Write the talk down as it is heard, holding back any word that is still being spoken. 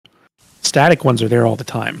static ones are there all the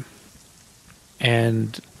time,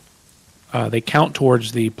 and they count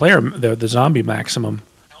towards the the zombie maximum.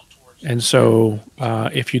 And so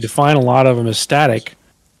if you define a lot of them as static,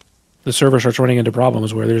 the server starts running into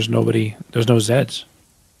problems where there's no Zeds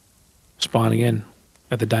spawning in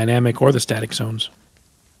at the dynamic or the static zones.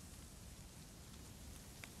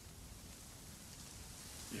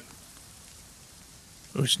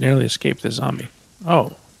 Which nearly escaped the zombie.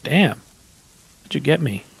 Oh, damn. Did you get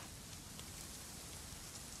me?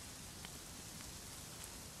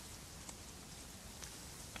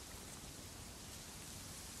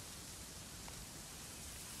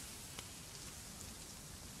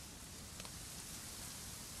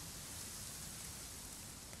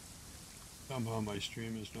 Somehow my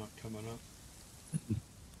stream is not coming up.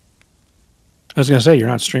 I was going to say, you're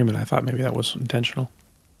not streaming. I thought maybe that was intentional.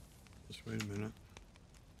 Just wait a minute.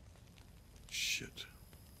 Shit.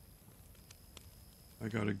 I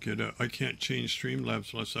gotta get out. I can't change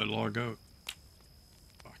Streamlabs unless I log out.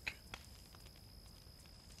 Fuck.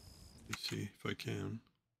 Let's see if I can.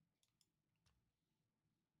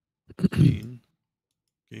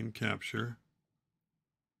 Game capture.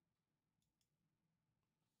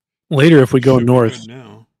 Later, if we go north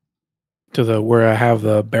to where I have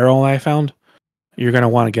the barrel I found, you're going to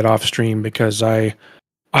want to get off stream because I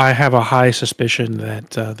have a high suspicion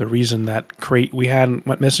that the reason that crate we had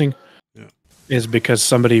went missing is because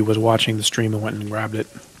somebody was watching the stream and went and grabbed it.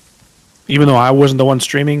 Even though I wasn't the one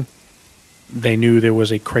streaming, they knew there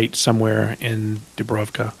was a crate somewhere in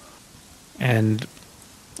Dubrovka. And,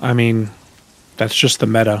 I mean, that's just the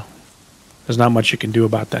meta. There's not much you can do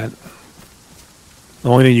about that. The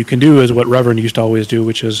only thing you can do is what Reverend used to always do,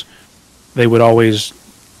 which is they would always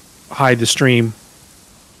hide the stream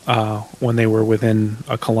when they were within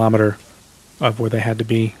a kilometer of where they had to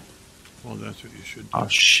be. Well, that's what you should do. Oh,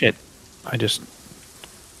 shit. I just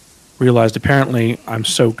realized apparently I'm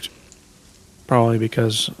soaked. Probably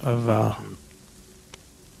because of...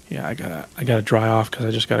 yeah, I gotta dry off because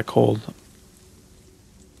I just got a cold.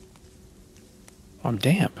 I'm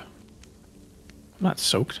damp. I'm not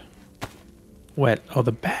soaked. Wet. Oh,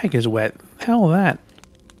 the bag is wet. Hell of that.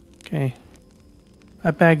 Okay.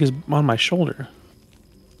 That bag is on my shoulder.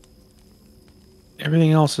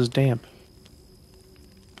 Everything else is damp.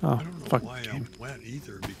 Oh, I don't know why I'm wet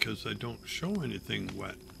either, because I don't show anything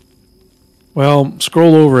wet. Well,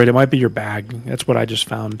 scroll over it. It might be your bag. That's what I just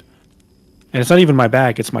found. And it's not even my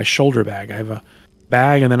bag. It's my shoulder bag. I have a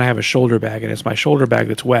bag and then I have a shoulder bag, and it's my shoulder bag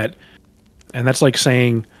that's wet. And that's like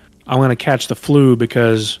saying I'm going to catch the flu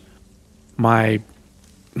because my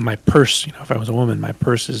purse, you know, if I was a woman, my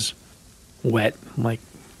purse is wet. I'm like,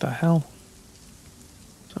 the hell?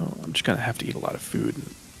 So I'm just going to have to eat a lot of food.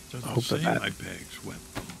 Doesn't hope say that my bag's wet.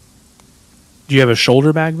 Do you have a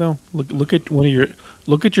shoulder bag though? Look at one of your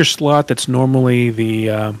your slot that's normally the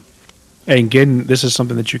and again, this is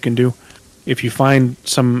something that you can do. If you find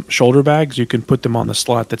some shoulder bags, you can put them on the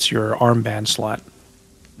slot that's your armband slot.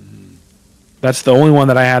 Mm-hmm. That's the only one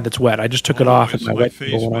that I had that's wet. I just took it off and my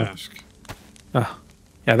face mask.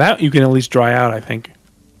 Yeah, that you can at least dry out, I think.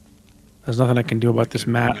 There's nothing I can do about this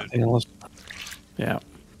mat thing unless, yeah,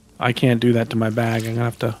 I can't do that to my bag. I'm gonna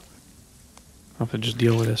have to just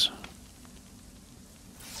deal with this.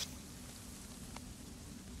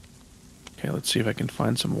 Okay, let's see if I can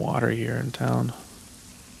find some water here in town.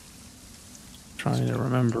 Trying to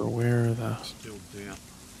remember where the... Still damp.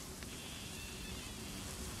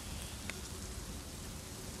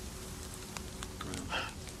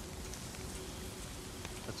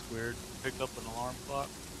 That's weird. Picked up an alarm clock.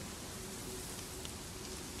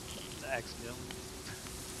 Accidentally.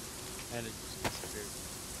 And it just disappeared.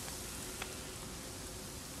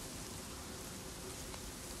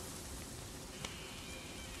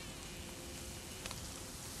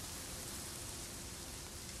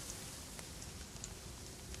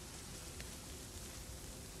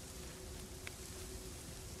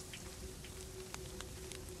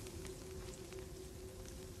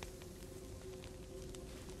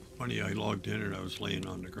 Funny, I logged in and I was laying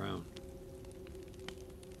on the ground.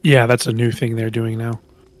 Yeah, that's a new thing they're doing now.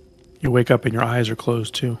 You wake up and your eyes are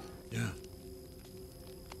closed too. Yeah.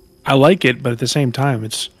 I like it, but at the same time,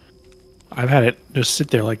 I've had it just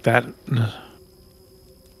sit there like that.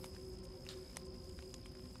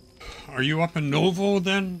 Are you up in Novo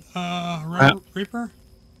then, Reaper?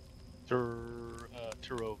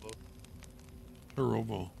 Turovo.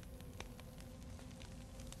 Turovo.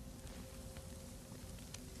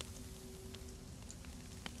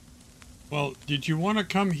 Well, did you want to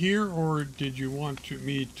come here, or did you want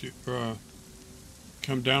me to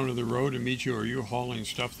come down to the road and meet you, or are you hauling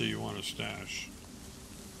stuff that you want to stash?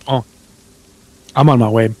 Oh, I'm on my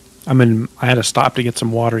way. I had to stop to get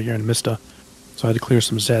some water here in Mista, so I had to clear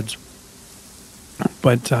some Zeds.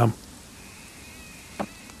 But I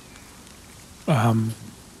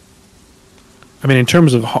mean, in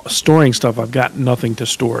terms of storing stuff, I've got nothing to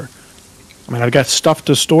store. I mean, I've got stuff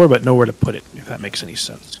to store, but nowhere to put it, if that makes any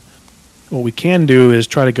sense. What we can do is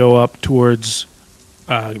try to go up towards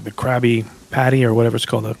the Krabby Patty, or whatever it's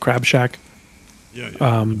called, the Crab Shack.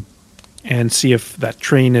 Yeah. And see if that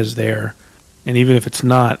train is there. And even if it's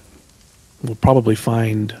not, we'll probably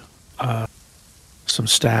find some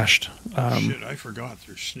stashed. Shit, I forgot.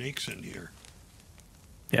 There's snakes in here.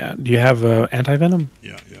 Yeah. Do you have anti-venom?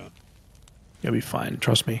 Yeah. You'll be fine.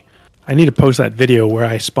 Trust me. I need to post that video where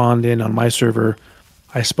I spawned in on my server.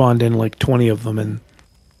 I spawned in like 20 of them, and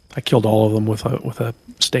I killed all of them with a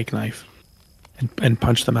steak knife, and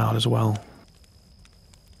punched them out as well.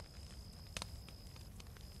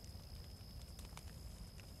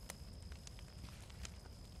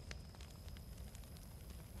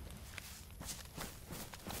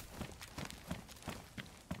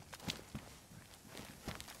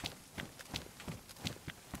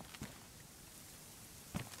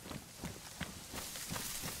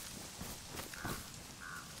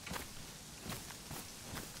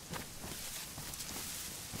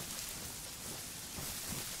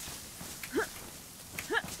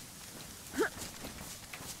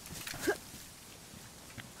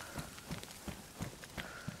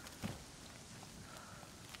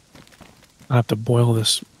 I have to boil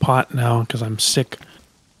this pot now because I'm sick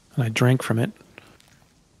and I drank from it.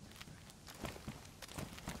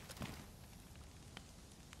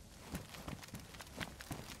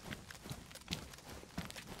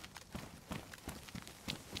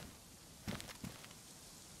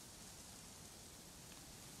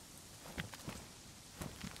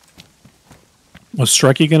 Was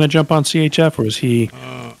Strucky going to jump on CHF, or is he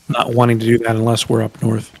not wanting to do that unless we're up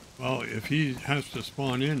north? Well, if he has to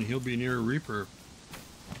spawn in, he'll be near Reaper.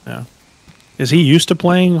 Yeah. Is he used to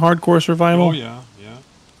playing hardcore survival? Oh, yeah.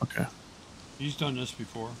 Okay. He's done this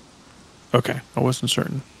before. Okay. I wasn't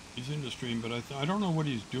certain. He's in the stream, but I don't know what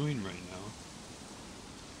he's doing right now.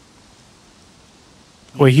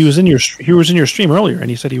 Well, he was in your stream earlier,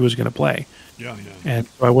 and he said he was going to play. Yeah. And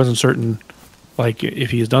so I wasn't certain, like,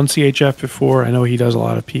 if he's done CHF before. I know he does a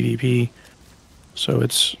lot of PvP, so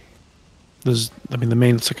I mean, the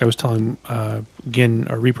main, it's like I was telling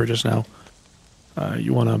Gin or Reaper just now.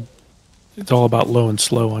 It's all about low and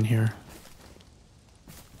slow on here.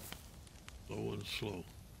 Low and slow.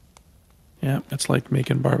 Yeah, it's like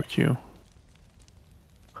making barbecue.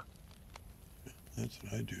 That's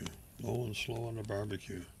what I do. Low and slow on the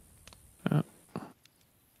barbecue. Yeah.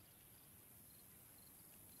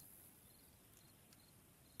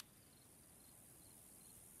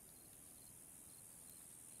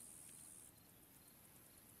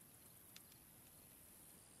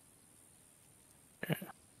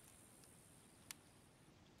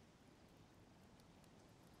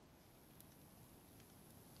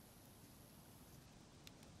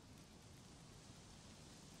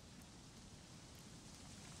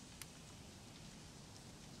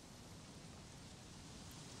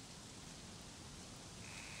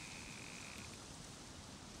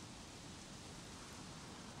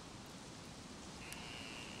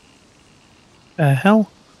 The hell?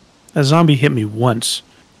 A zombie hit me once,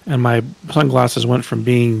 and my sunglasses went from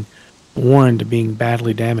being worn to being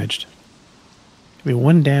badly damaged. Give me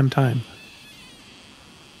one damn time.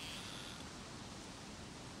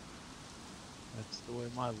 That's the way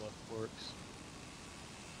my luck works.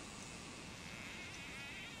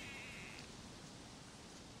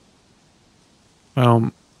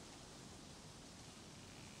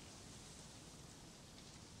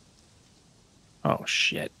 Oh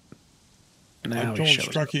shit. I told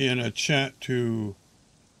Strucky in a chat to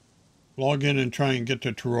log in and try and get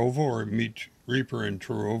to Turovo, or meet Reaper in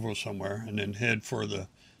Turovo somewhere, and then head for the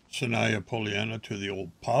Sanaya Poliana to the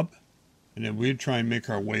old pub. And then we'd try and make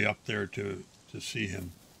our way up there to see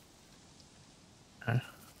him. Okay.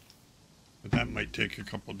 But that might take a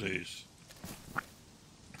couple days.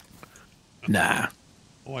 Nah.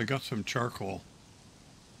 Oh, I got some charcoal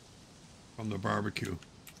from the barbecue.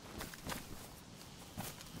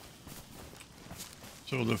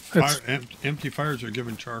 So the empty fires are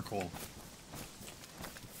given charcoal.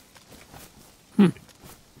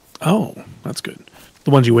 Oh, that's good.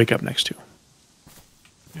 The ones you wake up next to.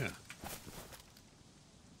 Yeah.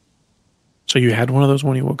 So you had one of those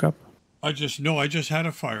when you woke up? I just had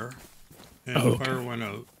a fire, and the fire went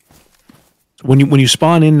out. When you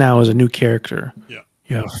spawn in now as a new character, yeah,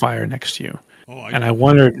 you have a fire next to you. Oh, I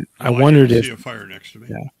wondered I if see a fire next to me.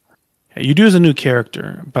 Yeah, You do as a new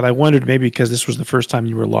character, but I wondered maybe because this was the first time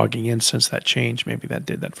you were logging in since that change, maybe that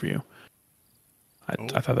did that for you.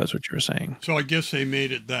 I thought that's what you were saying. So I guess they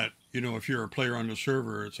made it that, if you're a player on the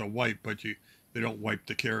server, it's a wipe, but they don't wipe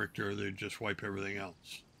the character, they just wipe everything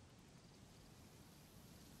else.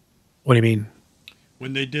 What do you mean?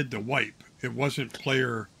 When they did the wipe, it wasn't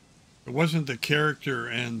the character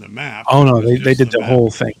and the map. Oh, no, they did the whole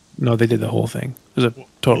thing. No, they did the whole thing. It was a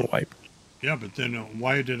total wipe. Yeah, but then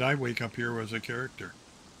why did I wake up here as a character?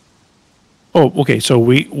 Oh, okay. So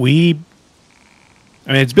we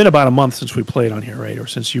I mean, it's been about a month since we played on here, right? Or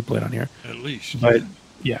since you played on here. At least. But,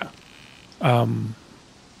 yeah. Hold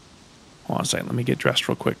on a second. Let me get dressed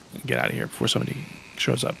real quick and get out of here before somebody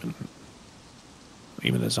shows up and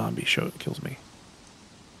even the zombie kills me.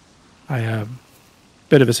 I have a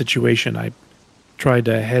bit of a situation. I tried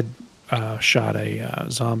to shot a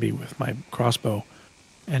zombie with my crossbow,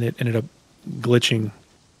 and it ended up glitching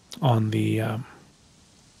on the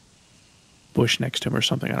bush next to him or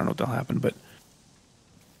something. I don't know what the hell happened, but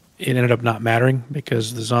it ended up not mattering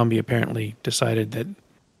because the zombie apparently decided that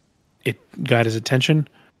it got his attention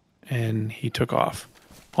and he took off,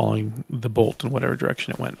 following the bolt in whatever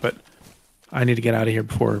direction it went. But I need to get out of here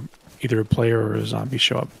before either a player or a zombie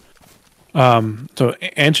show up. So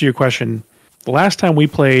answer your question, the last time we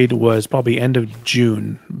played was probably end of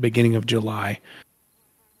June, beginning of July.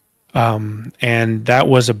 And that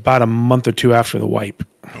was about a month or two after the wipe.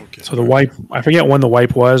 Okay. So the wipe, I forget when the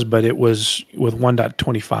wipe was, but it was with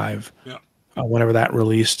 1.25. Yeah. Whenever that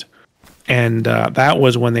released. And that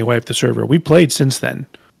was when they wiped the server. We played since then.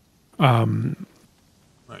 Right.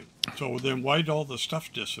 So then why did all the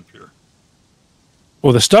stuff disappear?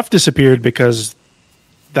 Well, the stuff disappeared because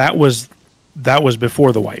that was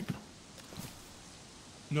before the wipe.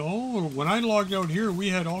 No, when I logged out here, we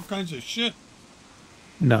had all kinds of shit.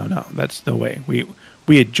 No, that's no way.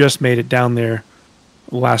 We had just made it down there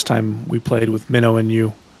last time we played with Minnow and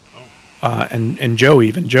you. Oh. And Joe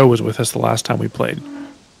even. Joe was with us the last time we played.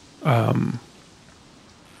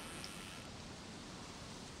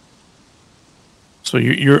 So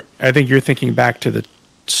I think you're thinking back to the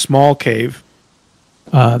small cave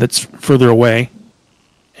that's further away,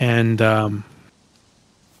 and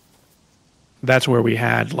that's where we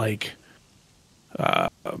had like a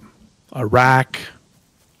rack,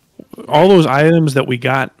 all those items that we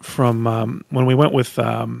got from when we went with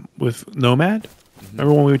Nomad. Mm-hmm.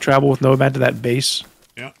 Remember when we would travel with Nomad to that base?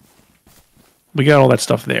 Yeah. We got all that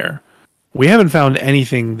stuff there. We haven't found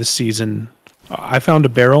anything this season. I found a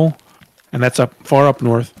barrel, and that's far up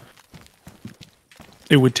north.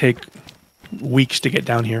 It would take weeks to get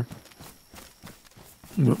down here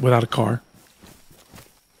without a car.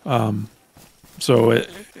 So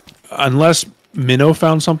unless Minnow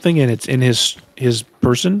found something and it's in his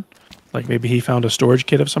person, like maybe he found a storage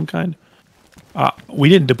kit of some kind, we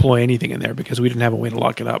didn't deploy anything in there because we didn't have a way to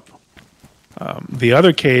lock it up. The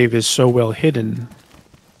other cave is so well hidden.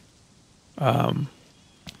 I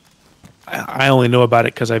only know about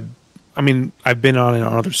it because I've been on it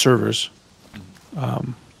on other servers.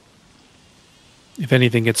 If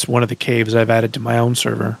anything, it's one of the caves I've added to my own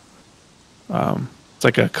server. It's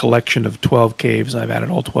like a collection of 12 caves. I've added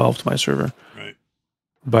all 12 to my server. Right.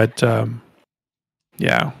 But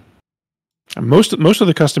yeah, most of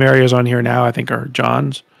the custom areas on here now I think are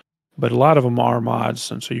John's, but a lot of them are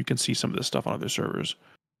mods, and so you can see some of this stuff on other servers.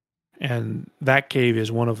 And that cave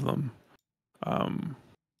is one of them.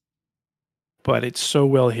 But it's so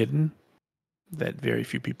well hidden that very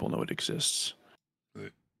few people know it exists.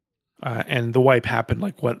 Right. And the wipe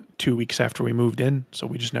happened 2 weeks after we moved in, so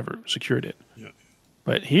we just never secured it. Yeah.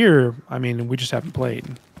 But here, we just haven't played.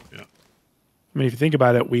 Yeah. If you think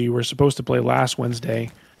about it, we were supposed to play last Wednesday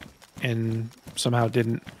and somehow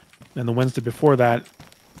didn't. And the Wednesday before that,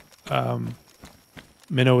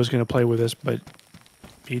 Minnow was going to play with us, but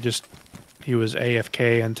he was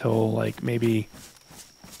AFK until maybe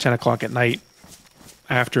 10 o'clock at night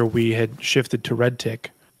after we had shifted to Red-Tic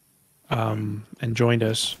and joined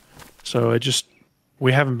us. So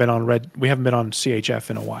we haven't been on CHF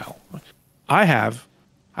in a while.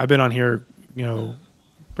 I've been on here,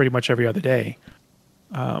 pretty much every other day.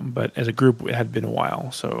 But as a group, it had been a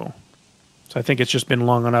while. So I think it's just been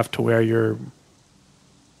long enough to where you're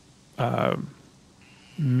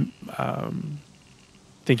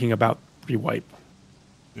thinking about rewipe.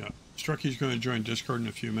 Yeah. Strucky's going to join Discord in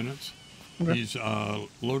a few minutes. Okay. He's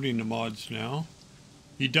loading the mods now.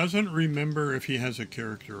 He doesn't remember if he has a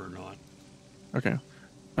character or not. Okay.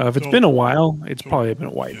 If it's been a while, it's probably been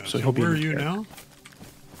a wipe. Yeah, so he'll be. Where are you now?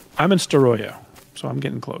 I'm in Staroya, so I'm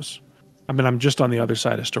getting close. I'm just on the other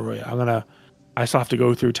side of Staroya. I still have to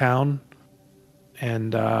go through town,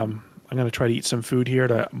 and I'm gonna try to eat some food here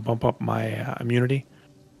to bump up my immunity.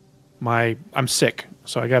 I'm sick,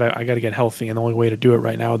 so I gotta get healthy, and the only way to do it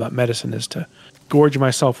right now without medicine is to gorge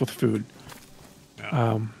myself with food.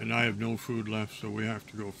 Yeah. And I have no food left, so we have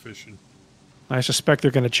to go fishing. I suspect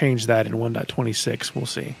they're going to change that in 1.26. We'll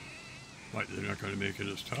see. What, they're not going to make it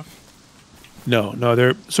as tough? No,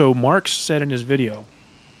 they're so Marx said in his video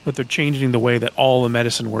that they're changing the way that all the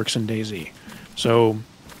medicine works in DayZ. So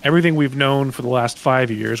everything we've known for the last 5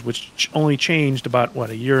 years, which only changed about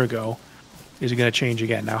a year ago, is going to change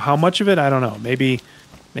again. Now, how much of it, I don't know. Maybe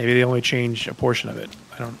they only change a portion of it.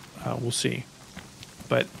 I don't. We'll see.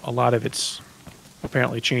 But a lot of it's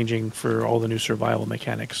apparently changing for all the new survival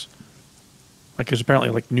mechanics. Like there's apparently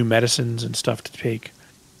like new medicines and stuff to take.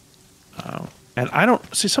 And I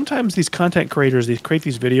don't see, sometimes these content creators, they create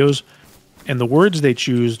these videos and the words they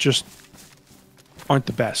choose just aren't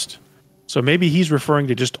the best. So maybe he's referring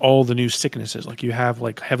to just all the new sicknesses. Like you have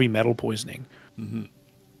like heavy metal poisoning. Mm-hmm.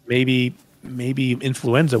 Maybe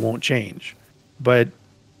influenza won't change, but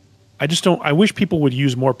I just don't, I wish people would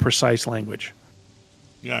use more precise language.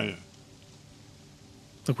 Yeah.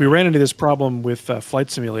 Like we ran into this problem with Flight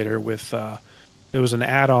Simulator with, there was an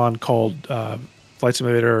add-on called Flight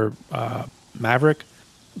Simulator Maverick,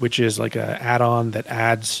 which is like an add-on that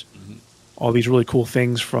adds all these really cool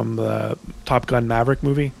things from the Top Gun Maverick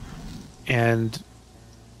movie. And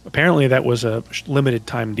apparently that was a limited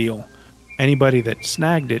time deal. Anybody that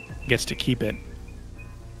snagged it gets to keep it.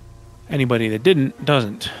 Anybody that didn't,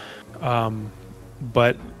 doesn't.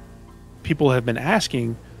 But people have been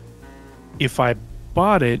asking, if I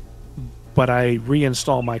bought it, but I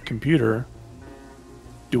reinstall my computer,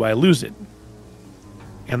 do I lose it?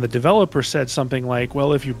 And the developer said something like,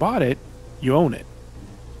 well, if you bought it, you own it.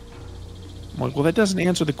 I'm like, well, that doesn't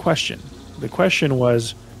answer the question. The question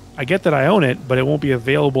was, I get that I own it, but it won't be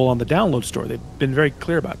available on the download store. They've been very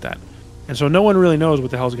clear about that. And so no one really knows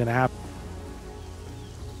what the hell is going to happen.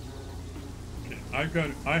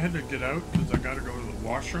 Okay, I had to get out because I got to go to the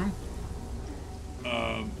washroom.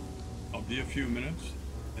 I'll be a few minutes,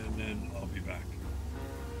 and then I'll be back.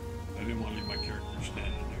 I didn't want to leave my character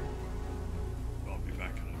standing there. I'll be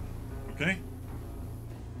back in a minute. Okay?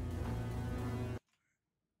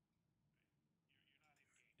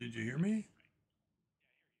 Did you hear me?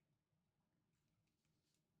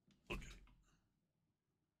 Okay.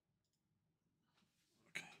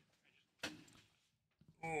 Okay.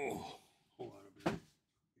 Oh, hold on a minute.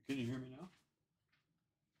 Can you hear me now?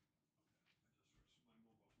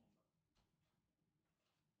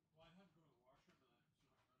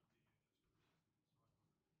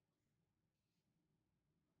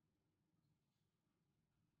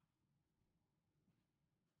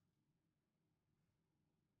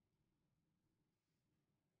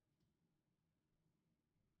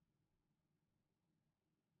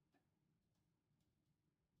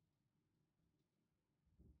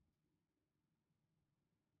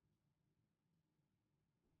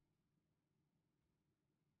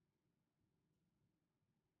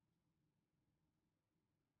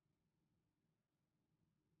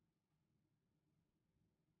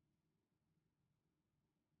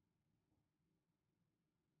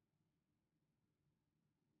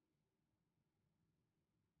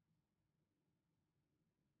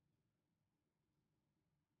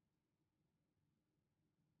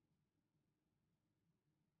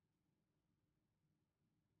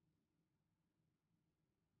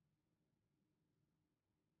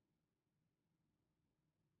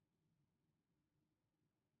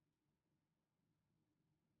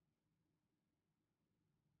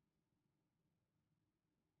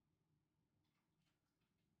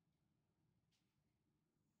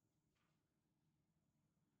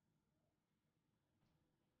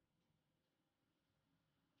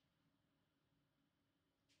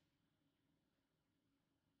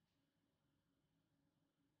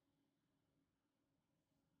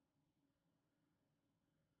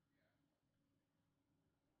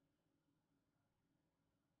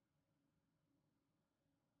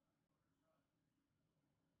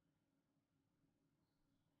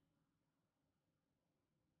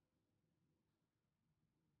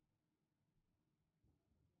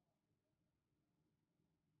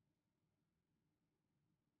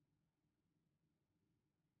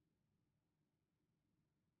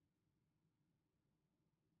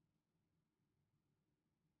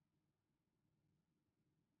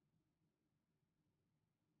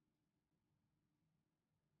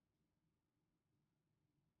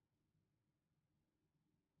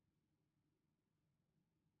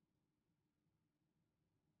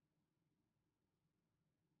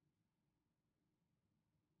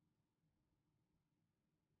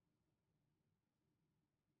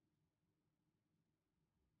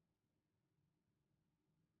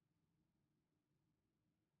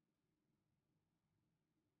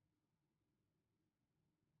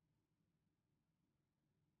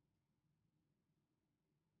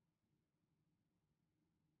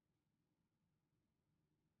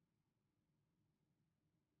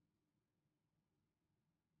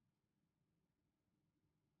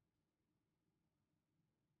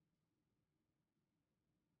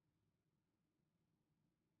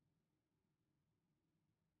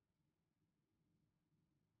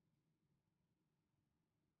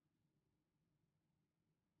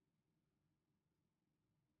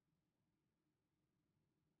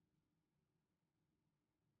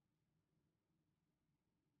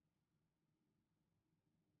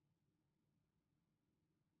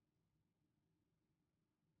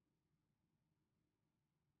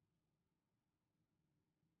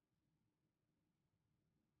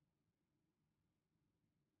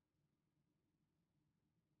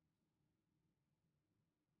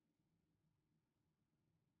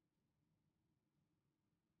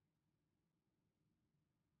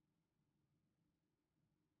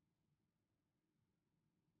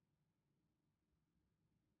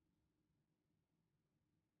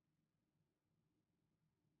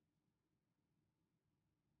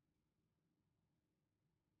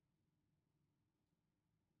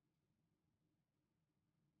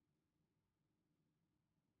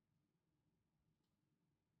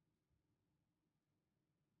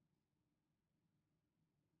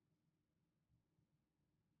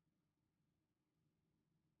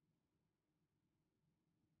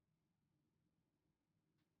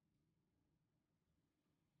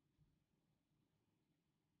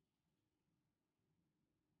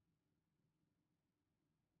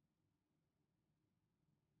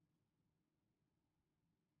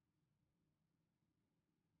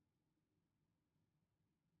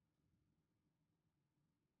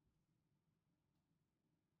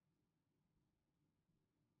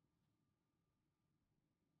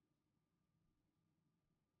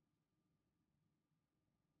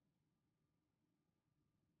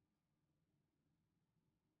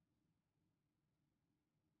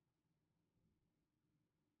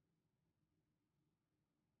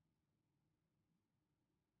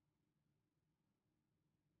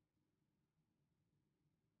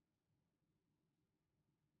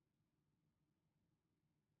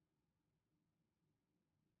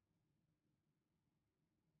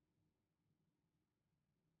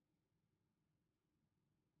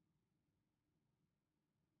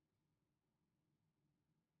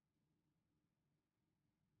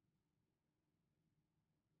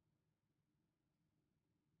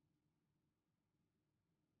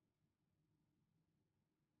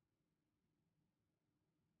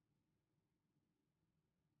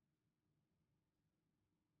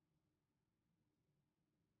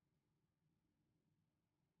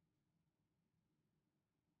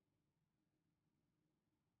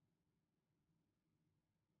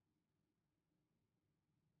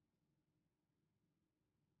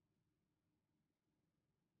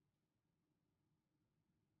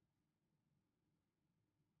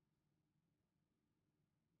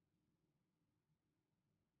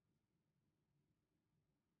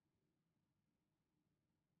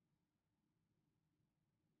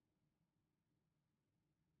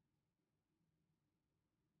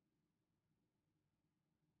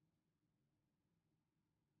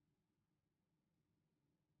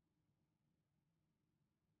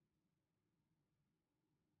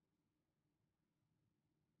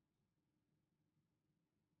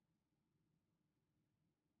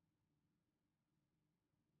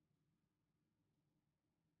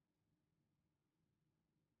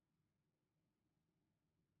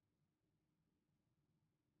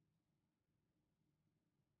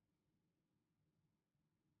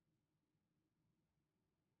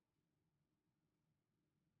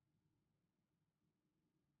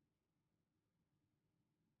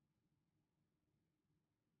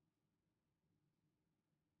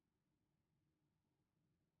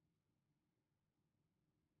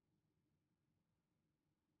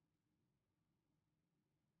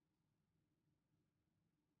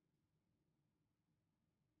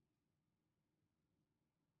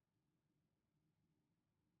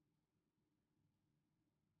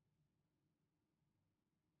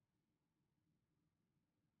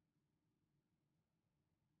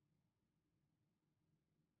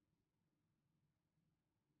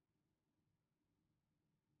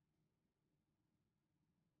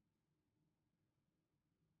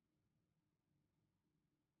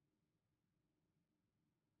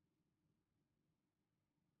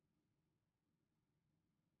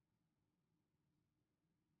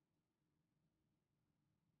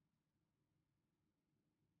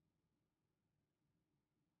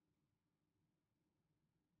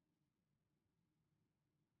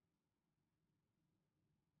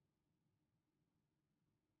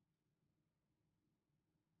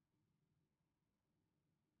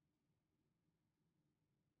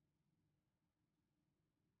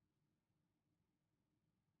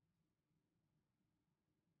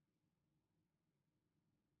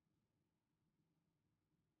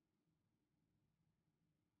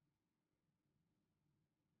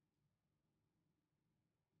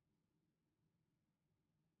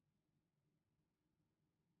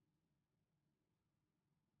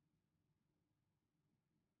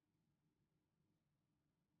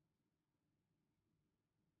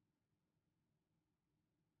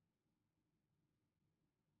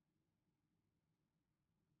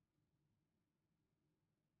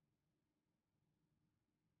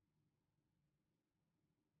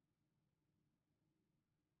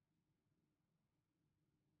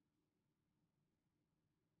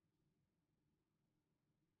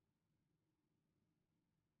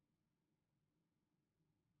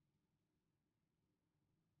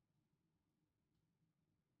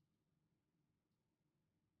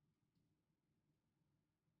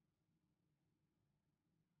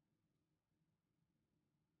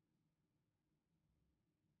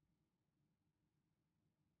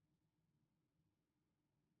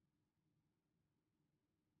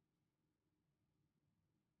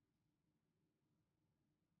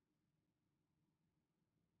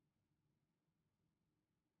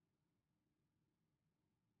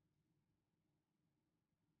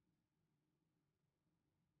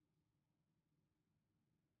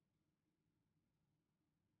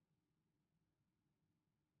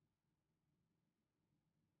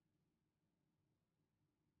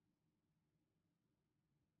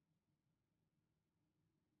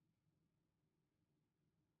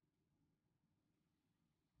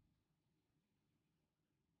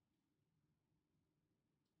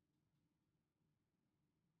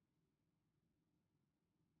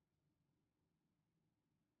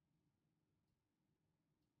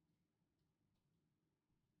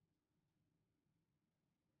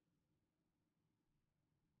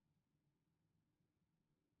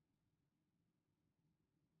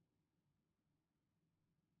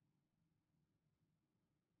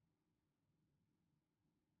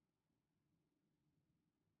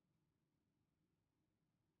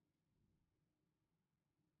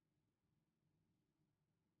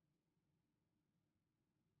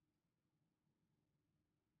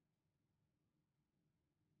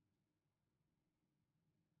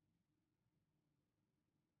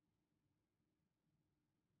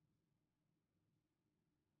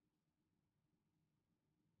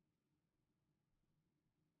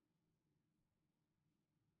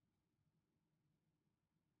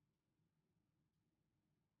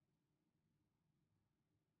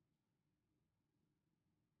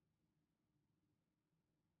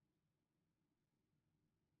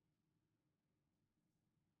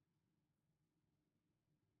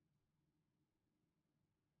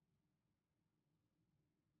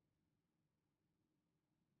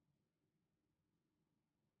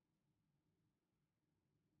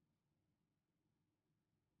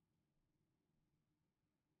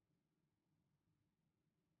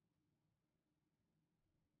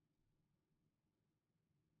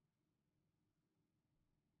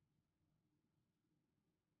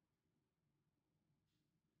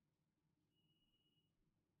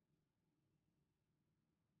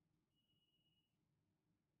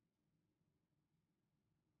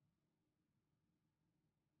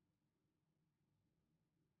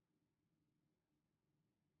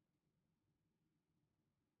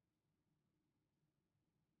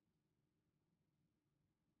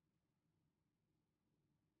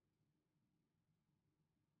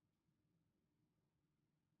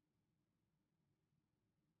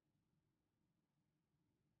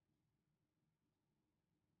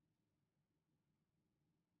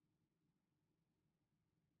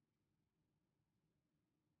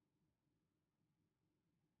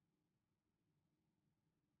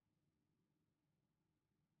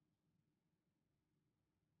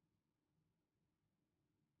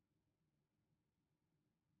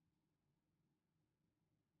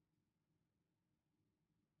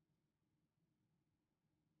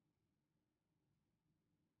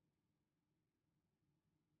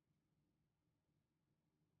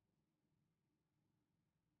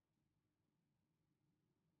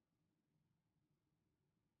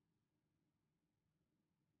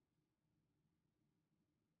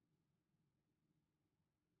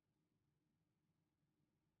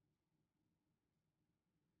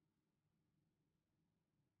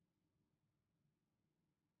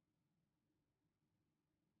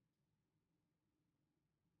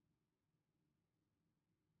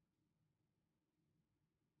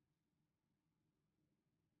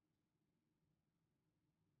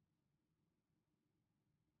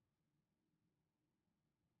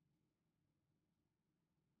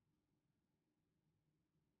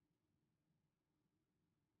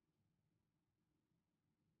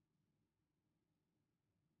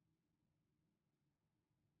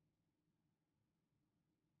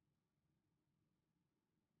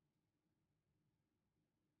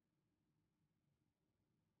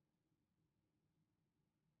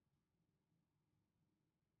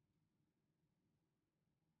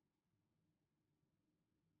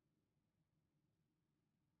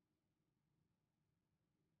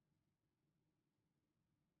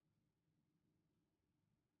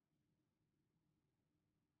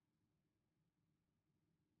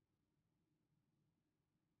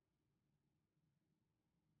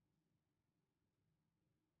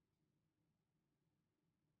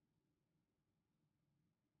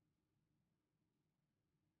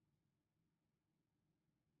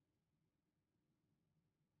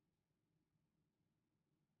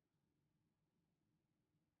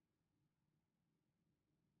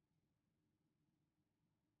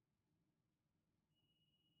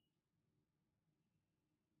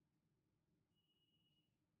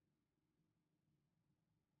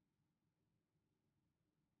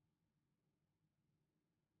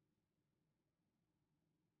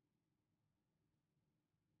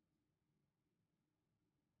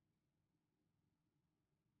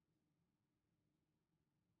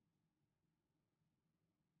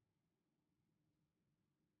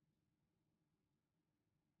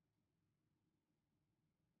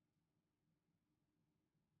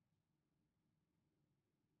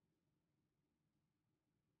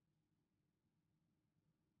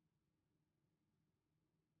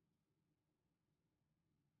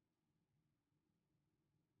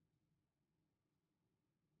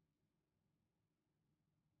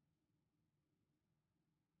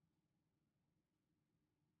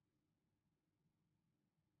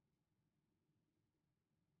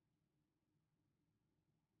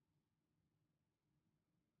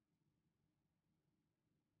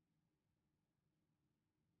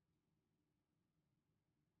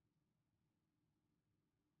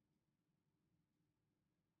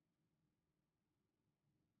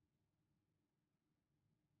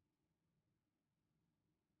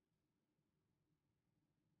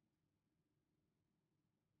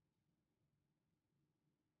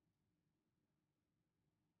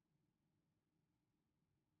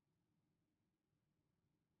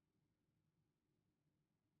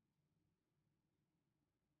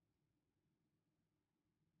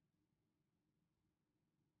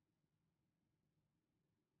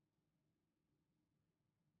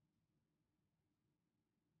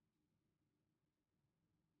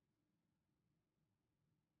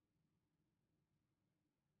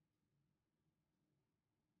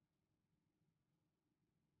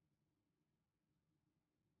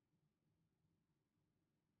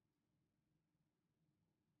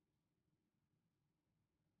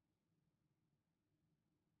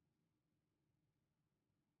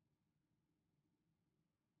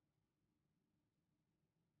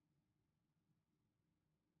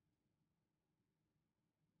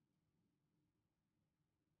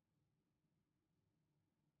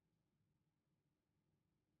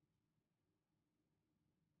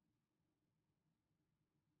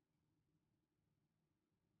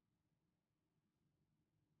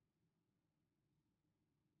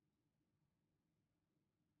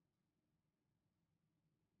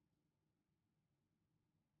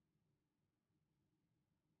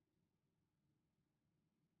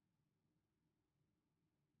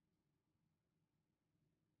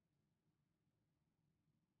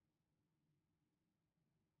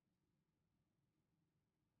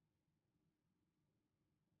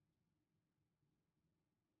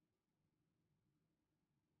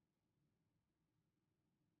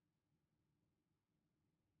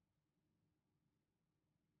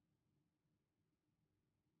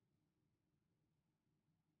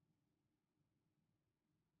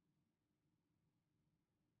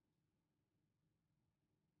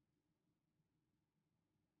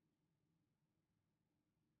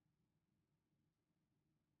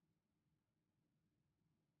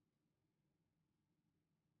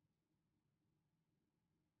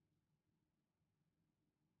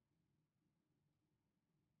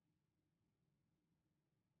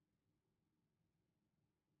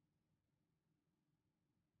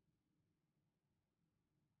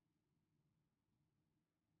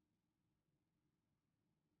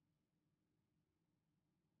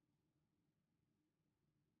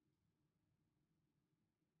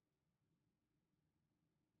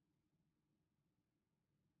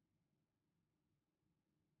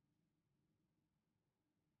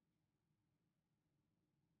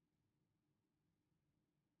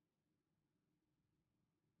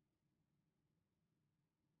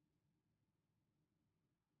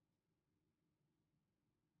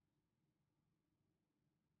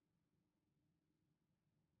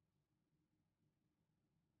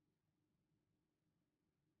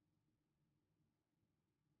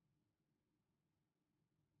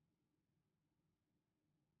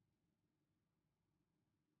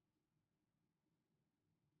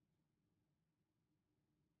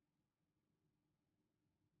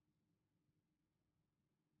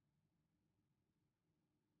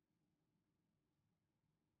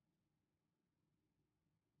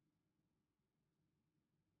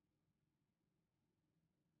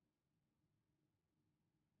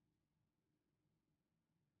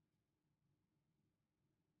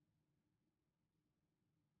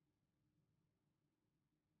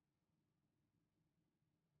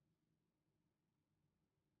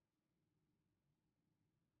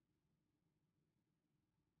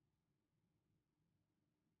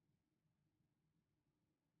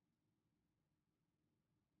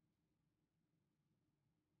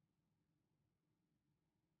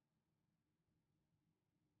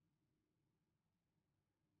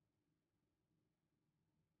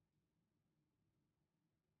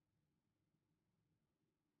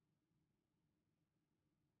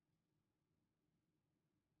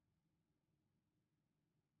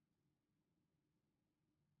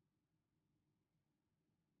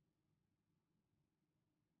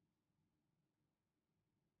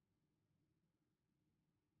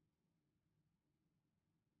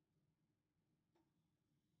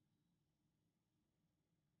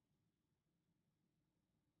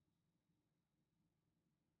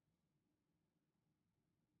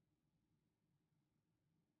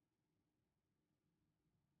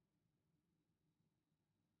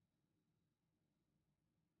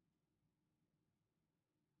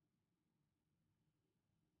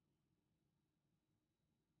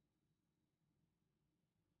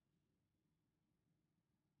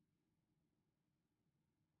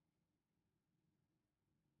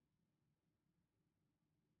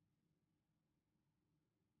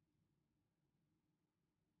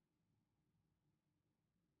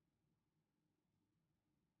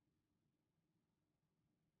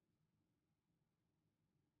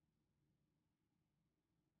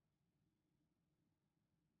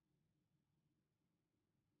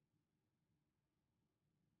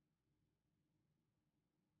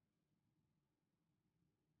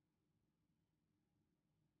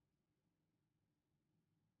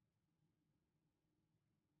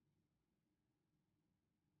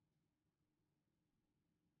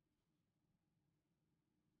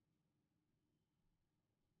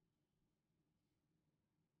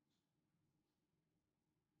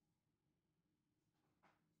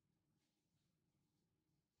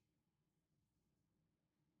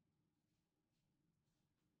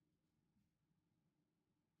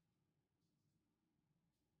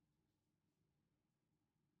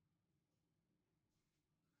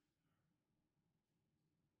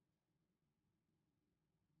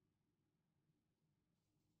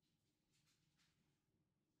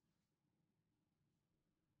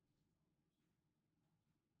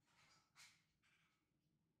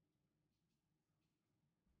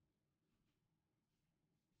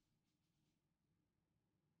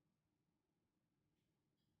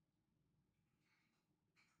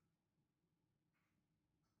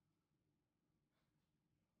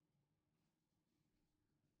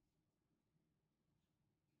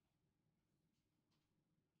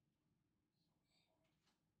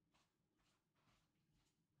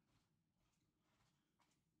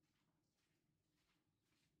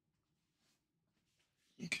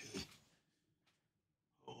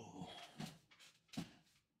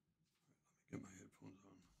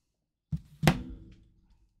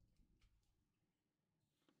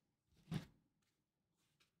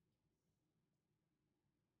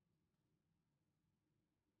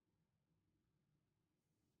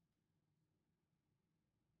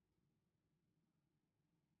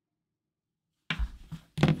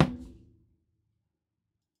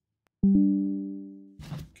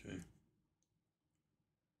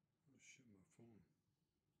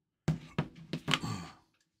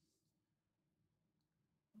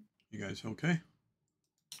 You guys okay?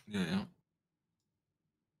 Yeah.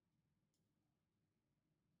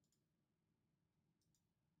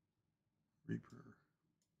 Reaper.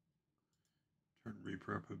 Turn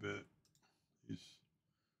Reaper up a bit. These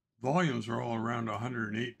volumes are all around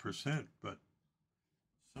 108%, but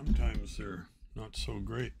sometimes they're not so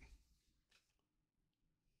great.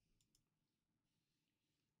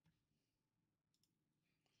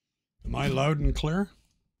 Am I loud and clear?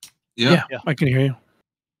 Yeah, I can hear you.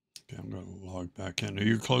 Okay, I'm going to log back in. Are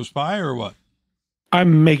you close by or what?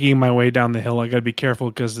 I'm making my way down the hill. I got to be careful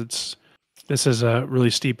because this is a really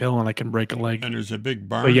steep hill and I can break a leg. And there's a big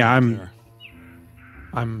barn but yeah, there.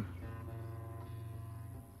 I'm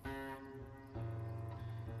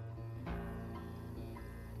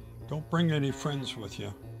Don't bring any friends with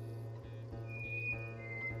you.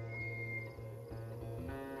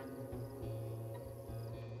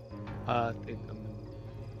 I think I'm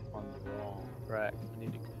on the wrong track. I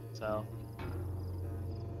need to go south.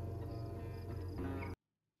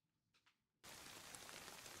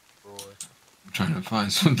 Roy. I'm trying to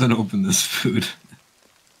find something to open this food.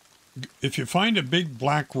 If you find a big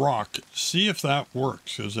black rock, see if that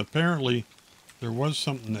works, because apparently there was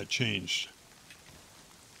something that changed.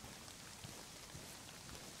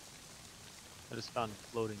 I just found a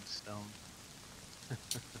floating stone.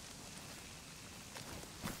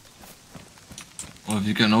 Well, if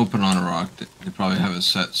you can open on a rock, they probably have it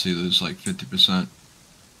set so you lose like 50%.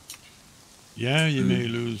 Yeah, you may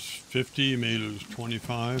lose 50, you may lose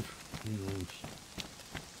 25. Who knows?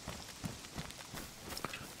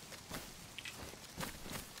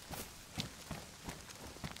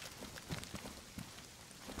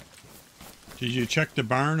 Did you check the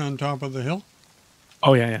barn on top of the hill?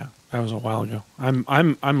 Oh yeah. That was a while ago.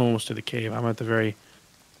 I'm almost to the cave. I'm at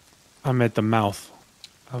the mouth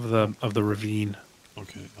of the ravine.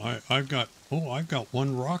 Okay. I've got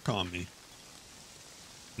one rock on me.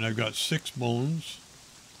 And I've got 6 bones.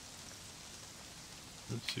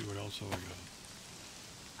 Let's see what else have I got.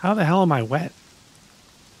 How the hell am I wet?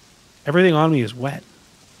 Everything on me is wet.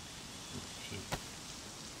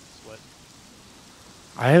 Sweat.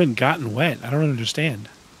 I haven't gotten wet. I don't understand.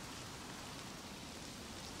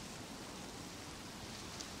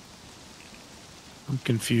 I'm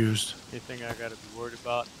confused. Anything I gotta be worried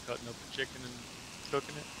about cutting up a chicken and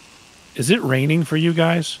cooking it? Is it raining for you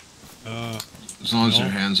guys? As long as your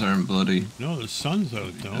hands aren't bloody. No, the sun's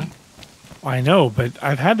out though. I know, but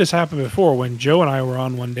I've had this happen before. When Joe and I were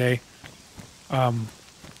on one day, We're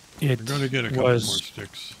going to get a couple more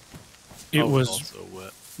sticks. It was also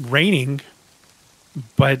wet. raining,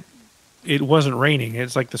 but it wasn't raining.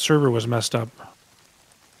 It's like the server was messed up.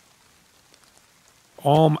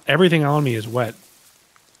 Everything on me is wet.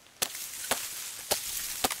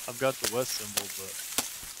 I've got the wet symbol, but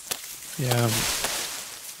Yeah.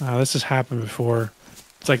 This has happened before.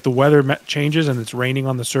 It's like the weather changes and it's raining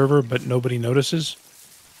on the server, but nobody notices.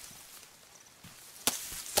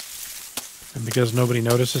 And because nobody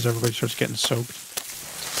notices, everybody starts getting soaked.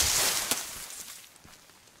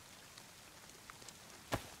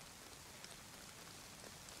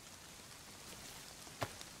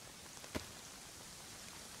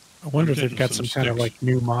 I wonder if they've got some kind of like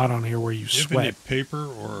new mod on here where you Do you have sweat. any paper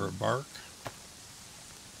or bark?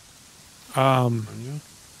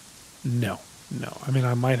 No. I mean,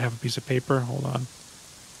 I might have a piece of paper. Hold on.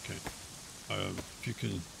 Okay. If you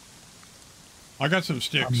can, I got some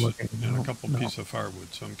sticks and a couple pieces of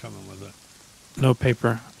firewood, so I'm coming with it. No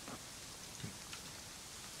paper.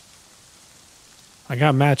 I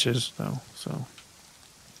got matches though, so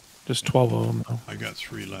just 12 of them though. I got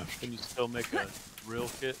 3 left. can you still make a drill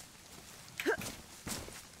kit?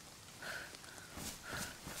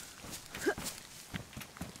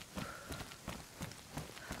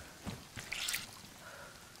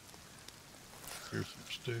 Here's some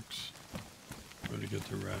sticks. Try to get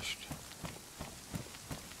the rest.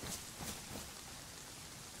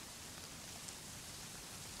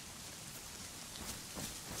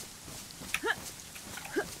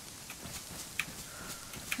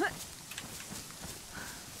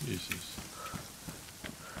 Jesus.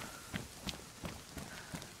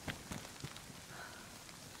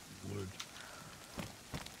 Wood.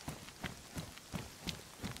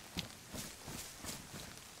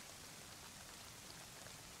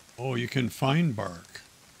 Oh, you can find bark.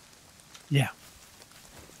 Yeah.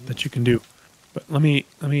 That you can do. But let me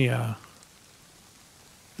you don't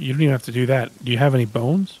even have to do that. Do you have any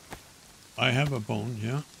bones? I have a bone,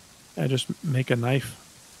 yeah. Yeah, just make a knife.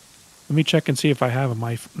 Let me check and see if I have a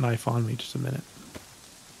knife on me. Just a minute.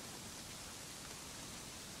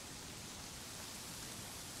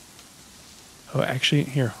 Oh, actually,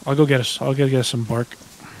 here. I'll go get us some bark.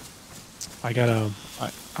 I got a.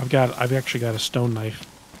 I've actually got a stone knife.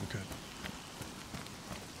 Okay.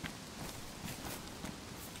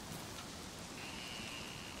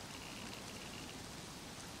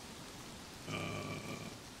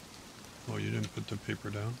 Oh, you didn't put the paper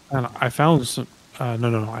down? And I found some.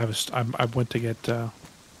 No. I went to get. A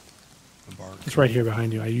bark. It's right here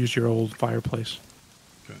behind you. I used your old fireplace.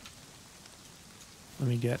 Okay. Let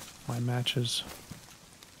me get my matches.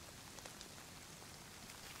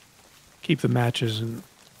 Keep the matches in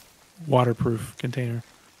waterproof container.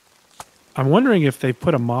 I'm wondering if they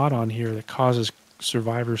put a mod on here that causes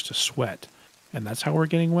survivors to sweat, and that's how we're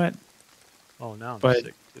getting wet. Oh, now I'm But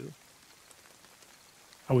sick too.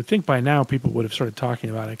 I would think by now people would have started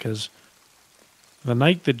talking about it, because the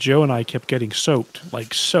night that Joe and I kept getting soaked,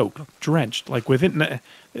 drenched, like within,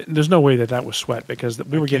 there's no way that that was sweat, because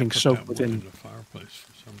we were getting soaked within. The fireplace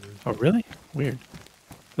for some reason. Oh, really? Weird.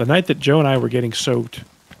 The night that Joe and I were getting soaked,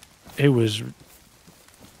 there was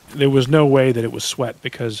no way that it was sweat,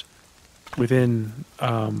 because within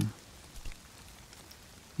a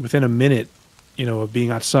minute, of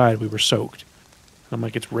being outside, we were soaked. I'm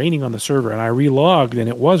like, it's raining on the server, and I relogged, and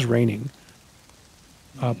it was raining.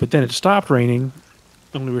 But then it stopped raining,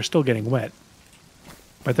 and we were still getting wet.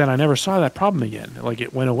 But then I never saw that problem again. Like,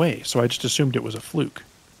 it went away, so I just assumed it was a fluke.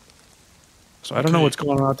 So I don't know what's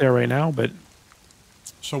going on out there right now, but...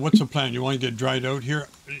 So what's the plan? You want to get dried out here?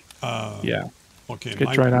 Yeah. Okay,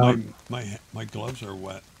 Get dried out. My gloves are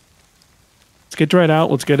wet. Let's get dried out.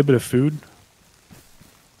 Let's get a bit of food.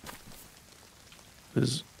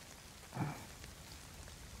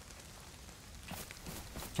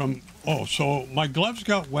 So my gloves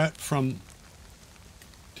got wet from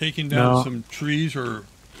taking down some trees, or...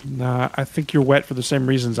 Nah, I think you're wet for the same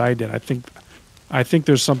reasons I did. I think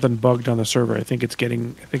there's something bugged on the server. I think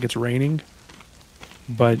it's raining,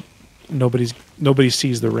 but nobody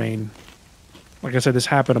sees the rain. Like I said, this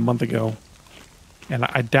happened a month ago, and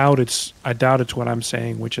I doubt it's what I'm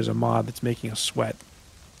saying, which is a mod that's making us sweat.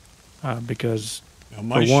 Because now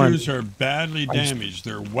my shoes are badly damaged.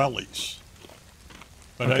 They're wellies,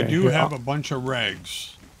 but I do have a bunch of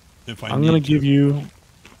rags. I'm going to give you.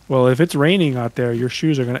 Well, if it's raining out there, your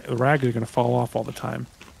the rags are gonna fall off all the time.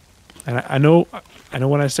 And I know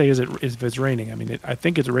when I say if it's raining, I mean I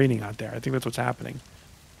think it's raining out there. I think that's what's happening,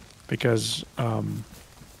 because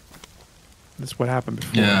that's what happened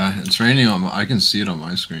before. Yeah, it's raining I can see it on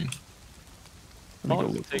my screen. Let me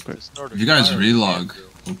go look real quick. If you guys relog,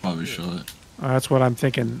 we'll probably show it. That's what I'm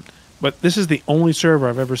thinking. But this is the only server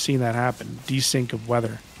I've ever seen that happen. Desync of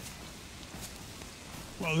weather.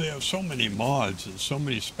 Well, they have so many mods and so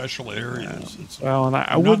many special areas. Well, and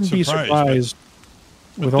I wouldn't be surprised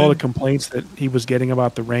with all the complaints that he was getting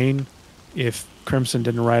about the rain if Crimson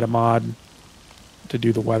didn't write a mod to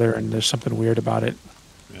do the weather, and there's something weird about it.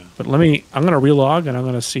 Yeah. But I'm going to relog, and I'm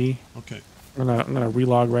going to see. Okay. I'm going to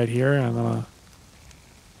relog right here, and I'm going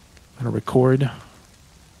to record.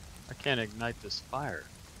 I can't ignite this fire.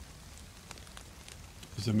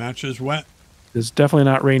 Is the matches wet? It's definitely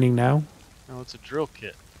not raining now. No, it's a drill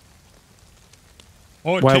kit.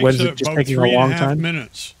 Oh, it Why takes is it just about taking a 3.5 long time?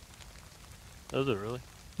 minutes. Does it really?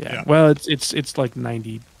 Yeah. Well, it's like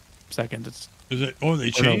 90 seconds. Is it? Oh,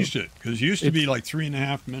 they changed it, because it used to be like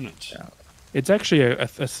 3.5 minutes. Yeah. It's actually a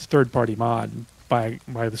third-party mod by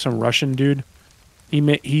some Russian dude.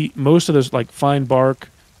 He most of those, like, find bark,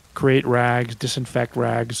 create rags, disinfect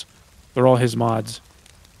rags. They're all his mods,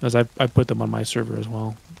 because I put them on my server as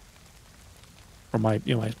well. For my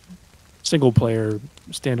my single-player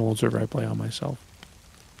standalone server I play on myself.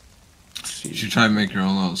 You should try to make your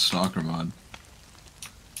own little stalker mod.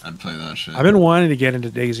 I'd play that shit. I've been wanting to get into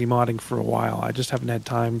DayZ modding for a while. I just haven't had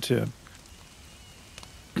time to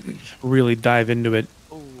really dive into it.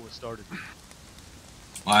 Oh, it started.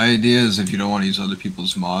 My idea is, if you don't want to use other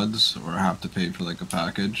people's mods or have to pay for like a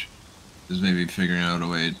package, is maybe figuring out a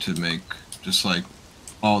way to make just like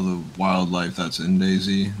all the wildlife that's in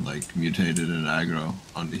DayZ, like mutated and aggro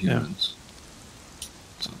onto humans.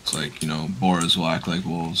 So it's like, boars will act like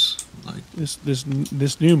wolves. Like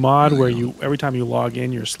this new mod where every time you log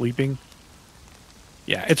in, you're sleeping.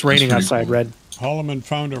 Yeah, it's raining outside, cool. Red. Holloman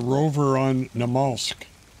found a rover on Namalsk.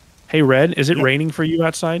 Hey, Red, is it raining for you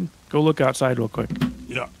outside? Go look outside real quick.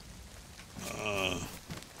 Yeah.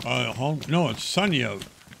 No, it's sunny out.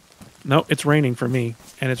 No, it's raining for me,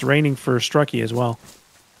 and it's raining for Strucky as well.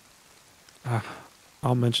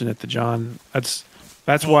 I'll mention it to John. That's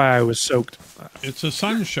why I was soaked. It's a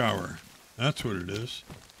sun shower. That's what it is.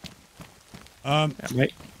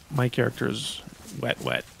 My character is wet.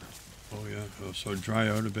 Oh yeah, so dry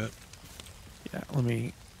out a bit. Yeah, let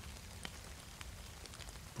me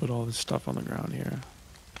put all this stuff on the ground here.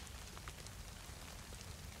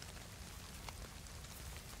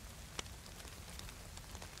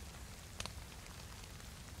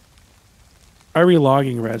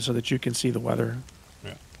 relogging Red so that you can see the weather.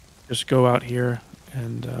 Yeah. Just go out here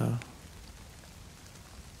and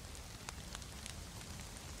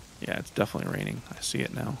yeah, it's definitely raining. I see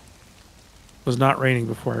it now. It was not raining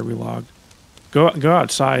before I relogged. Go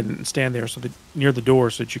outside and stand there so that near the door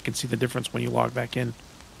so that you can see the difference when you log back in.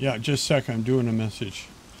 Yeah, just a sec. I'm doing a message.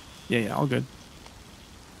 Yeah, all good.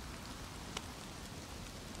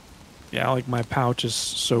 Yeah, like my pouch is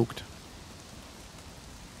soaked.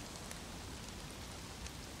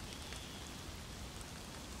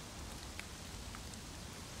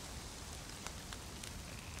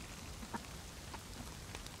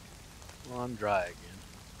 Well, I'm dry again.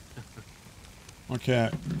 Okay,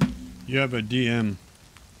 you have a DM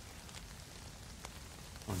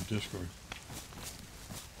on Discord.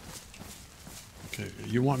 Okay,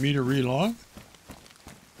 you want me to relog?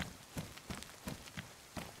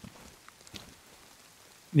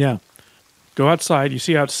 Yeah. Go outside. You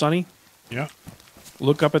see how it's sunny? Yeah.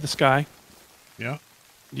 Look up at the sky. Yeah.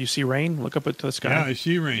 Do you see rain? Look up to the sky. Yeah, I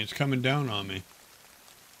see rain. It's coming down on me.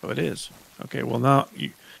 Oh, it is. Okay, well now,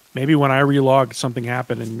 maybe when I relogged, something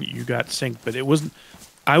happened and you got synced, but it wasn't.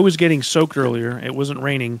 I was getting soaked earlier. It wasn't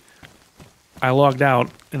raining. I logged out,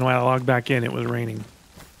 and when I logged back in, it was raining.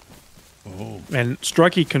 Oh. And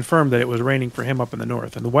Strucky confirmed that it was raining for him up in the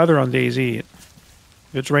north. And the weather on DayZ,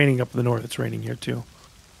 if it's raining up in the north, it's raining here too.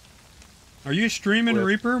 Are you streaming,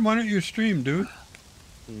 Reaper? Why don't you stream, dude?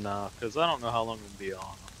 Nah, because I don't know how long I'm going to be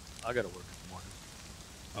on. I got to work in the morning.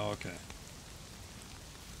 Oh, okay.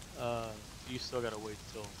 You still got to wait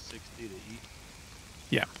till 60 to eat?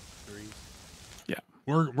 Yeah. 3. Yeah.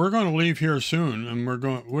 We're going to leave here soon, and we're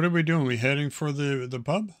going... What are we doing? We heading for the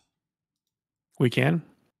pub? We can.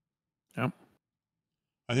 Yep.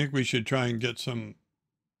 I think we should try and get some...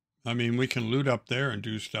 I mean, we can loot up there and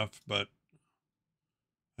do stuff, but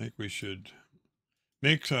I think we should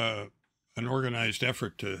make an organized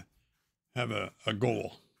effort to have a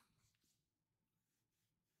goal.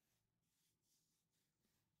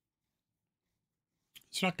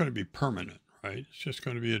 It's not going to be permanent, right? It's just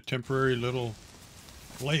going to be a temporary little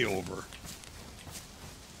layover.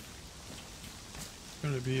 It's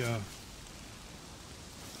going to be a...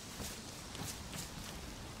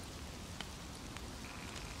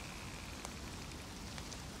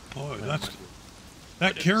 Oh,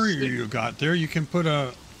 that carrier you got there, you can put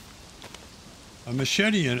a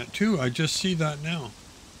machete in it too. I just see that now.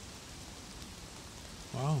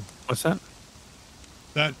 Wow. What's that?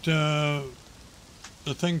 That,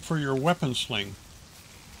 the thing for your weapon sling.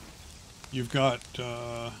 You've got,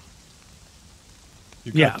 the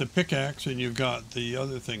pickaxe and you've got the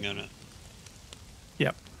other thing in it.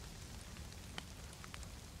 Yep.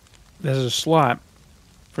 There's a slot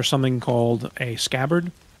for something called a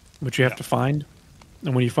scabbard, which you have to find.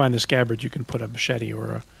 And when you find the scabbard, you can put a machete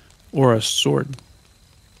or a sword.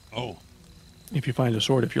 Oh. If you find a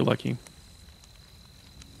sword, if you're lucky.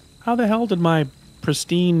 How the hell did my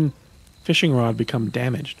pristine fishing rod become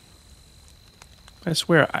damaged? I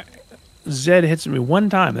swear, Zed hits me one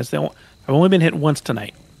time. I've only been hit once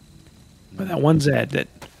tonight. But that one Zed that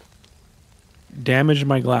damaged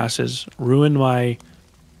my glasses, ruined my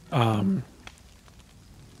my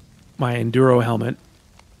enduro helmet,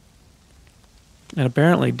 and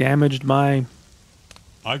apparently damaged my...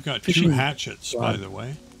 I've got 2 hatchets, by the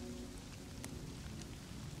way.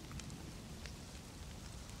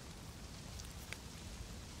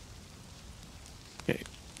 Okay,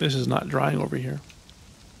 this is not drying over here.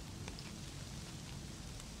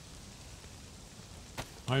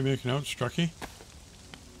 How you making out, Strucky?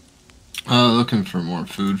 Looking for more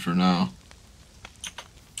food for now.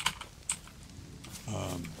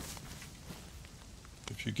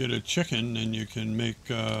 If you get a chicken, then you can make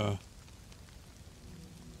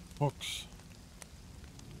hooks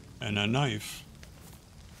and a knife.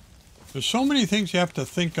 There's so many things you have to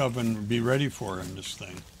think of and be ready for in this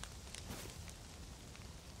thing.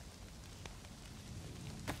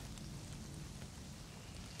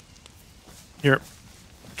 Here,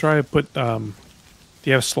 try to put, do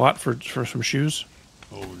you have a slot for some shoes?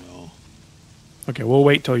 Oh, no. Okay, we'll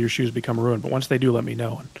wait till your shoes become ruined, but once they do, let me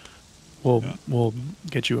know, and we'll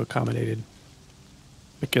get you accommodated.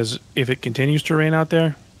 Because if it continues to rain out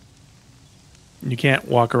there, you can't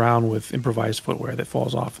walk around with improvised footwear that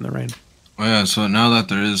falls off in the rain. Oh yeah, so now that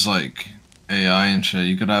there is like AI and shit,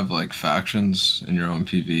 you could have like factions in your own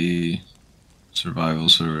PvE survival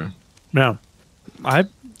server. No,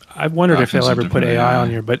 I've wondered if they'll ever put AI on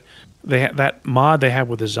here, but that mod they have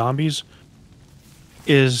with the zombies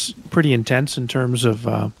is pretty intense in terms of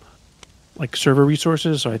like server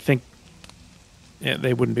resources. So I think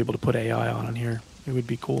they wouldn't be able to put AI on here. It would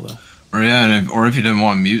be cool though. Or yeah, and or if you didn't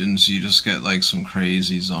want mutants, you just get like some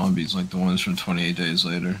crazy zombies, like the ones from 28 Days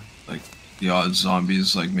Later. Like the odd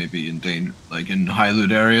zombies, like maybe in danger, like in high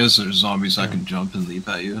loot areas, there's zombies that can jump and leap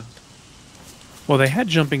at you. Well, they had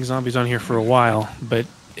jumping zombies on here for a while, but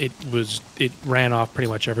it ran off pretty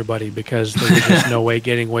much everybody because there was just no way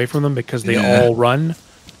getting away from them because they all run.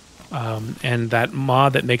 And that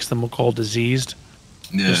mod that makes them called diseased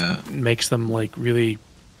just makes them like really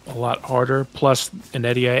a lot harder. Plus, an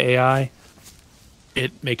AI,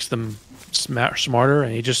 it makes them smarter,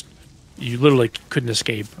 and you literally couldn't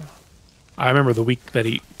escape. I remember the week that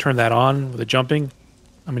he turned that on with the jumping.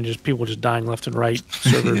 I mean, just people just dying left and right.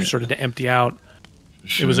 Server started to empty out.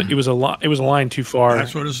 Sure. It was a line too far.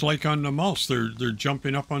 That's what it's like on the mouse. They're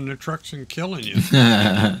jumping up on the trucks and killing you.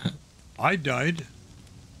 I died.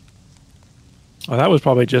 Well, that was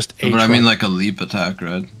probably just but I mean, like a leap attack,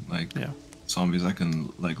 right? Like zombies that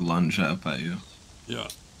can like lunge up at you. Yeah.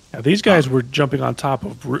 Yeah, these guys were jumping on top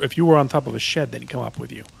of. If you were on top of a shed, they'd come up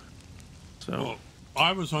with you. So. Well,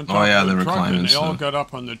 I was on top of the truck, and they all got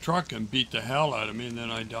up on the truck and beat the hell out of me, and then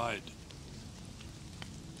I died.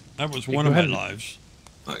 That was one of my lives.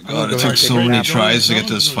 My God, it took so many tries to get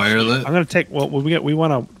this fire lit. I'm gonna take. Well, we don't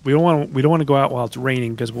want to go out while it's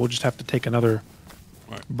raining because we'll just have to take another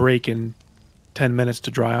break in 10 minutes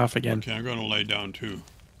to dry off again. Okay, I'm gonna lay down too.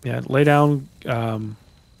 Yeah, lay down.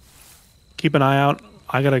 Keep an eye out.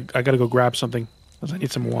 I gotta go grab something because I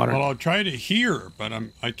need some water. Well, I'll try to hear, but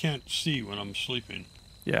I can't see when I'm sleeping.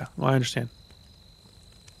 Yeah, well, I understand.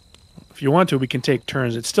 If you want to, we can take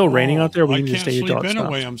turns. It's still raining out there. We can just stay until it stops.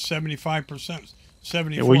 Anyway, I'm 75%,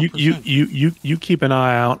 74%. Yeah, well, you keep an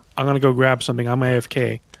eye out. I'm gonna go grab something. I'm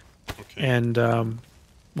AFK. Okay. And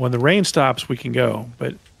when the rain stops, we can go.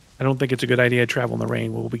 But I don't think it's a good idea to travel in the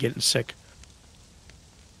rain. We'll be getting sick.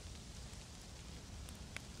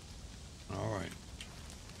 All right.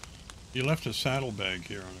 You left a saddlebag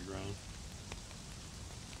here on the ground.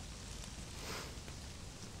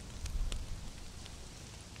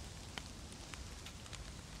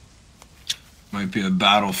 Might be a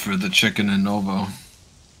battle for the chicken and Novo.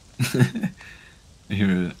 I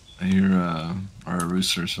hear our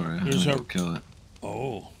rooster, sorry. Kill it.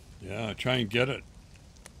 Oh, yeah, try and get it.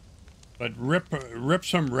 But rip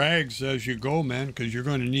some rags as you go, man, because you're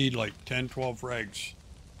going to need like 10, 12 rags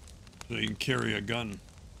so you can carry a gun.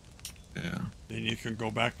 Yeah. Then you can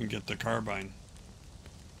go back and get the carbine.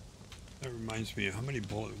 That reminds me, how many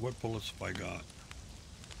bullets, what bullets have I got?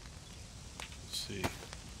 Let's see.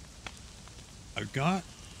 I've got...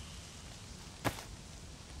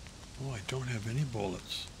 Oh, I don't have any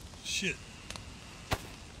bullets. Shit.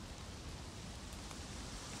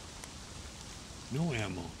 No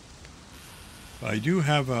ammo. But I do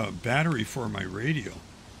have a battery for my radio.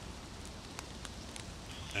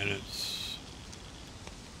 And it's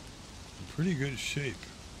in pretty good shape.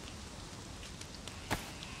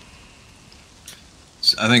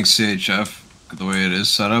 I think CHF, the way it is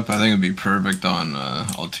set up, I think it'd be perfect on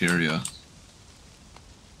Alteria.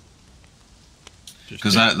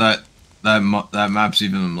 Because that map's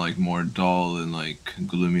even like more dull and like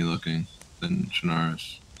gloomy looking than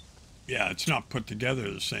Chernarus. Yeah, it's not put together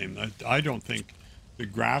the same. I don't think the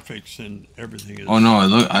graphics and everything is. Oh no,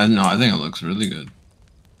 I think it looks really good.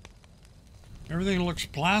 Everything looks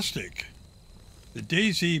plastic. The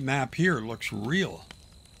DayZ map here looks real.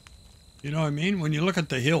 You know what I mean? When you look at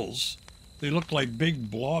the hills, they look like big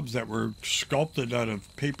blobs that were sculpted out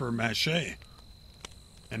of paper mache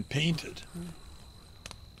and painted.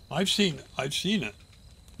 I've seen it.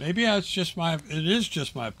 Maybe it is just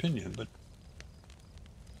my opinion, but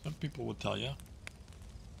some people will tell you.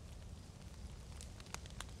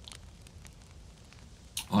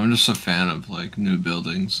 Well, I'm just a fan of like new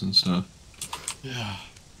buildings and stuff. Yeah.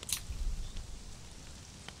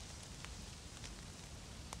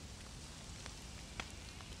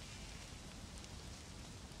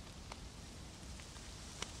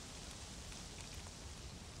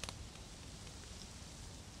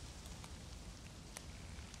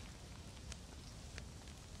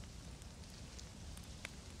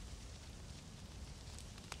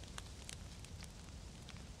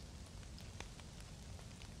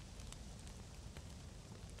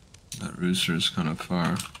 That rooster is kind of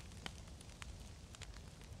far.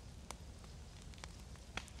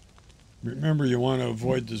 Remember, you want to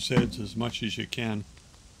avoid the Zeds as much as you can.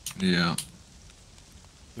 Yeah.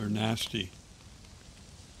 They're nasty.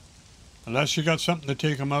 Unless you got something to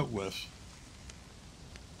take them out with.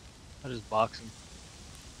 That is boxing.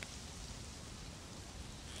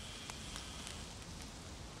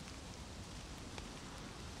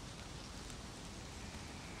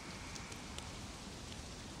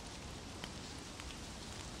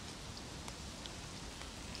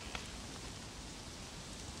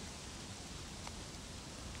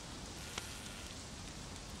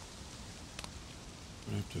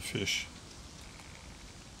 I have to fish.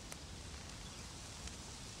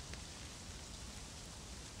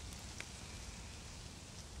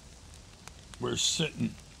 We're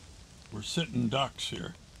sitting ducks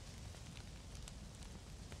here.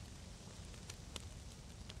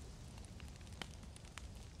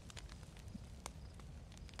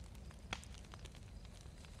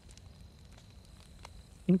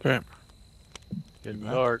 Okay. Getting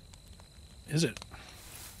dark. Is it?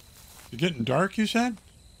 You're getting dark, you said?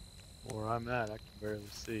 Where I'm at, I can barely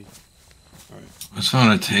see. All right. I just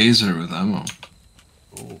found a taser with ammo.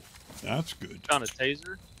 Oh, that's good. Found a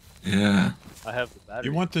taser? Yeah. I have the battery.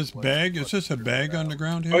 You want this bag? Is this a bag on the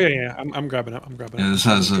ground here? Oh yeah. I'm grabbing it. I'm grabbing it. Yeah, this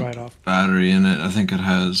has Dry a it off. battery in it. I think it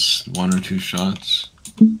has 1 or 2 shots.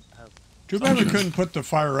 Too bad we couldn't put the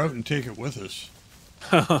fire out and take it with us.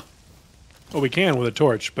 Well, we can with a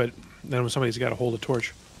torch, but then somebody's got to hold a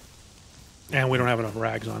torch. And we don't have enough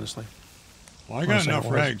rags, honestly. Well, I got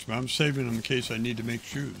enough rags, but I'm saving them in case I need to make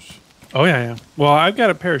shoes. Oh, yeah. Well, I've got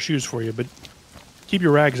a pair of shoes for you, but keep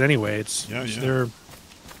your rags anyway. They're...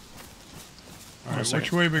 All right,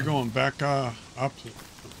 which way are we going? Back up?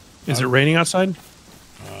 Is it raining outside?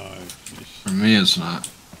 For me, it's not.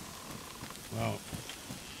 Well,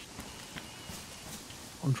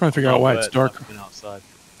 I'm trying to figure out why it's dark. Outside.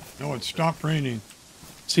 No, it stopped raining.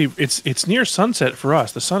 See, it's near sunset for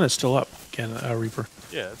us. The sun is still up, again, Reaper.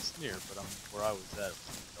 Yeah, it's near, but where I was at, it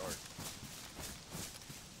was dark.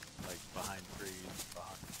 Like behind trees,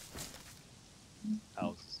 behind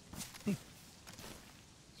houses.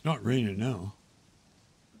 It's not raining now.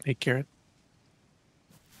 Hey, Carrot.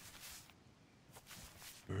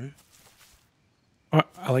 All right. Oh,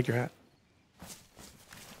 I like your hat.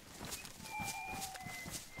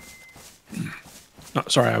 No,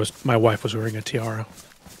 sorry, my wife was wearing a tiara.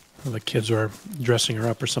 The kids were dressing her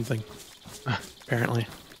up or something. Apparently.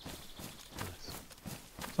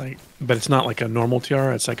 But it's not like a normal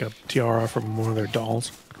tiara. It's like a tiara from one of their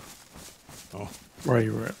dolls. Oh. Where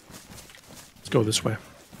you were at. Let's go this way.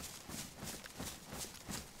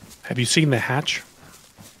 Have you seen the hatch?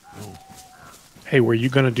 No. Hey, were you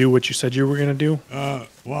going to do what you said you were going to do?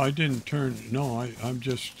 Well, I didn't turn... No, I'm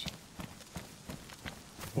just...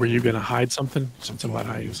 Were you going to hide something? Something about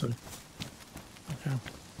hiding something? Okay.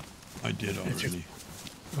 I did already.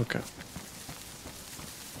 Okay.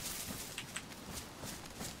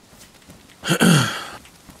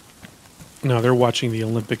 No, they're watching the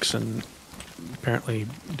Olympics and apparently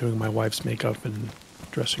doing my wife's makeup and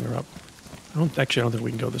dressing her up. I don't think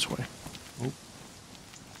we can go this way. Oh.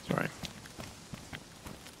 Sorry.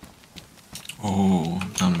 Oh,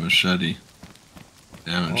 found a machete.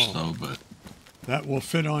 Damaged though, but... That will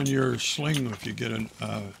fit on your sling if you get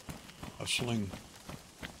a sling.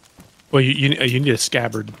 Well, you need a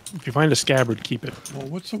scabbard. If you find a scabbard, keep it. Well,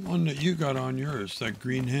 what's the one that you got on yours? That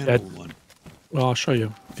green handle one? Well, I'll show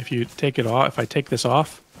you. If you take it off, if I take this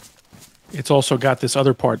off, it's also got this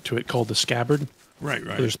other part to it called the scabbard. Right.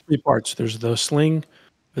 So there's 3 parts. There's the sling,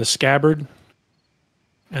 the scabbard,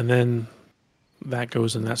 and then that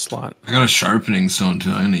goes in that slot. I got a sharpening stone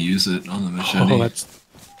too. I'm going to use it on the machete. Oh, that's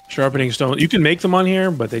sharpening stone. You can make them on here,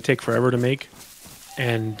 but they take forever to make.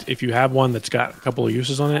 And if you have one that's got a couple of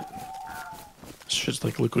uses on it, it's just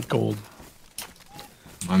like liquid gold.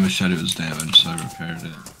 My machete was damaged, so I repaired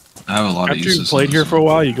it. I have a lot of uses. After you played here for a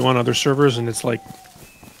while, you go on other servers, and it's like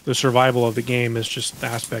the survival of the game is just the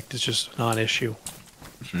aspect is just a non-issue.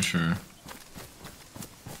 For sure.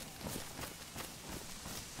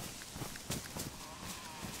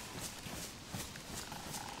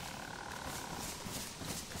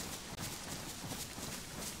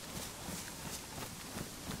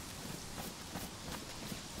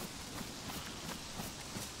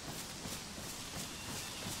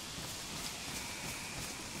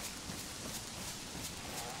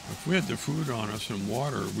 If we had the food on us and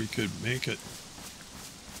water, we could make it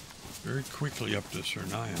very quickly up to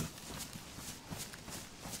Chernarus.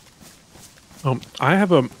 I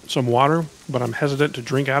have some water, but I'm hesitant to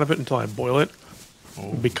drink out of it until I boil it.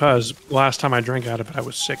 Oh. Because last time I drank out of it, I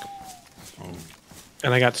was sick. Oh.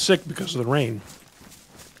 And I got sick because of the rain.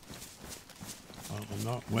 I'm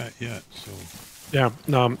not wet yet, so... Yeah.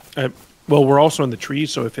 Well, we're also in the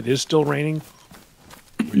trees, so if it is still raining,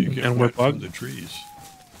 well, you get and wet we're from the trees.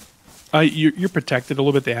 You're protected a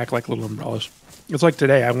little bit. They act like little umbrellas. It's like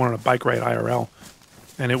today. I went on a bike ride IRL,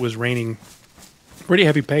 and it was raining pretty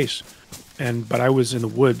heavy pace. But I was in the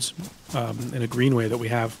woods in a greenway that we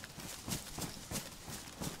have,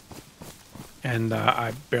 and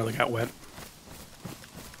I barely got wet.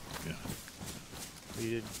 Yeah. You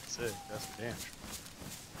didn't get sick. That's for damn sure.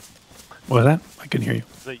 What was that? I couldn't hear you.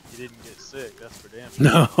 You didn't get sick. That's for damn sure.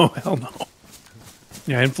 No, hell no.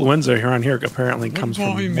 Yeah, influenza here on here apparently What comes from.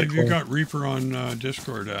 What volume have you got Reaper on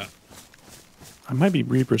Discord at? I might be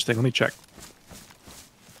Reaper's thing. Let me check.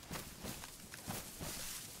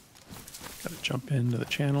 Got to jump into the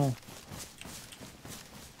channel.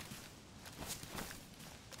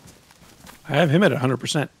 I have him at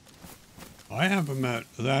 100%. I have him at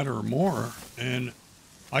that or more, and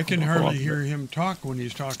I can hardly hear him talk when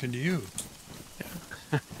he's talking to you.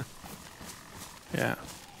 Yeah. Yeah.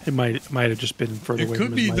 It might have just been further away. It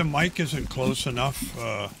could be the mic isn't close enough.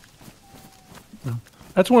 No.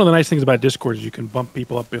 That's one of the nice things about Discord is you can bump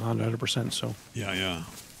people up beyond 100%. So yeah.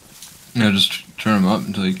 Yeah, just turn them up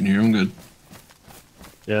until you can hear them good.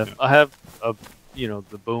 Yeah, I have a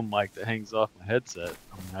the boom mic that hangs off my headset.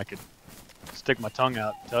 I mean, I could stick my tongue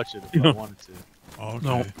out and touch it if I wanted to. Okay.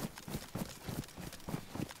 No.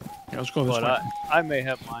 Yeah, let's go this way. But I may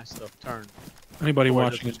have my stuff turned. Anybody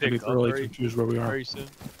watching is going to be thoroughly confused where we are. Very soon.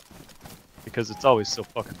 Because it's always so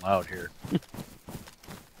fucking loud here.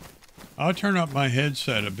 I'll turn up my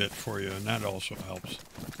headset a bit for you, and that also helps.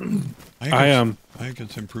 I think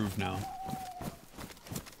it's improved now.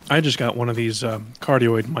 I just got one of these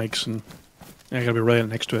cardioid mics, and I got to be right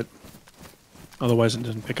next to it. Otherwise, it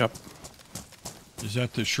doesn't pick up. Is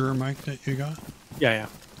that the Shure mic that you got? Yeah.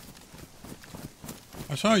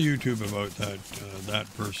 I saw YouTube about that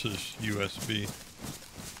versus USB.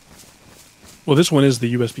 Well, this one is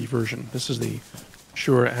the USB version. This is the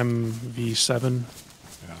Shure MV7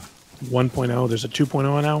 1.0. There's a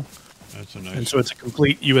 2.0 now. That's a nice. And so it's a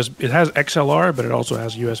complete USB. It has XLR, but it also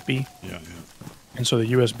has USB. Yeah. And so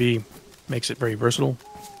the USB makes it very versatile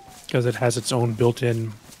because it has its own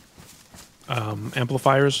built-in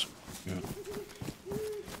amplifiers. Yeah.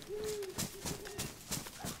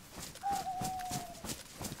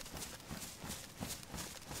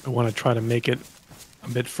 I want to try to make it a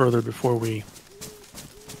bit further before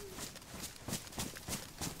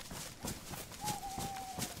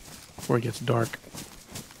it gets dark.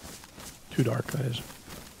 Too dark, that is.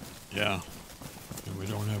 Yeah. And we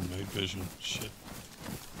don't have night vision. Shit.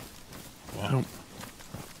 Wow.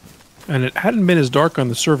 And it hadn't been as dark on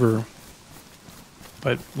the server,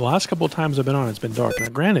 but the last couple of times I've been on, it's been dark. Now,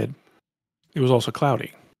 granted, it was also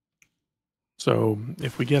cloudy. So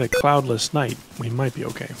if we get a cloudless night, we might be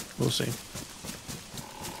okay. We'll see.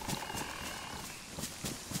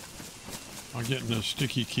 I'm getting the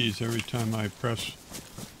sticky keys every time I press.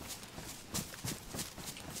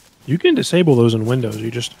 You can disable those in Windows.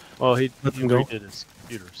 You just he let them go. redid his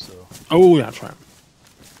computer, so. Oh, yeah, that's right.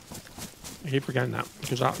 I keep forgetting that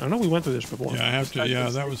because I know we went through this before. Yeah, I have to.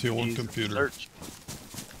 Yeah, that was the old computer. Search.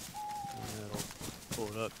 Pull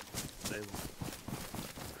it up.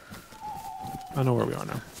 I know where we are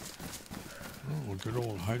now. Oh, good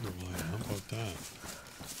old hydroline. How about that?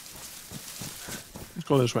 Let's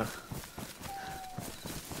go this way.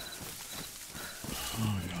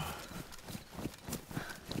 Oh, yeah.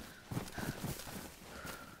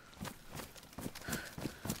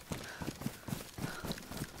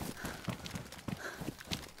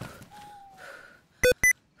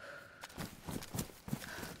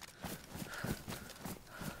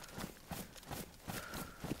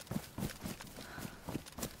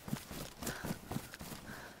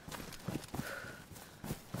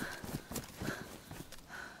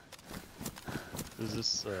 Does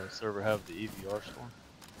this server have the EVR storm?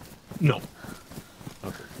 No.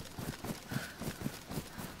 Okay.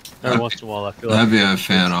 Every once in a while, I feel that'd like be a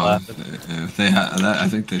fan of. If they had that, I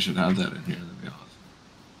think they should have that in here. That'd be awesome.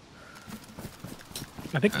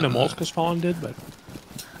 I think Chernarus Has Fallen did, but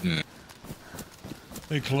yeah,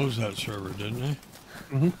 They closed that server, didn't they?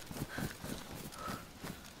 mm-hmm.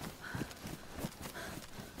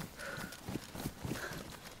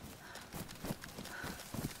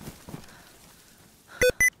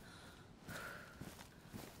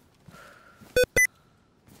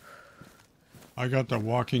 I got the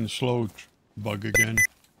walking slow bug again.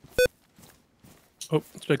 Oh,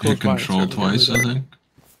 it's very close hit by. control twice, I think.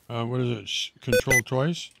 What is it? Control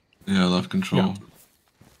twice? Yeah, left control.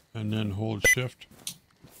 Yeah. And then hold shift.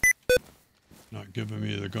 Not giving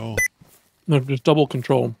me the go. No, just double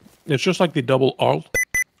control. It's just like the double alt,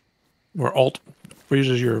 where alt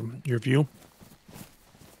freezes your view.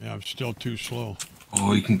 Yeah, I'm still too slow.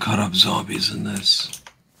 Oh, you can cut up zombies in this.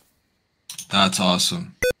 That's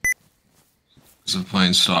awesome. Because of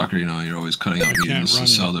playing Stalker, you know, you're always cutting out mutants to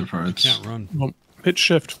sell their parts. I can't run. Well, hit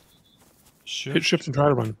shift. Shift? Hit shift and try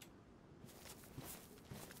to run.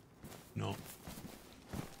 No.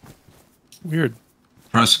 Weird.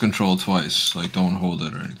 Press control twice, like don't hold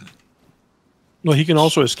it or anything. Well, he can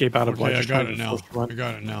also escape out of Okay, like. I got it now. I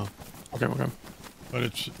got it now. Okay.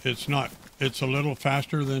 But it's not. It's a little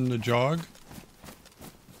faster than the jog.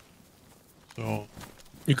 So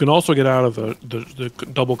you can also get out of the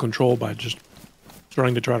double control by just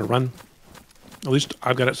starting to try to run. At least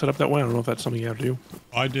I've got it set up that way. I don't know if that's something you have to do.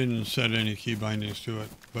 I didn't set any key bindings to it,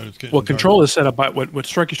 but it's getting Well, control dark. is set up by what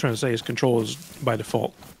Strikey's trying to say is control is by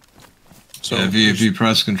default. So yeah, if you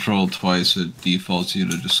press control twice, it defaults you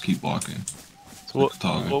to just keep walking. So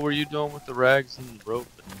what were you doing with the rags and the rope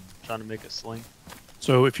and trying to make a sling?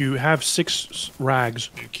 So if you have 6 rags,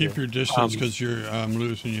 keep your distance because you're I'm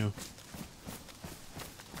losing you.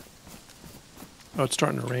 Oh, it's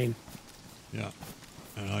starting to rain. Yeah,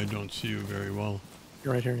 and I don't see you very well.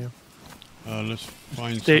 You're right here, yeah. Let's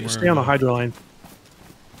find stay on the hydro line.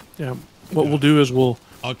 Yeah. What we'll do is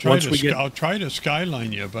I'll try to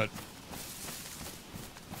skyline you, but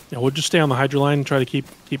yeah, we'll just stay on the hydro line and try to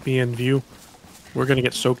keep me in view. We're gonna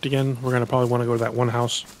get soaked again. We're gonna probably want to go to that one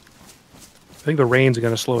house. I think the rain's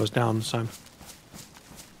gonna slow us down this time.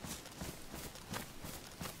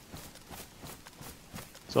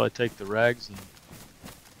 So I take the rags and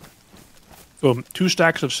So 2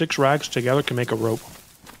 stacks of 6 rags together can make a rope.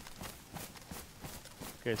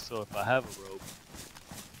 okay, so if I have a rope,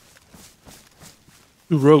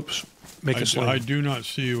 2 ropes make a sling. I do not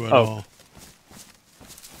see you at all.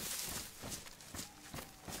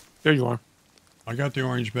 There you are. I got the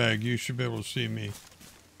orange bag. You should be able to see me.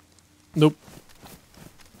 Nope.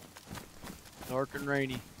 dark and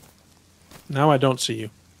rainy. Now I don't see you.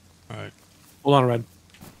 All right. Hold on, Red.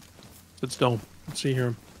 Sit still. Let's see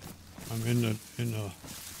here. I'm in the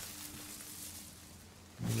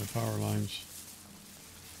power lines.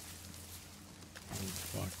 Oh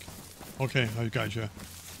fuck. Okay, I got you.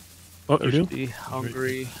 Oh, you do? Thirsty,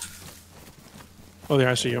 hungry. Oh, there,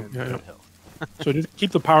 I see you. Yeah, yeah. So just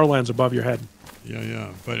keep the power lines above your head.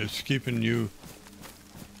 Yeah, but it's keeping you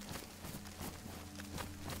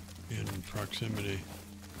in proximity.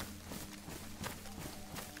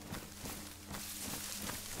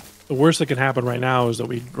 The worst that can happen right now is that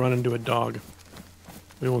we run into a dog.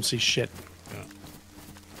 We won't see shit. Yeah.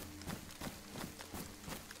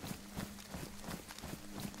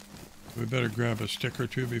 We better grab a stick or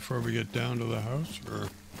two before we get down to the house, or?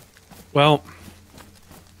 Well,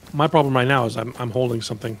 my problem right now is I'm holding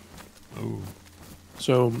something. Oh.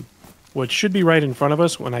 So what should be right in front of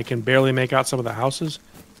us when I can barely make out some of the houses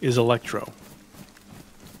is electro.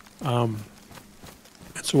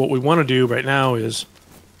 So what we want to do right now is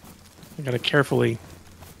I got to carefully,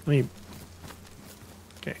 okay,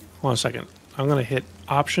 hold on a second. I'm going to hit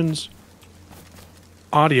options,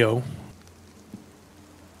 audio.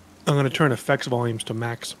 I'm going to turn effects volumes to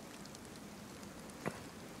max.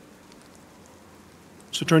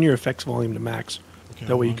 So turn your effects volume to max. Okay,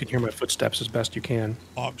 that way you can hear my footsteps as best you can.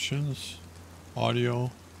 Options,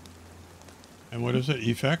 audio, and what is it?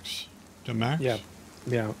 Effects to max?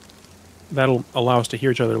 Yeah. That'll allow us to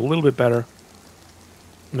hear each other a little bit better.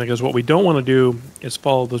 Because what we don't want to do is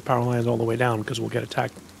follow those power lines all the way down because we'll get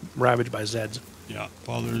attacked, ravaged by Zeds. Yeah.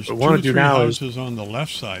 Well, there's what 2 or 3 houses is, on the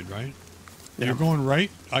left side, right? Yeah. You're going right.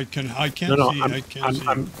 I can't see. I can't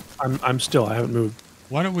see. I'm still. I haven't moved.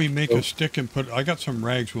 Why don't we make a stick and put? I got some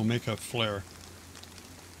rags. We'll make a flare.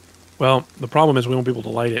 Well, the problem is we won't be able to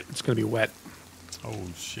light it. It's going to be wet. Oh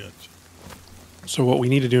shit! So what we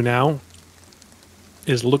need to do now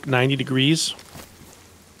is look 90 degrees.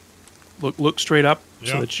 Look straight up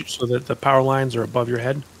so that the power lines are above your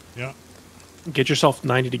head. Yeah. Get yourself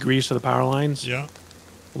 90 degrees to the power lines. Yeah.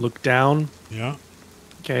 Look down. Yeah.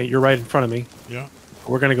 Okay, you're right in front of me. Yeah.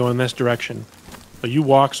 We're going to go in this direction. So you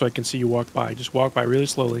walk so I can see you walk by. Just walk by really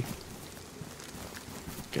slowly.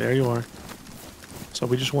 Okay, there you are. So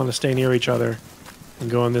we just want to stay near each other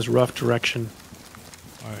and go in this rough direction.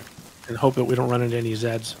 All right. And hope that we don't run into any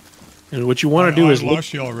Zeds. And what you want to do is I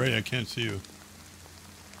lost you already. I can't see you.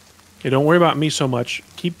 Okay, don't worry about me so much.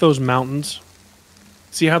 Keep those mountains.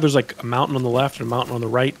 See how there's like a mountain on the left and a mountain on the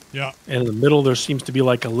right? Yeah. And in the middle there seems to be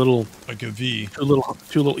like a little... Like a V. Two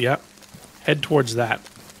little, yeah. Head towards that.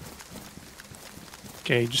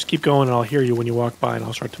 Okay, just keep going and I'll hear you when you walk by and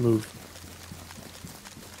I'll start to move.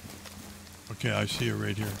 Okay, I see you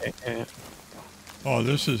right here. Okay. Oh,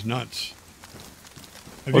 this is nuts.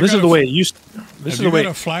 Well, this is the way it used to. This is the way. Have you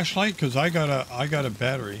got a flashlight? Because I got a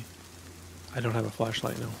battery. I don't have a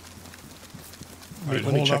flashlight, no. All right,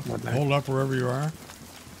 hold up wherever you are.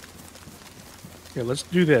 Okay, let's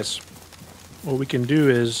do this. What we can do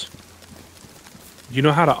is... Do you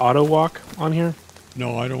know how to auto walk on here?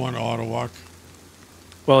 No, I don't want to auto walk.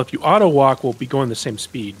 Well, if you auto walk, we'll be going the same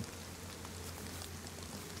speed.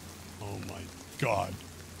 Oh my God.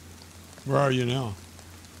 Where are you now?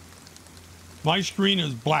 My screen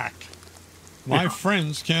is black. My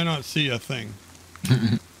friends cannot see a thing.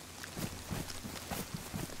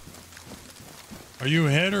 Are you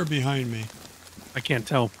ahead or behind me? I can't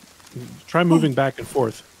tell. Try moving back and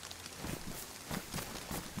forth.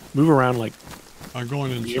 Move around like... I'm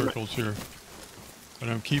going in circles here. But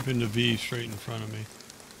I'm keeping the V straight in front of me.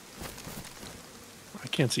 I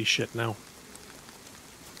can't see shit now.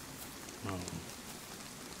 Oh.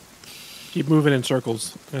 Keep moving in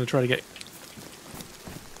circles. I'm going to try to get...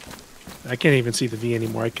 I can't even see the V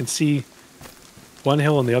anymore. I can see one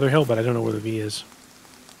hill and the other hill, but I don't know where the V is.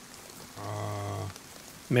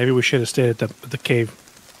 Maybe we should have stayed at the cave.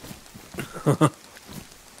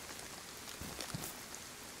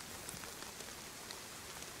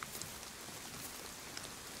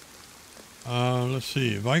 Let's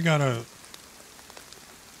see. If I got a...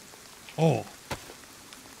 Oh.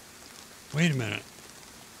 Wait a minute.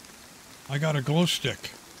 I got a glow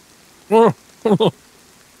stick. Hold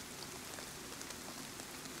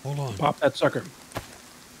on. Pop that sucker.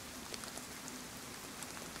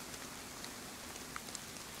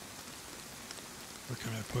 Where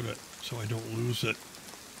can I put it so I don't lose it?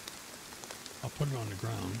 I'll put it on the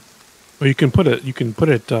ground. Well, you can put it. You can put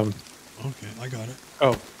it. Okay, I got it.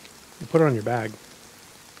 Oh, you put it on your bag.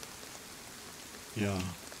 Yeah.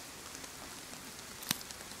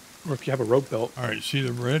 Or if you have a rope belt. All right. See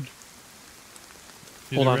the red?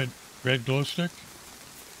 See Hold the on. red glow stick?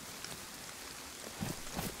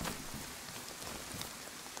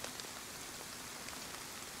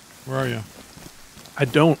 Where are you? I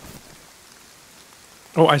don't.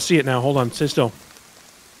 Oh, I see it now. Hold on. Stay still.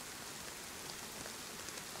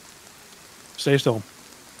 Stay still.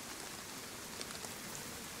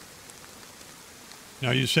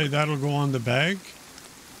 Now you say that'll go on the bag?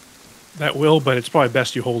 That will, but it's probably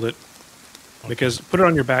best you hold it. Okay. Because put it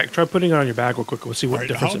on your back. Try putting it on your back real quick. We'll see what All right,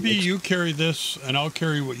 difference how it be makes. you carry this, and I'll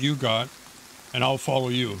carry what you got, and I'll follow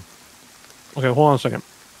you. Okay, hold on a second.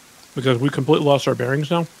 Because we completely lost our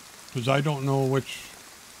bearings now. Because I don't know which...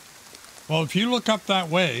 Well, if you look up that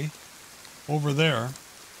way, over there,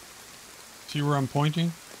 see where I'm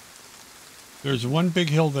pointing? There's one big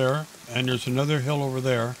hill there, and there's another hill over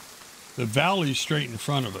there. The valley's straight in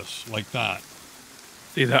front of us, like that.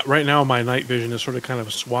 See that right now my night vision is sort of kind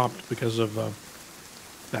of swapped because of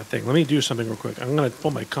that thing. Let me do something real quick. I'm going to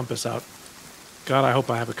pull my compass out. God, I hope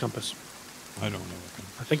I have a compass. I don't know.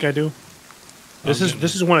 I think I do. This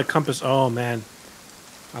is when a compass... Oh, man.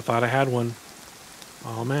 I thought I had one.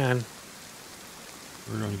 Oh, man.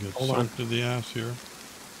 We're going to get sucked to the ass here.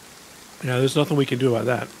 Yeah, there's nothing we can do about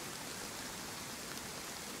that.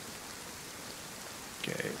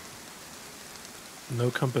 Okay. No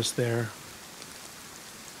compass there.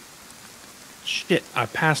 Shit, I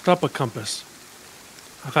passed up a compass.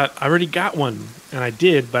 I thought I already got one, and I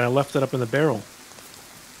did, but I left it up in the barrel.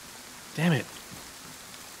 Damn it.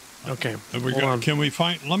 Okay, hold on. Can we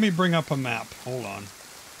find... Let me bring up a map. Hold on.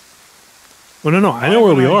 Well, no, I know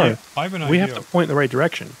where we are. I have an idea. We have to point in the right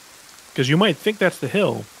direction. Because you might think that's the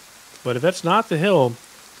hill, but if that's not the hill,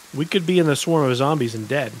 we could be in the swarm of zombies and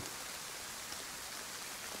dead.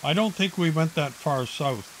 I don't think we went that far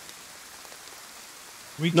south.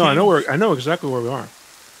 No, I know exactly where we are.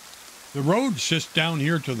 The road's just down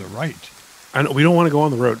here to the right. I know we don't want to go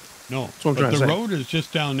on the road. No, that's what I'm trying to say. The road is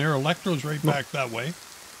just down there. Electro's right back that way.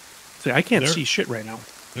 See, I can't see shit right now.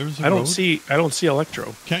 There's the I don't road. see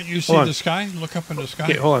Electro. Can't you see the sky? Look up in the sky.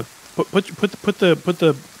 Okay, hold on. Put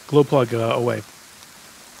the glow plug away.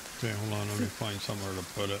 Okay, hold on. Let me find somewhere to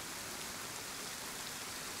put it.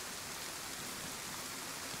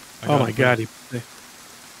 Oh my God!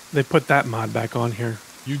 They put that mod back on here.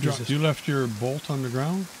 You left your bolt on the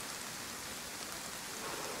ground?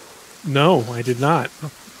 No, I did not.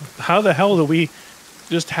 How the hell do we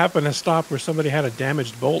just happen to stop where somebody had a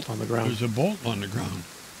damaged bolt on the ground? There's a bolt on the ground.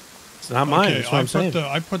 It's not mine. That's what I'm saying.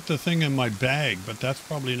 I put the thing in my bag, but that's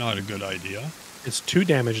probably not a good idea. It's 2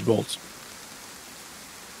 damaged bolts.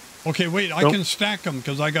 Okay, wait. I can stack them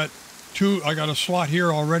because I got 2. I got a slot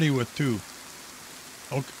here already with 2.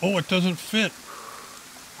 Okay. Oh, it doesn't fit.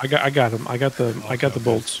 I got them. I got the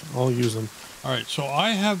bolts. I'll use them. All right. So I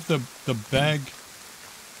have the bag.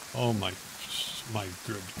 Oh my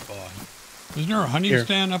good God! Isn't there a honey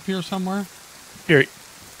stand up here somewhere? Here,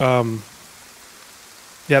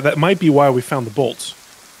 yeah, that might be why we found the bolts.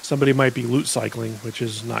 Somebody might be loot cycling, which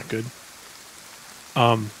is not good.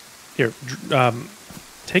 Here,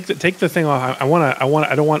 take the thing off.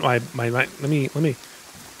 I don't want my let me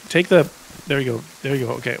take the. There you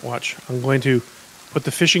go. Okay, watch. I'm going to put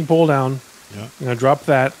the fishing pole down. Yeah. I'm gonna drop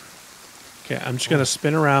that. Okay, I'm just gonna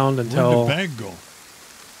spin around until. Where'd the bag go?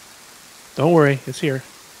 Don't worry, it's here.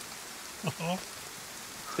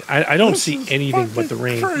 I don't see anything but the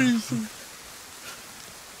rain. Crazy.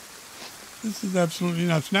 This is absolutely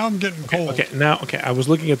nuts. Now I'm getting cold. Okay, I was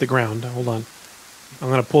looking at the ground. Hold on. I'm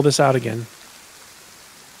going to pull this out again.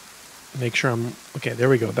 Make sure I'm... Okay, there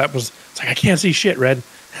we go. It's like, I can't see shit, Red.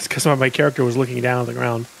 That's because my character was looking down at the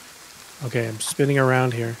ground. Okay, I'm spinning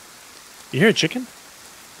around here. You hear a chicken?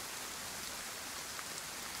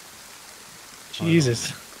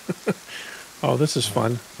 Jesus. Oh, this is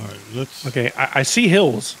fun. All right, let's... Okay, I see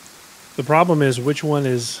hills. The problem is, which one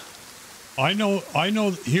is... I know.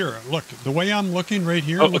 Here, look. The way I'm looking right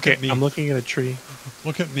here, look at me. I'm looking at a tree.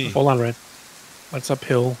 Look at me. Hold on, Red. That's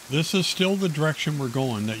uphill. This is still the direction we're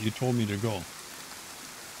going that you told me to go.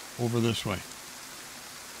 Over this way.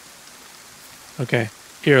 Okay.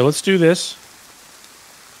 Here, let's do this.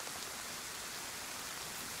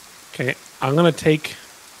 Okay, I'm going to take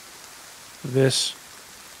this.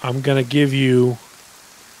 I'm going to give you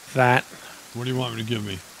that. What do you want me to give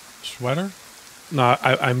me? Sweater? No,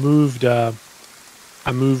 I moved the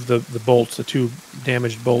bolts, the 2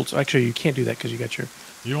 damaged bolts. Actually, you can't do that because you got your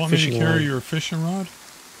You want me to carry your fishing rod?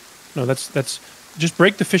 No, that's just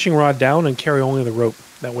break the fishing rod down and carry only the rope.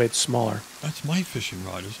 That way it's smaller. That's my fishing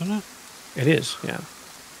rod, isn't it? It is, yeah.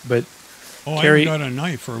 But I haven't got a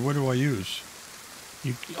knife, or what do I use?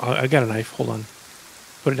 I got a knife. Hold on.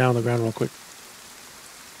 Put it down on the ground real quick.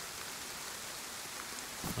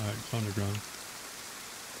 All right, it's on the ground.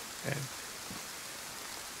 Okay.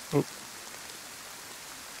 Oh.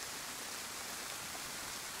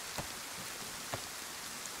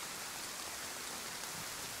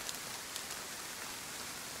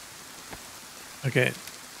 Okay.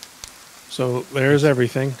 So there's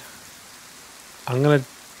everything. I'm gonna...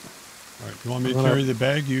 All right, you want me to carry the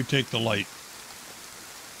bag? You take the light.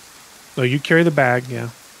 No, you carry the bag, yeah.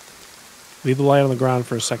 Leave the light on the ground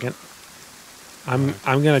for a second. I'm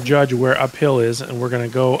going to judge where uphill is, and we're going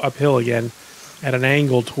to go uphill again at an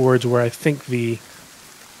angle towards where I think the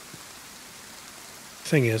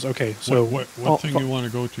thing is. Okay, so... What thing you want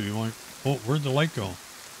to go to? You want... Oh, where'd the light go?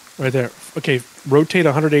 Right there. Okay, rotate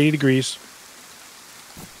 180 degrees.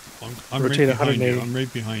 I'm rotate right 180. I'm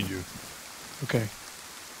right behind you. Okay.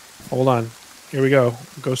 Hold on. Here we go.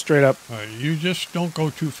 Go straight up. All right, you just don't go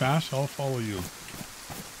too fast. I'll follow you.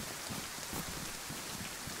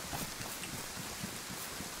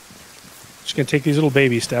 Just gonna take these little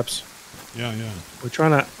baby steps. Yeah. We're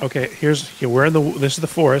trying to. Okay, we're in the. This is the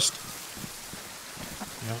forest.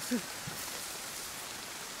 Yeah.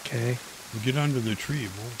 Okay. We get under the tree.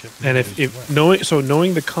 Won't get. And if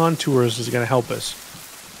knowing the contours is gonna help us.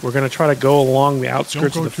 We're gonna try to go along the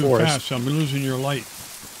outskirts of the forest. Don't go too fast. I'm losing your light.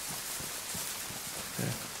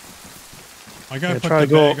 I gotta put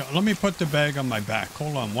the bag. Let me put the bag on my back.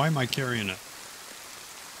 Hold on. Why am I carrying it?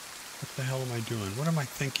 What the hell am I doing? What am I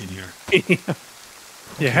thinking here?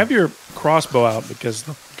 Yeah, have your crossbow out because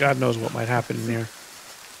God knows what might happen in there.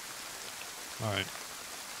 All right.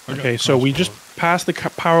 Okay, so we just passed the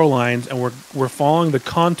power lines and we're following the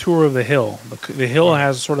contour of the hill. The hill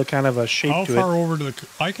has sort of kind of a shape to it. How far over to the...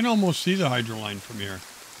 I can almost see the hydro line from here.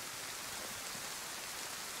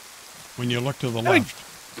 When you look to the left.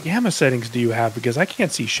 Gamma settings do you have? Because I can't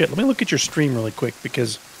see shit. Let me look at your stream really quick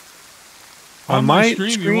because on my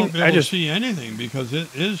stream you won't be able to see anything because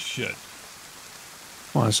it is shit.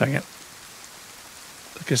 Hold on a second.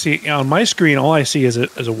 Because see, on my screen, all I see is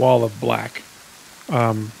a wall of black.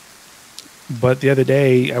 But the other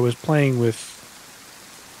day I was playing with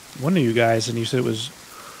one of you guys, and you said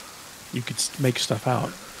you could make stuff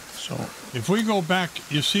out. So if we go back,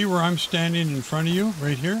 you see where I'm standing in front of you,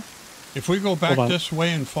 right here. If we go back this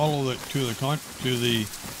way and follow it to the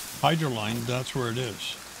hydro line, that's where it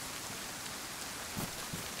is.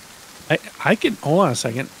 I can hold on a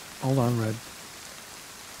second. Hold on, Red.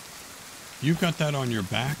 You got that on your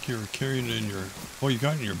back? You're carrying it in your... Oh, you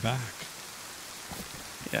got it in your back.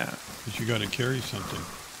 Yeah. Because you got to carry something.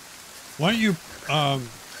 Why don't you...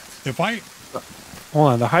 if I...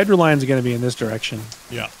 Hold on. The hydro lines are going to be in this direction.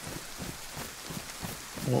 Yeah.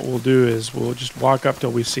 What we'll do is we'll just walk up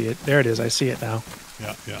till we see it. There it is. I see it now.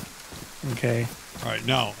 Yeah. Okay. All right.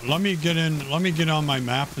 Now, let me get on my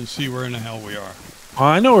map and see where in the hell we are. Oh,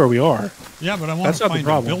 I know where we are. Yeah, but I want to find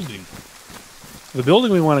a building. The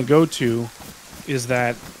building we want to go to is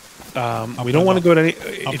that we don't want to go to any...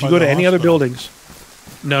 If you go to any other buildings...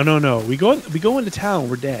 No. We go into town,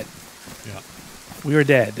 we're dead. Yeah. We are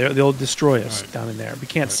dead. They'll destroy us down in there. We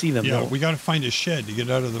can't see them. Yeah, we got to find a shed to get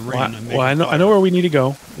out of the rain. I know where we need to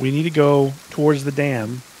go. We need to go towards the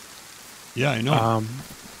dam. Yeah, I know.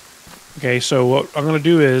 Okay, so what I'm going to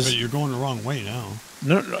do is... But you're going the wrong way now.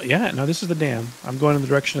 No, this is the dam. I'm going in the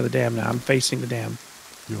direction of the dam now. I'm facing the dam.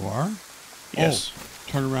 You are? Yes.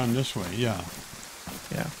 Oh, turn around this way, yeah.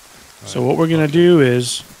 Yeah. So what we're going to do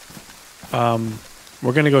is...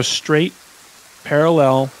 We're going to go straight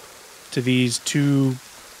parallel to these two.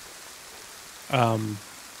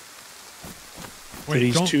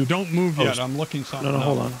 Wait, don't move posts. yet. I'm looking something. No,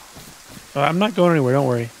 hold on. I'm not going anywhere. Don't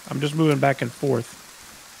worry. I'm just moving back and forth.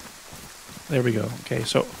 There we go. Okay,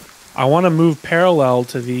 so I want to move parallel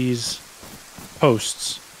to these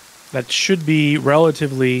posts that should be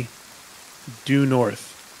relatively due north.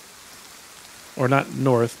 Or not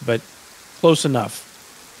north, but close enough.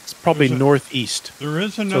 It's probably northeast. There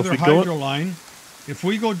is another hydro line. If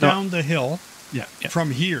we go down the hill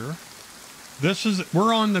from here,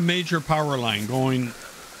 we're on the major power line going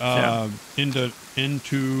into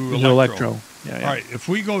electro. Yeah. All right, if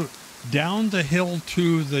we go down the hill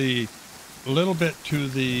to a little bit to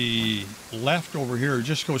the left over here,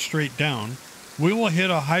 just go straight down, we will hit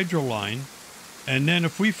a hydro line, and then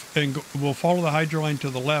if we'll follow the hydro line to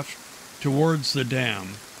the left towards the dam.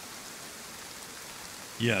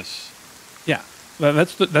 Yes. Yeah.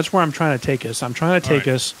 That's where I'm trying to take us. I'm trying to take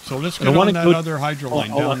us. So let's get on that other hydro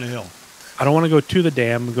line down the hill. I don't want to go to the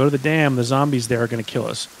dam. Go to the dam, the zombies there are going to kill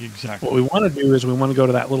us. Exactly. What we want to do is we want to go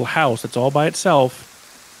to that little house that's all by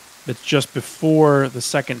itself, that's just before the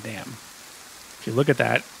second dam. If you look at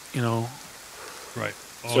that, Right.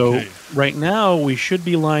 Okay. So right now we should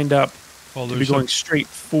be lined up to be going straight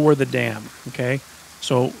for the dam. Okay.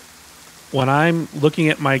 So when I'm looking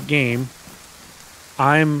at my game,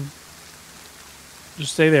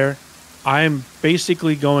 just stay there. I'm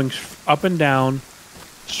basically going up and down,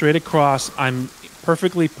 straight across. I'm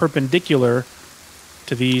perfectly perpendicular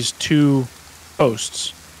to these two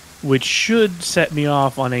posts, which should set me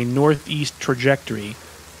off on a northeast trajectory.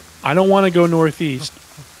 I don't want to go northeast.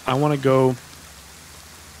 I want to go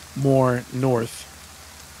more north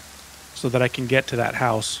so that I can get to that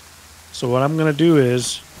house. So what I'm going to do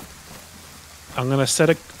is I'm going to set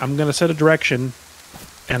a direction,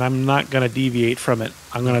 and I'm not going to deviate from it.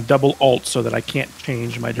 I'm going to double alt so that I can't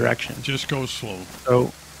change my direction. Just go slow.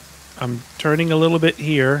 So I'm turning a little bit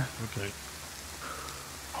here. Okay.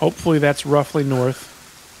 Hopefully that's roughly north.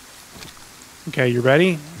 Okay, you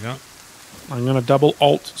ready? Yeah. I'm going to double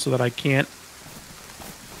alt so that I can't.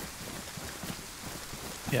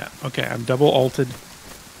 Yeah, okay, I'm double alted.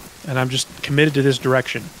 And I'm just committed to this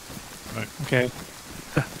direction. Right. Okay.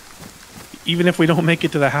 Even if we don't make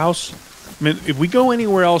it to the house, I mean, if we go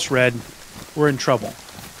anywhere else, Red, we're in trouble.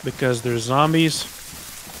 Because there's zombies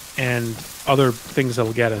and other things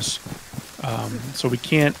that'll get us. So we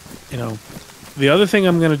can't, The other thing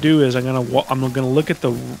I'm going to do is I'm going to look at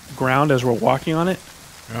the ground as we're walking on it.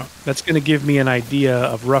 Yeah. That's going to give me an idea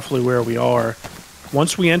of roughly where we are.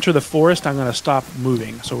 Once we enter the forest, I'm going to stop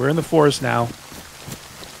moving. So we're in the forest now.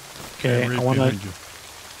 Okay, right I want to.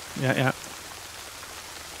 Yeah.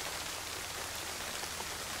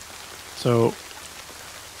 So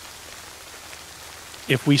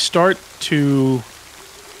if we start to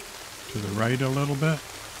the right a little bit.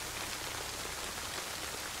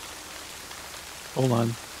 Hold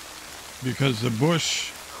on. Because the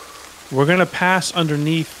bush. We're going to pass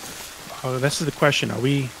underneath. Oh, this is the question. Are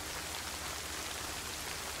we?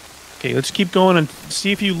 Okay, let's keep going and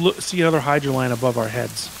see if you see another hydro line above our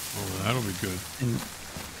heads. Oh, that'll be good. And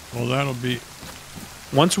that'll be.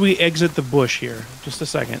 Once we exit the bush here, just a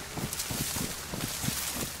second.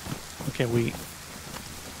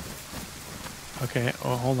 Okay,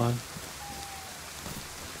 oh, hold on.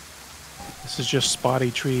 This is just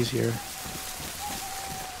spotty trees here.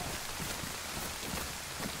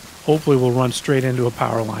 Hopefully we'll run straight into a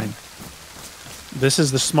power line. This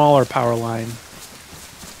is the smaller power line.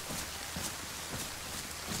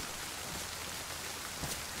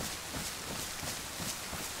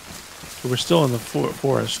 So we're still in the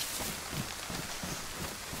forest.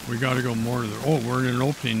 We got to go more to the... Oh, we're in an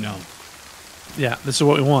opening now. Yeah, this is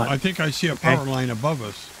what we want. I think I see a power line above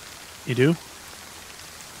us. You do?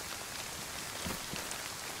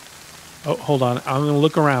 Oh, hold on. I'm going to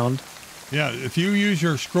look around. Yeah, if you use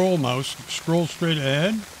your scroll mouse, scroll straight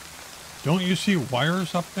ahead. Don't you see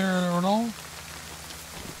wires up there at all?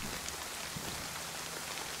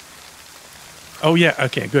 Oh, yeah.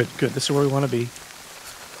 Okay, good. This is where we want to be.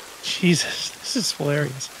 Jesus, this is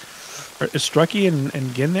hilarious. Is Strucky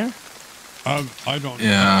and Gin there? I don't know.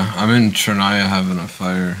 Yeah, I'm in Chernarus having a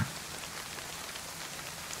fire.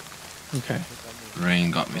 Okay. Rain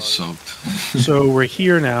got me soaked. So we're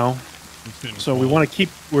here now. So we want to keep...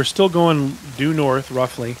 We're still going due north,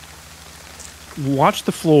 roughly. Watch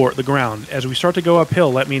the floor, the ground. As we start to go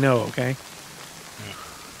uphill, let me know, okay? Yeah.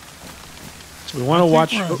 So we want to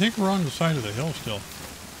watch... I think we're on the side of the hill still.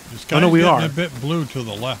 The sky's no, we are. a bit blue to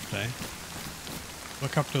the left, eh?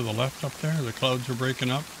 Look up to the left up there. The clouds are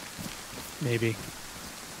breaking up. Maybe.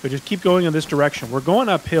 We just keep going in this direction. We're going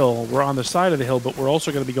uphill. We're on the side of the hill, but we're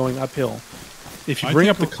also going to be going uphill. If you bring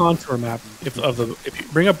up the contour map, if you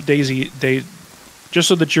bring up DayZ, just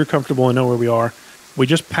so that you're comfortable and know where we are, we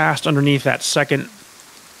just passed underneath that second.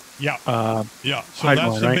 Yeah. So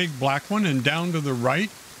that's the big black one, and down to the right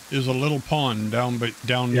is a little pond down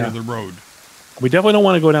near the road. We definitely don't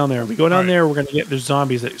want to go down there. If we go down there, we're going to get there's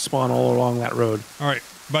zombies that spawn all along that road. All right,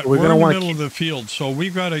 but we're in the middle of the field, so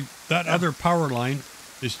we've got that other power line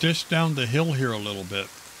is just down the hill here a little bit.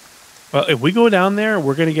 Well, if we go down there,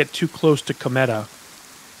 we're going to get too close to Cometa,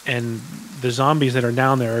 and the zombies that are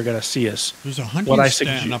down there are going to see us. There's a hunting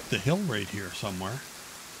stand up the hill right here somewhere.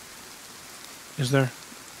 Is there?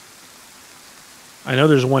 I know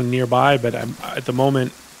there's one nearby, but at the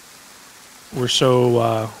moment, we're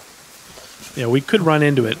so... we could run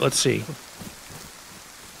into it. Let's see.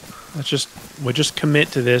 We'll just commit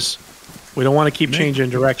to this. We don't want to keep changing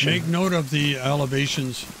direction. Make note of the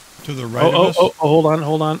elevations to the right of us. Hold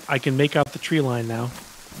on. I can make out the tree line now.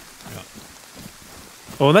 Yeah.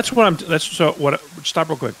 Oh, stop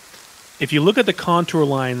real quick. If you look at the contour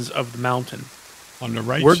lines of the mountain, on the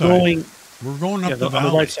right we're side, we're going up the valley.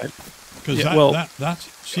 On the right side. Because that's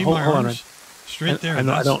see my arms straight there.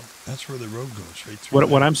 That's where the road goes straight through.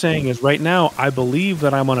 What I'm saying is right now, I believe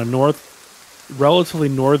that I'm on a relatively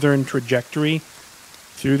northern trajectory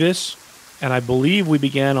through this, and I believe we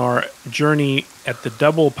began our journey at the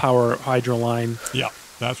double power hydro line. Yeah,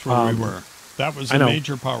 that's where we were. That was a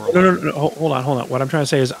major power line. No, hold on. What I'm trying to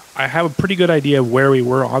say is I have a pretty good idea of where we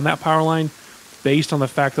were on that power line based on the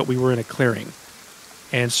fact that we were in a clearing.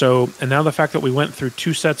 And now the fact that we went through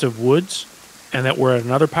two sets of woods and that we're at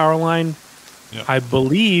another power line, I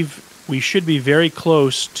believe we should be very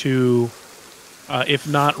close to, if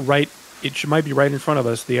not right, might be right in front of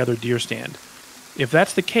us, the other deer stand. If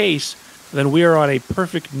that's the case, then we are on a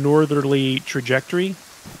perfect northerly trajectory,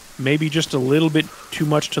 maybe just a little bit too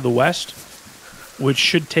much to the west, which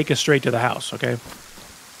should take us straight to the house, okay?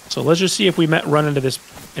 So let's just see if we run into this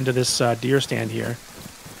deer stand here.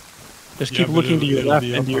 Just keep looking to your left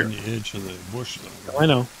and on the edge of the bush, though. I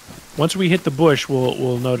know. Once we hit the bush,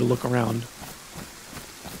 we'll know to look around.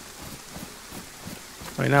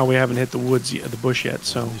 Right now, we haven't hit the woods yet, the bush yet,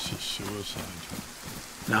 so. This is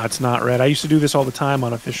suicide. No, it's not, Red. I used to do this all the time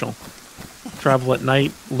on Official. Travel at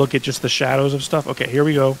night, look at just the shadows of stuff. Okay, here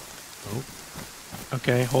we go. Oh.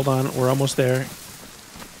 Okay, hold on. We're almost there.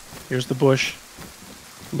 Here's the bush.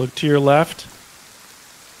 Look to your left.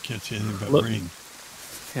 Can't see anything but rain.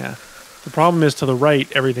 Yeah. The problem is to the right,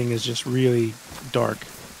 everything is just really dark.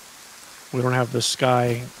 We don't have the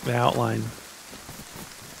sky, the outline.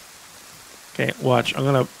 Okay, watch.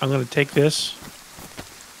 I'm gonna take this.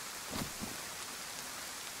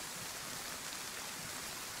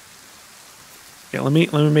 Okay, let me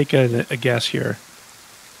make a guess here.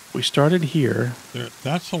 We started here.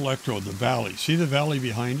 That's Electro, the valley. See the valley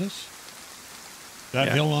behind us?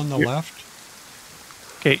 That hill on the left?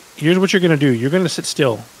 Okay, here's what you're going to do. You're going to sit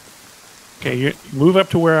still. Okay, you move up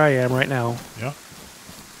to where I am right now. Yeah.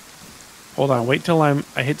 Hold on. Wait till I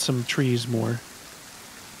hit some trees more.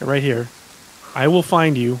 Right here. I will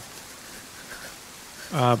find you.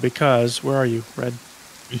 Because, where are you, Red?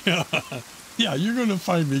 Yeah. Yeah, you're going to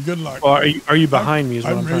find me. Good luck. Well, are you behind me is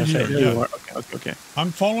what I'm trying to say. Here, yeah. Okay.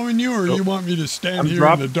 I'm following you, or you want me to stand here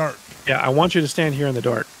in the dark? Yeah, I want you to stand here in the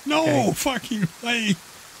dark. No, fucking way.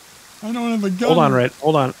 I don't have a gun. Hold on, Red.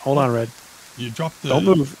 Hold on, Red. You dropped the... Don't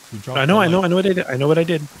move. I know what I did. I know what I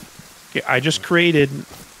did. Okay, I just created...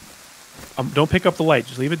 don't pick up the light.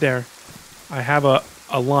 Just leave it there. I have a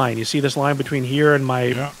line. You see this line between here and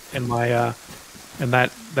my... and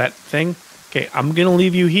that thing? Okay, I'm going to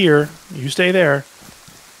leave you here. You stay there.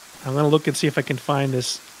 I'm going to look and see if I can find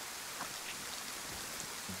this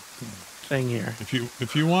thing here.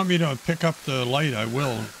 If you want me to pick up the light, I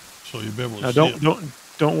will, so you'll be able to see it.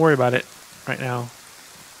 Don't worry about it right now.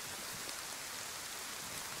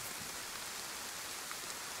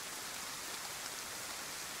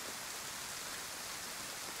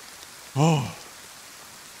 Oh.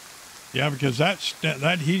 Yeah, because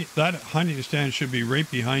that hunting stand should be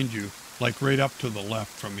right behind you, like right up to the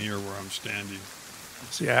left from here where I'm standing.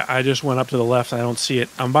 See, I just went up to the left. I don't see it.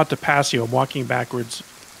 I'm about to pass you. I'm walking backwards.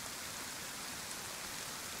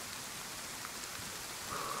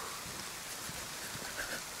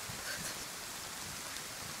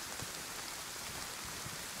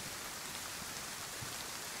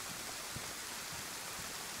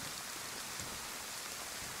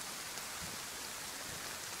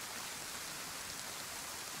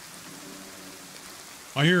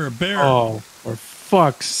 I hear a bear. Oh, for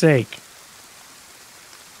fuck's sake.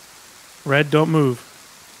 Red, don't move.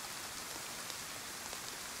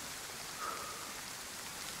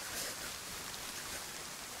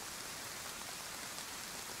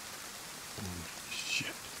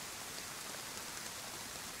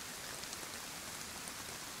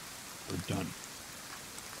 done.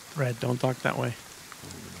 Red, don't talk that way. Oh,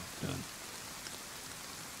 we're not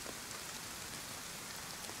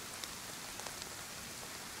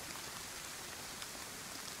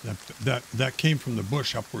done. That came from the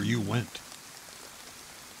bush up where you went.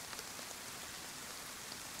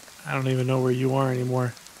 I don't even know where you are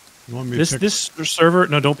anymore. You want me to this server?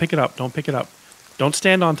 No, don't pick it up. Don't pick it up. Don't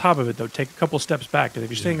stand on top of it though. Take a couple steps back, because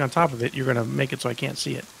if you're standing on top of it, you're gonna make it so I can't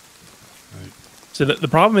see it. Right. So the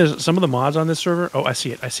problem is some of the mods on this server. Oh, I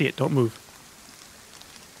see it. I see it. Don't move.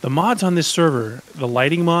 The mods on this server, the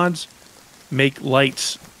lighting mods, make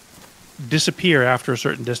lights disappear after a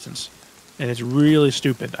certain distance, and it's really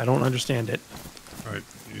stupid. I don't understand it. All right.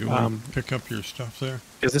 You want to pick up your stuff there?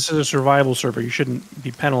 Because this is a survival server. You shouldn't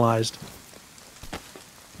be penalized.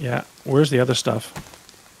 Yeah. Where's the other stuff?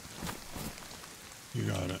 You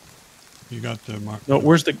got it. You got the mark. No.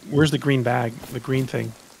 Where's the green bag? The green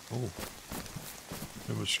thing. Oh.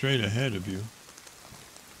 It was straight ahead of you.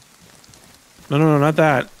 No, not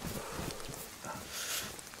that.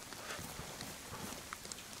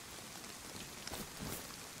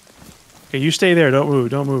 Okay, you stay there. Don't move.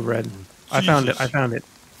 Don't move, Red. Jesus. I found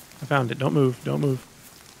it. Don't move.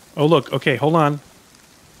 Oh, look. Okay, hold on.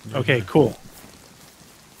 Okay, cool.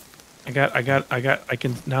 I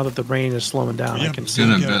can, now that the rain is slowing down, Yeah, I can It's see.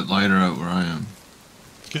 getting a bit lighter out where I am.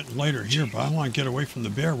 It's getting lighter here, but I want to get away from the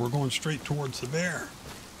bear. We're going straight towards the bear.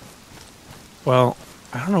 Well,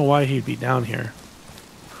 I don't know why he'd be down here.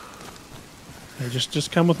 Hey,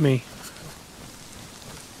 just come with me.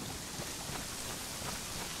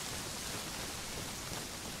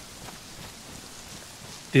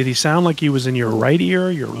 Did he sound like he was in your right ear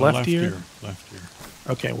or your left ear? Left ear.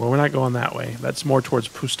 Okay, well, we're not going that way. That's more towards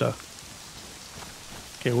Pusta.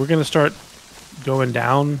 Okay, we're going to start going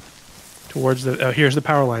down towards the... here's the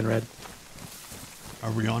power line, Red.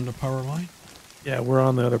 Are we on the power line? Yeah, we're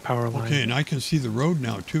on the other power line. Okay, and I can see the road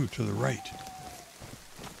now, too, to the right.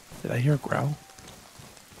 Did I hear a growl?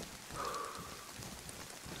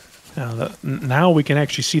 Now we can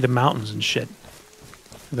actually see the mountains and shit.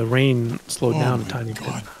 The rain slowed down a tiny bit.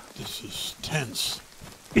 God, this is tense.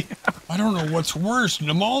 Yeah. I don't know what's worse,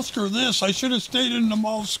 Namalsk or this. I should have stayed in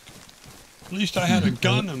Namalsk. At least I had a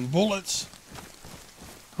gun and bullets.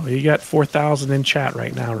 Oh, you got 4,000 in chat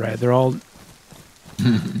right now, Red. They're all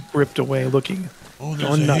ripped away looking. Oh,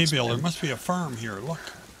 there's a hay bale. There must be a farm here. Look.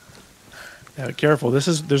 Yeah, careful. There's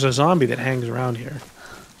a zombie that hangs around here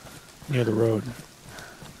near the road.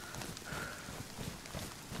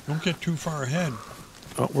 Don't get too far ahead.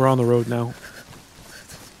 Oh, we're on the road now.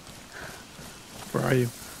 Where are you?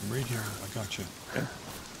 I'm right here. I got you. Okay.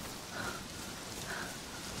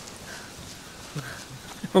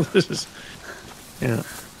 This is, yeah.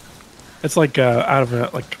 It's like out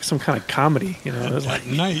of like some kind of comedy, you know. It's At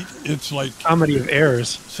night, it's like comedy of errors.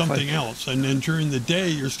 Something else, and then during the day,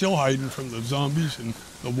 you're still hiding from the zombies and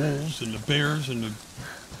the wolves and the bears and the.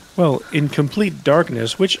 Well, in complete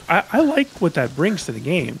darkness, which I like what that brings to the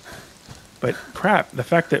game. But crap, the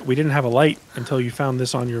fact that we didn't have a light until you found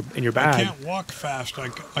this in your bag. I can't walk fast.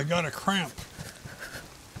 I got a cramp.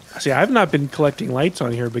 See, I've not been collecting lights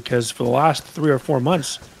on here because for the last 3 or 4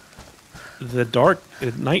 months, the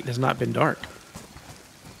night has not been dark.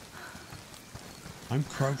 I'm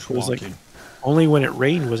crouch It was walking. like only when it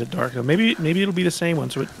rained was it dark. So maybe it'll be the same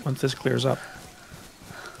once this clears up.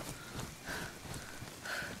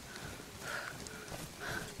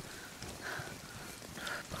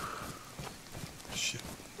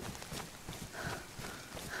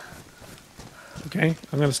 Okay,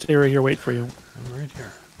 I'm going to stay right here, wait for you. I'm right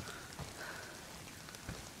here.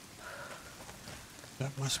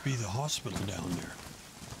 That must be the hospital down there.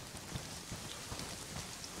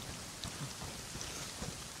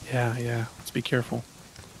 Yeah. Let's be careful.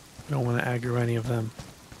 We don't want to aggro any of them.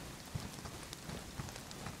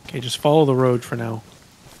 Okay, just follow the road for now.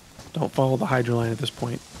 Don't follow the hydro line at this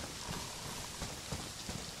point.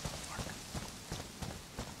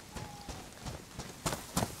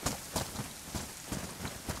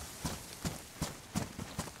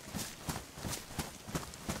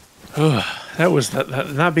 That was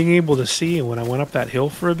that not being able to see, and when I went up that hill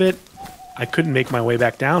for a bit, I couldn't make my way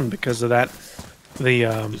back down because of that.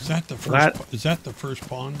 Is that the first? Is that the first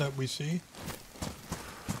pond that we see?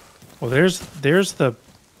 Well, there's the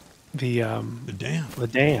dam. The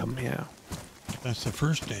dam, yeah. That's the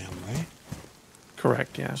first dam, right?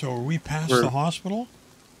 Correct, yeah. So are we past the hospital?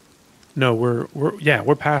 No, we're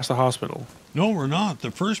past the hospital. No, we're not.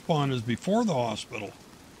 The first pond is before the hospital.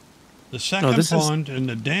 The second pond and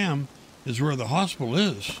the dam is where the hospital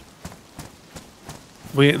is.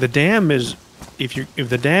 The dam is if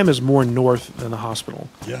the dam is more north than the hospital.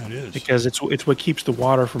 Yeah, it is. Because it's what keeps the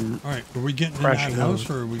water from. All right, are we getting in that house,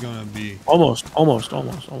 or are we gonna be almost?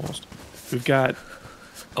 We've got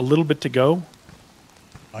a little bit to go.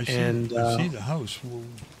 I see the house. Well,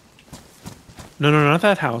 no, not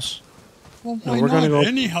that house. Well, why not?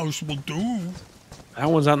 Any house will do. That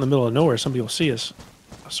one's out in the middle of nowhere. Somebody will see us.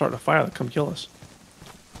 I'll start a fire. They'll come kill us.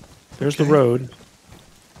 There's the road.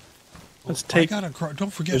 Let's take.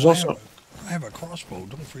 Don't forget. I have a crossbow.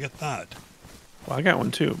 Don't forget that. Well, I got one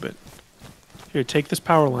too, but here, take this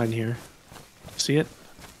power line here. See it?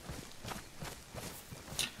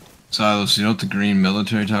 Silas, you know if the green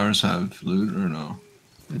military towers have loot or no?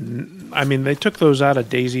 I mean, they took those out of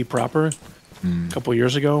DayZ proper a couple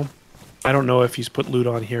years ago. I don't know if he's put loot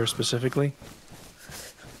on here specifically.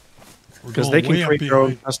 Because they can create their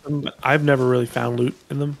own custom, but I've never really found loot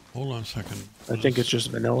in them. Hold on a second. I think it's just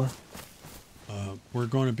vanilla. We're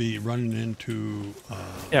going to be running into...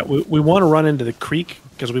 yeah, we want to run into the creek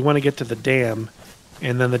because we want to get to the dam,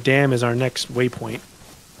 and then the dam is our next waypoint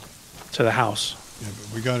to the house. Yeah,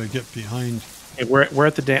 but we got to get behind... Yeah, we're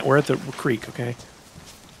at the dam. We're at the creek, okay?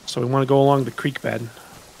 So we want to go along the creek bed.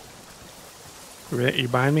 You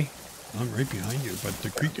behind me? I'm right behind you, but the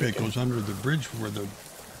creek bed goes under the bridge where the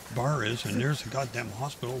bar is, and there's a goddamn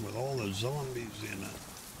hospital with all the zombies in it.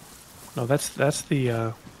 No, that's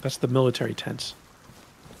the military tents.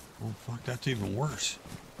 Oh fuck, that's even worse.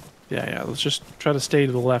 Yeah. Let's just try to stay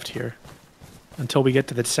to the left here until we get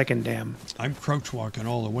to the second dam. I'm crouch walking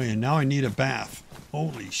all the way, and now I need a bath.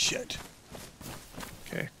 Holy shit.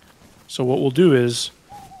 Okay. So what we'll do is,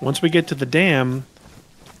 once we get to the dam,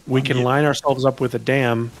 we can line ourselves up with the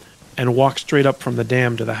dam and walk straight up from the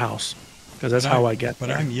dam to the house. Because that's how I get there.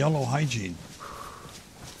 But I'm yellow hygiene.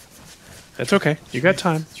 That's okay. You got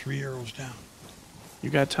time. 3 arrows down. You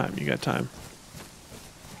got time.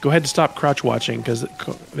 Go ahead and stop crouch watching, because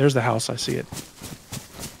there's the house. I see it.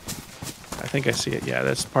 I think I see it. Yeah,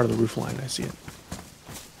 that's part of the roof line. I see it.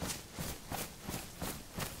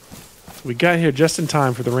 We got here just in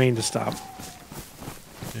time for the rain to stop.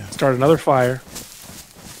 Yeah. Start another fire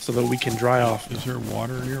so that we can dry off. Is there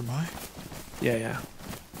water nearby? Yeah.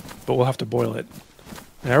 But we'll have to boil it.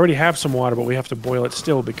 And I already have some water, but we have to boil it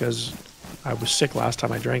still because I was sick last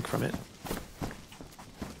time I drank from it.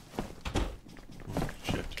 Oh,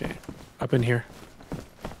 shit. Okay. Up in here.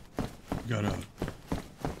 Got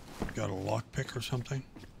a lockpick or something?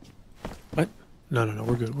 What? No.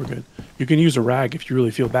 We're good. You can use a rag if you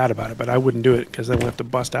really feel bad about it, but I wouldn't do it because then we'll have to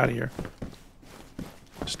bust out of here.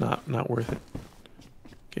 It's not worth it.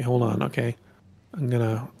 Okay, hold on. Okay. I'm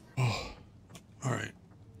gonna... Oh. All right.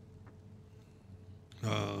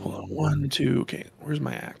 Hold on. 1, 2. Okay, where's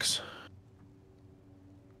my axe?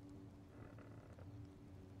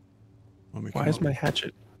 Why is my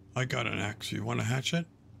hatchet? I got an axe. You want a hatchet?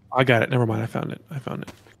 I got it. Never mind. I found it.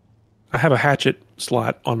 I have a hatchet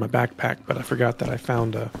slot on my backpack, but I forgot that I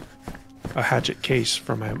found a hatchet case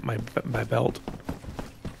for my belt.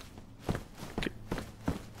 Okay.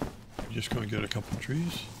 You just going to get a couple of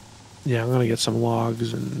trees? Yeah, I'm going to get some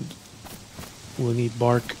logs, and we'll need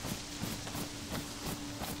bark.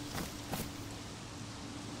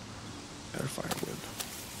 Better firewood.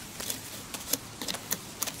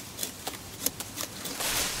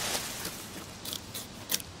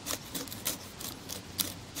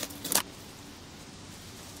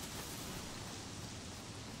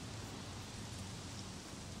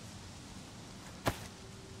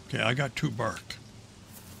 Okay, I got 2 bark.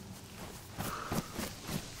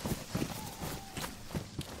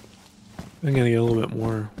 I'm going to get a little bit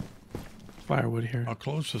more firewood here. I'll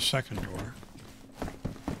close the second door.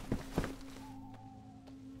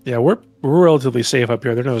 Yeah, we're relatively safe up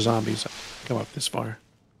here. There are no zombies come up this far.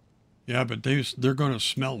 Yeah, but they're going to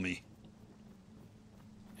smell me.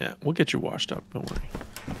 Yeah, we'll get you washed up. Don't worry.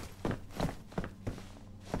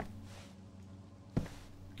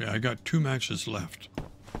 Okay, I got 2 matches left.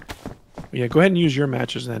 Yeah, go ahead and use your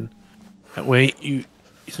matches then. That way,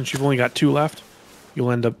 since you've only got 2 left, you'll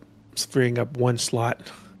end up freeing up 1 slot.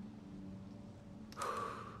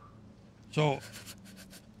 So,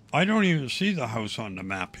 I don't even see the house on the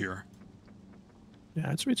map here.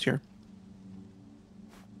 Yeah, it's here.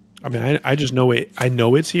 I mean, I just know it. I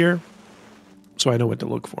know it's here, so I know what to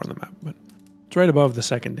look for on the map. But it's right above the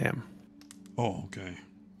second dam. Oh, okay.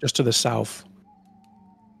 Just to the south,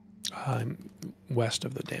 west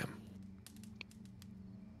of the dam.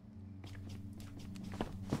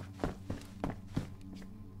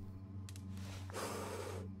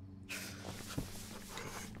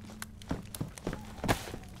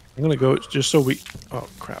 I'm gonna go just so we. Oh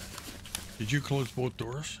crap! Did you close both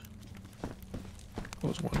doors?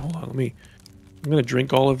 Close one. Hold on. Let me I'm gonna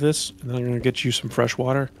drink all of this, and then I'm gonna get you some fresh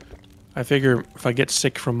water. I figure if I get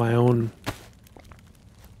sick from my own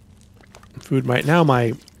food, right now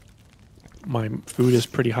my food is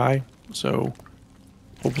pretty high, so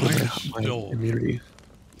hopefully my immunity.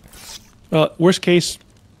 Well, worst case,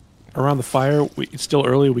 around the fire, it's still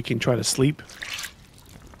early. We can try to sleep,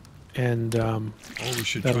 and we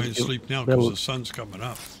should try and sleep now because the sun's coming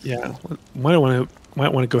up. Yeah, might want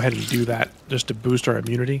to go ahead and do that just to boost our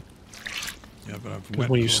immunity. Yeah, but I've wet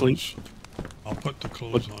when you clothes. sleep. I'll put the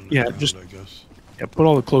clothes on. Yeah, ground, just I guess. Yeah, put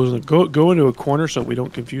all the clothes in. Go into a corner so we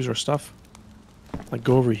don't confuse our stuff. Like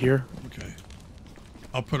go over here. Okay.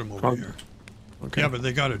 I'll put them over here. Okay. Yeah, but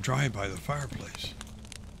they got to dry by the fireplace.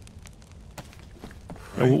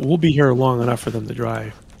 Right? Yeah, we'll be here long enough for them to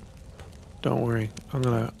dry. Don't worry. I'm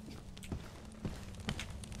gonna.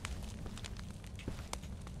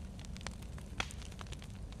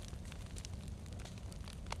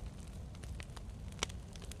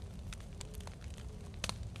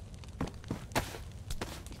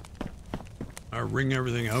 I'll wring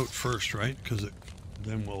everything out first, right? Because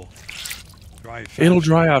then we'll dry faster. It'll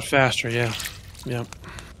dry out faster, yeah. Yep.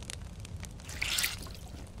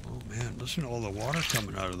 Oh man, listen to all the water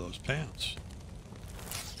coming out of those pants.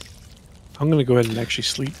 I'm gonna go ahead and actually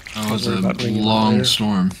sleep. That was a long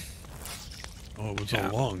storm. Oh, it was a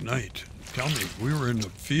long night. Tell me, we were in the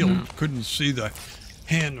field, couldn't see the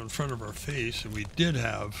hand in front of our face, and we did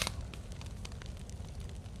have...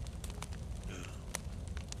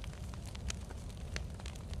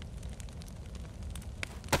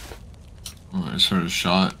 Oh, I sort of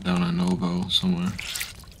shot down a Novo somewhere.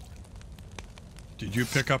 Did you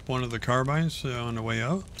pick up one of the carbines on the way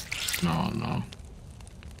out? No.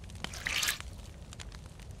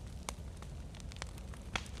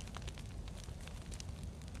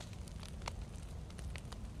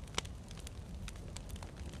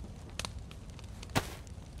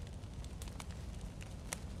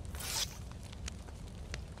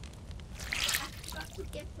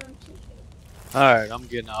 Alright, I'm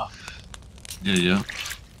getting off. Yeah.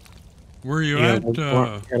 Where are you at,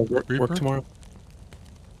 work tomorrow?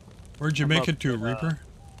 Where'd you make it to, Reaper?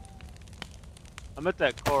 I'm at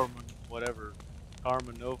that Carmenovka, whatever.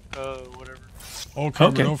 Oh,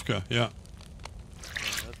 Carmenovka, yeah.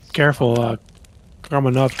 Careful,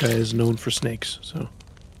 Carmenovka is known for snakes, so.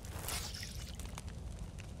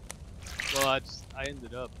 Well, I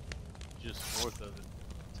ended up just north of it,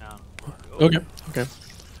 town. Okay.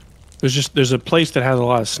 There's a place that has a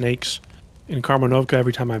lot of snakes in Carmenovka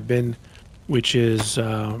every time I've been, which is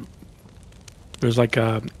there's a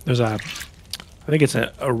I think it's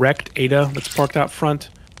a wrecked Ada that's parked out front.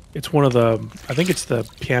 It's one of the I think it's the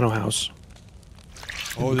piano house.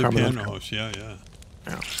 Oh, the piano house, yeah.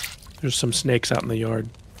 There's some snakes out in the yard.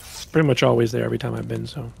 Pretty much always there every time I've been.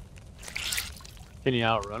 So. Can you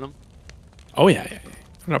outrun them? Oh yeah,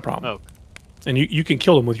 no problem. Oh. And you can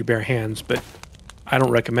kill them with your bare hands, but I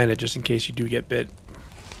don't recommend it just in case you do get bit.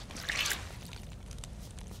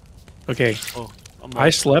 Okay, I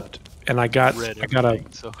slept and I got a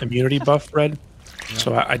immunity buff, Red. Yeah.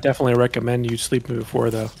 So I definitely recommend you sleeping before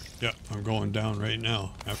the. Yeah, I'm going down right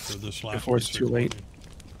now after this last. Before it's too late.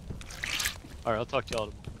 All right, I'll talk to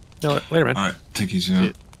y'all tomorrow. No, later, man. All right, take it easy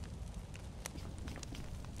out.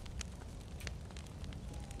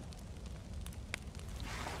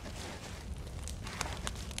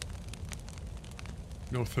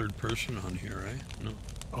 No third person on here, eh? No.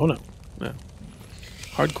 Oh no.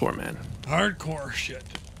 Hardcore, man. Hardcore shit.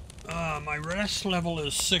 My rest level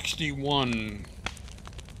is 61.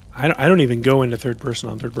 I don't even go into third person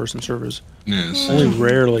on third person servers. Yes. Only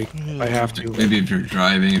rarely if I have to. Maybe if you're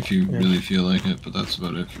driving, if you really feel like it, but that's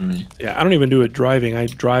about it for me. Yeah, I don't even do it driving. I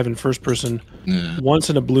drive in first person. Yeah. Once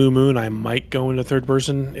in a blue moon, I might go into third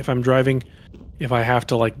person if I'm driving. If I have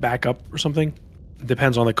to like back up or something, it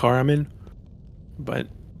depends on the car I'm in. But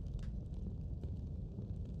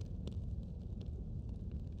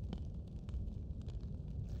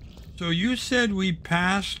so you said we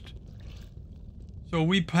passed. So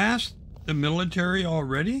we passed the military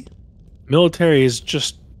already? Military is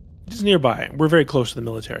just nearby. We're very close to the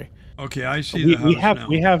military. Okay, I see the house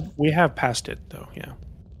now. We have passed it though, yeah.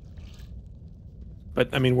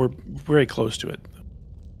 But I mean, we're very close to it.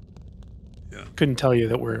 Yeah. Couldn't tell you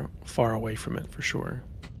that we're far away from it for sure.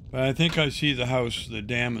 But I think I see the house. The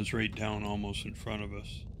dam is right down almost in front of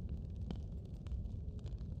us.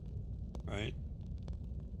 Right?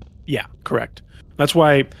 Yeah, correct. That's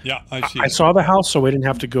why I saw the house, so I didn't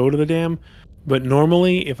have to go to the dam. But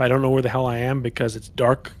normally, if I don't know where the hell I am because it's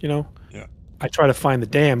dark, I try to find the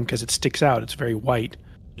dam because it sticks out. It's very white.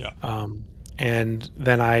 Yeah. And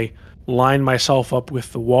then I line myself up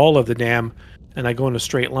with the wall of the dam and I go in a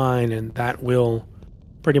straight line, and that will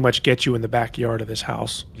pretty much get you in the backyard of this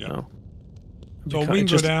house. Yeah. So we can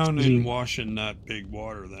go down and wash in that big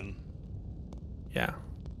water then. Yeah.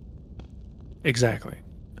 Exactly.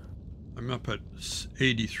 I'm up at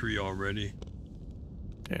 83 already.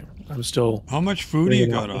 Yeah, I'm still... How much food do you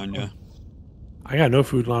got on you? I got no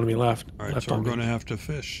food on me left. All right, so we're going to have to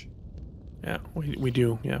fish. Yeah, we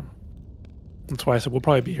do, yeah. That's why I said we'll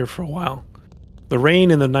probably be here for a while. The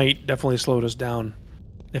rain and the night definitely slowed us down.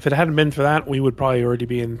 If it hadn't been for that, we would probably already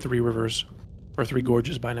be in 3 rivers or 3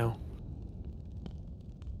 gorges by now.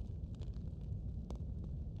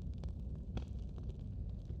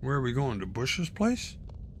 Where are we going? To Bush's place?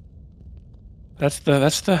 That's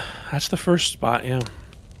the first spot, yeah.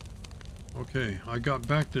 Okay, I got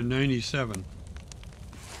back to 97.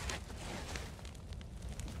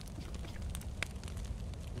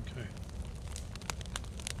 Okay.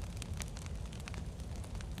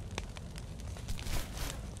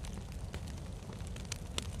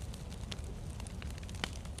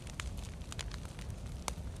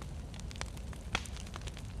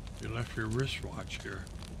 You left your wristwatch here.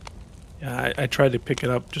 Yeah, I tried to pick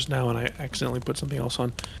it up just now and I accidentally put something else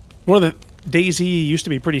on. One of the DayZ used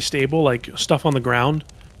to be pretty stable, like stuff on the ground,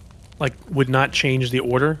 like would not change the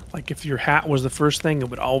order. Like if your hat was the first thing, it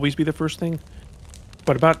would always be the first thing.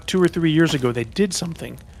 But about 2 or 3 years ago, they did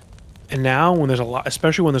something. And now when there's a lot,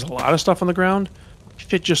 especially when there's a lot of stuff on the ground,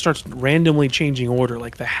 shit just starts randomly changing order.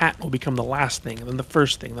 Like the hat will become the last thing, and then the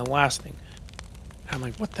first thing, then the last thing. And I'm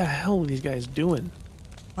like, what the hell are these guys doing?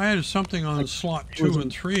 I had something on slot 2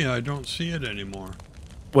 and 3. I don't see it anymore.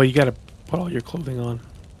 Well, you got to put all your clothing on.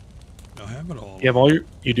 I have it all. You have all your...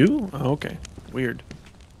 You do? Oh, okay. Weird.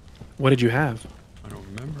 What did you have? I don't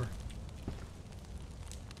remember.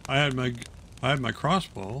 I had my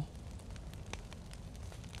crossbow.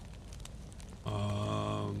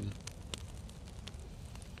 Well,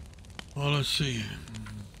 let's see.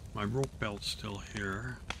 My rope belt's still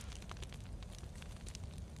here.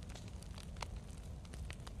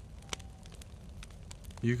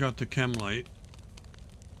 You got the chem light.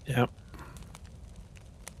 Yep.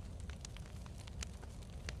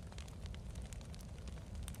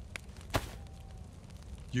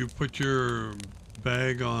 You put your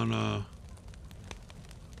bag on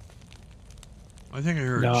I think I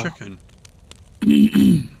heard a chicken.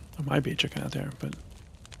 There might be a chicken out there, but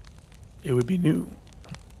it would be new.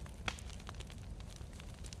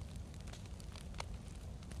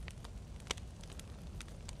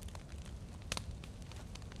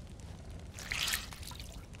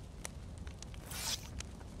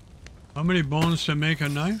 How many bones to make a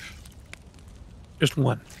knife? Just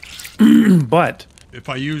one. But if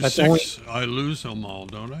I use 6, I lose them all,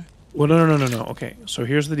 don't I? Well, no. Okay, so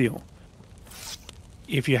here's the deal.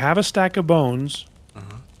 If you have a stack of bones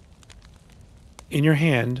in your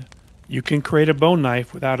hand, you can create a bone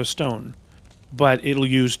knife without a stone, but it'll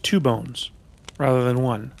use 2 bones rather than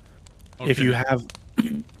 1. Okay.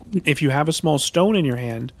 If you have a small stone in your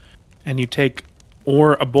hand, and you take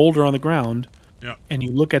or a boulder on the ground, and you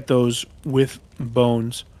look at those with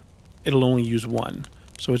bones, it'll only use 1.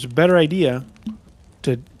 So it's a better idea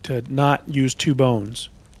to not use 2 bones.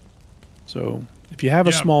 So if you have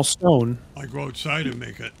a small stone, I go outside and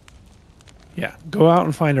make it. Yeah, go out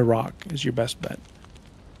and find a rock is your best bet.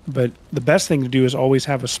 But the best thing to do is always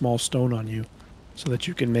have a small stone on you so that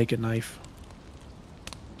you can make a knife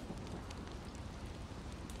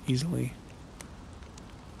easily.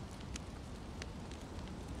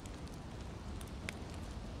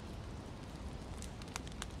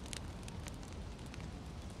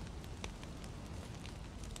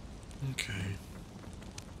 Okay.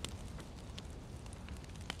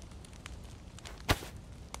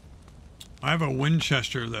 I have a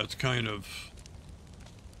Winchester that's kind of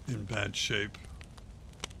in bad shape.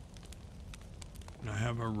 And I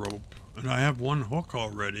have a rope. And I have 1 hook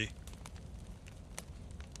already.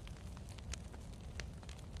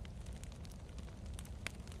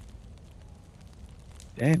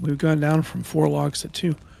 Dang, we've gone down from 4 logs to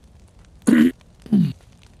 2.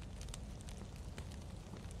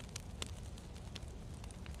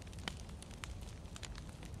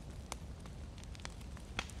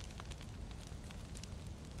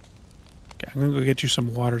 I'm going to go get you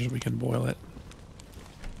some water so we can boil it.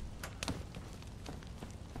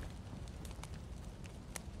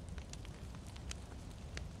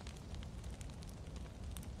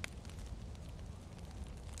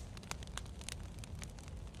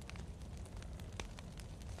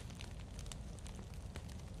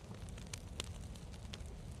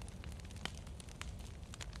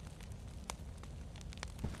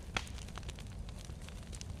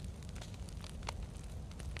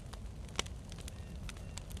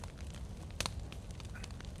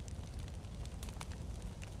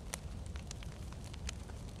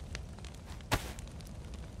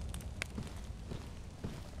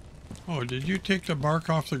 Oh, did you take the bark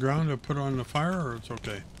off the ground to put on the fire, or it's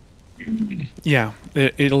okay? Yeah,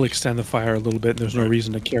 it'll extend the fire a little bit. There's no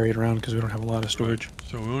reason to carry it around because we don't have a lot of storage. Right.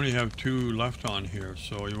 So we only have 2 left on here,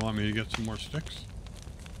 so you want me to get some more sticks?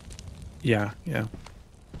 Yeah, yeah.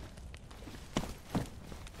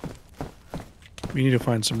 We need to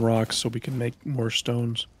find some rocks so we can make more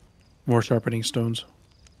stones, more sharpening stones.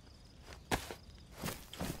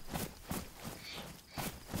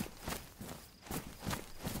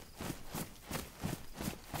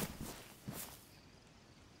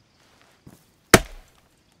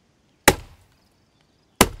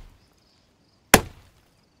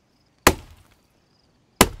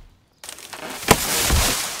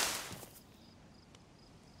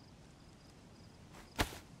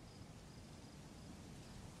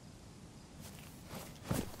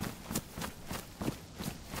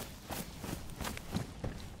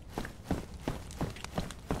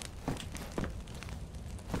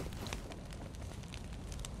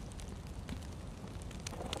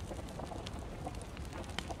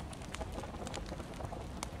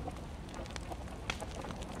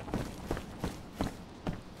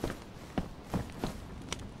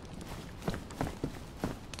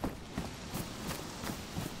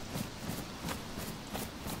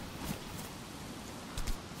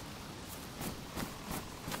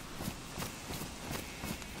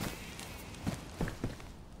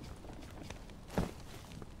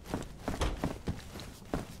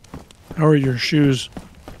 How are your shoes?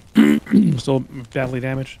 Still badly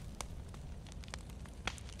damaged?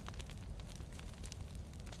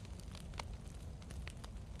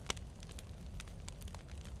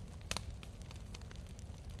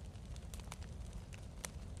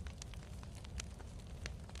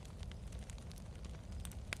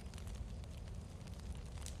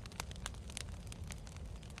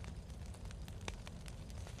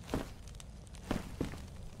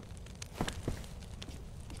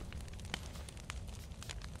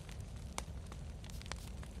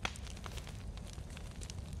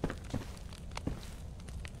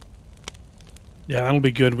 Yeah, that'll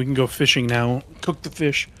be good. We can go fishing now. Cook the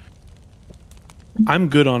fish. I'm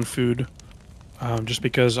good on food, just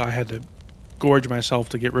because I had to gorge myself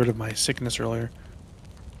to get rid of my sickness earlier.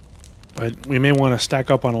 But we may want to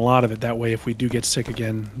stack up on a lot of it. That way, if we do get sick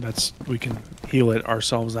again, we can heal it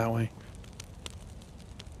ourselves that way.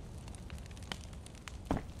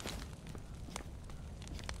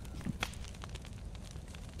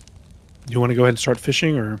 Do you want to go ahead and start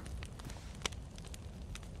fishing, or?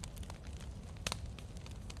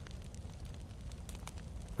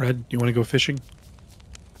 Red, you want to go fishing?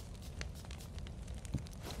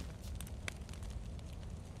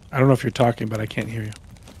 I don't know if you're talking, but I can't hear you.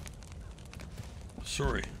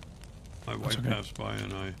 Sorry. My wife passed by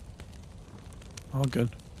and I... All good.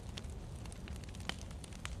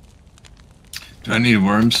 Do I need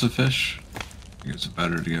worms to fish? I think it's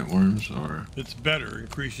better to get worms, or... It's better.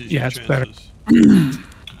 Increases your chances. Better.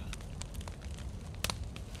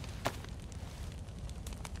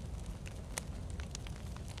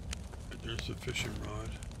 There's a fishing rod.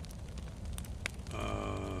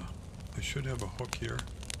 I should have a hook here.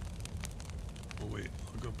 Oh wait,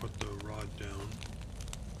 I'll go put the rod down.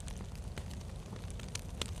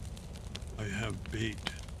 I have bait.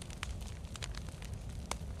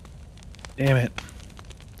 Damn it.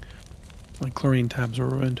 My chlorine tabs were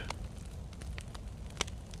ruined.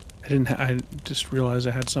 I just realized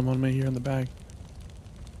I had some on me here in the bag.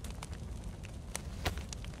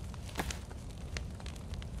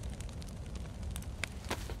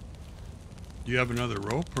 Do you have another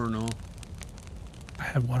rope or no? I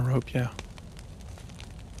have one rope, yeah.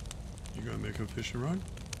 You gonna make a fishing rod?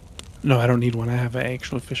 No, I don't need one. I have an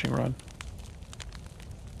actual fishing rod.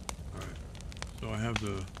 Alright. So I have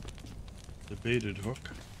the baited hook.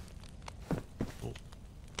 Oh,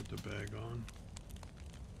 put the bag on.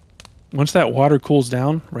 Once that water cools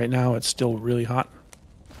down, right now it's still really hot.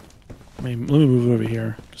 I mean, let me move it over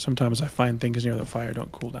here. Sometimes I find things near the fire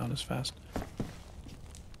don't cool down as fast.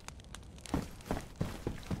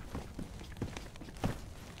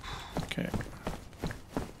 Okay.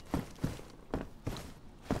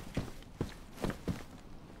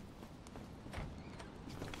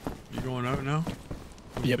 You going out now?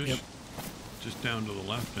 Yep, Fish? yep. Just down to the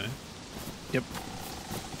left, eh? Yep.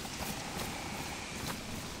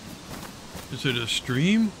 Is it a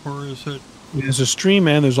stream or is it? There's a stream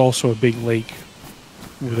and there's also a big lake.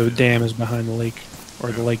 The dam is behind the lake.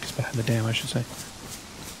 Or the lake is behind the dam, I should say.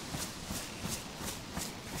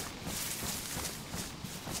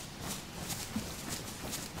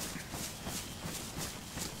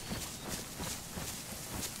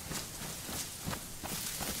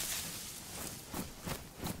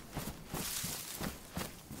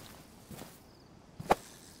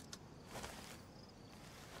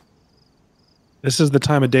 This is the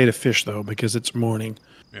time of day to fish, though, because it's morning.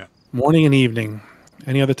 Yeah. Morning and evening.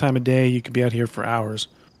 Any other time of day, you could be out here for hours.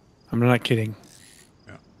 I'm not kidding.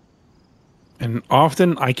 Yeah. And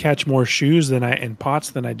often I catch more shoes and pots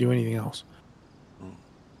than I do anything else. Oh.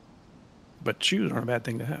 But shoes aren't a bad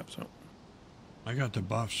thing to have. So I got the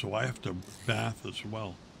buff, so I have to bath as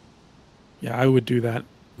well. Yeah, I would do that.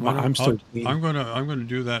 I'm still clean. I'm gonna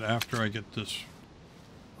do that after I get this.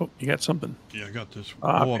 Oh, you got something. Yeah, I got this.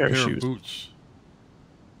 A pair of boots.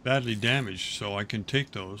 Badly damaged, so I can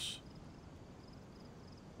take those.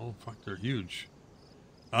 Oh fuck, they're huge.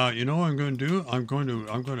 You know what I'm going to do? I'm going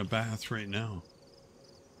to bath right now.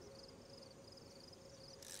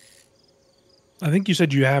 I think you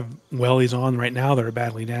said you have wellies on right now that are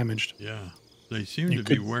badly damaged. Yeah, they seem to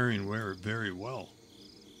be wearing very well.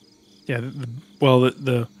 Yeah,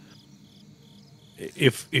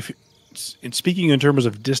 if in speaking in terms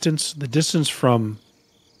of distance, the distance from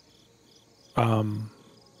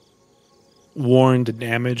worn to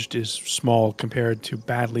damaged is small compared to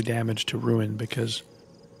badly damaged to ruined, because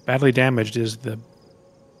badly damaged is the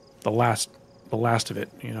last of it.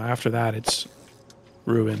 You know, after that it's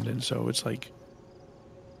ruined, and so it's like,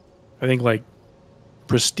 I think like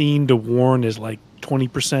pristine to worn is like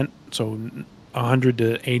 20%, so 100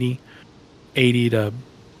 to 80, 80 to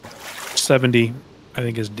 70, I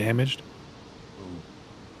think is damaged.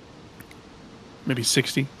 Maybe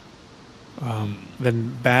 60.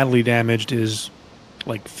 Then badly damaged is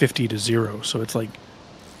like 50 to 0. So it's like,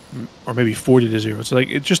 or maybe 40 to 0. So like,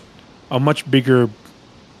 it's just a much bigger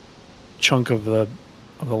chunk of the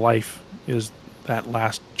life is that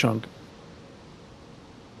last chunk.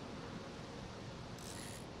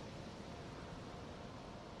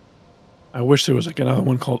 I wish there was like another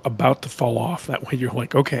one called About to Fall Off. That way you're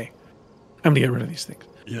like, okay, I'm going to get rid of these things.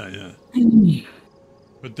 Yeah.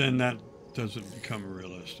 But then that doesn't become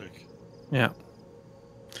realistic. Yeah.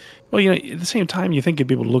 Well, you know, at the same time, you think you'd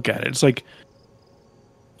be able to look at it. It's like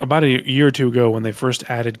about a year or two ago when they first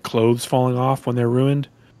added clothes falling off when they're ruined.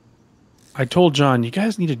 I told John, you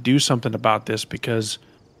guys need to do something about this because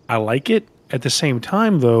I like it. At the same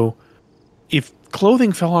time, though, if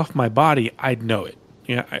clothing fell off my body, I'd know it.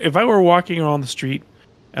 You know, if I were walking around the street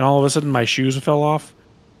and all of a sudden my shoes fell off,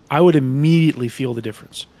 I would immediately feel the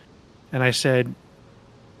difference. And I said,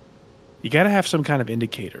 you got to have some kind of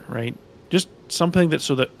indicator, right? Just something that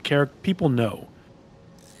so that people know,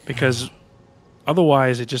 because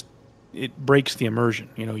otherwise it breaks the immersion.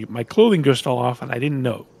 You know, my clothing just fell off and I didn't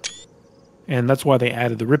know, and that's why they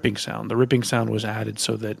added the ripping sound. The ripping sound was added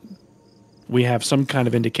so that we have some kind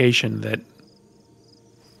of indication that,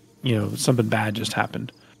 you know, something bad just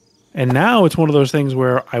happened. And now it's one of those things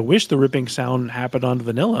where I wish the ripping sound happened on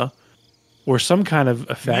vanilla or some kind of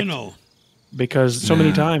effect. Because so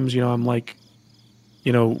many times, you know, I'm like,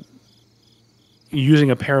 you know,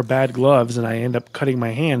 using a pair of bad gloves and I end up cutting my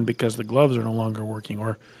hand because the gloves are no longer working,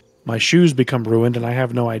 or my shoes become ruined and I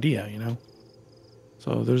have no idea, you know.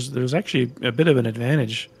 So there's actually a bit of an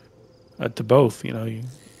advantage to both, you know.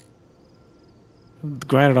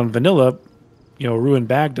 Granted, on vanilla, you know, a ruined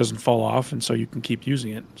bag doesn't fall off, and so you can keep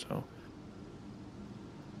using it. So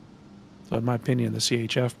in my opinion, the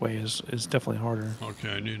CHF way is definitely harder. Okay,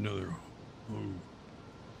 I need another. Ooh.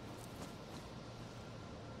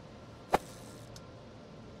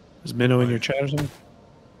 Is Minnow in your chat or something?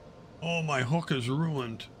 Oh, my hook is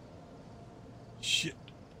ruined. Shit.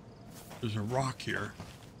 There's a rock here.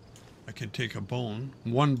 I can take a bone.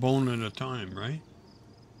 One bone at a time, right?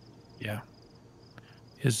 Yeah.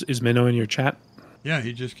 Is Minnow in your chat? Yeah,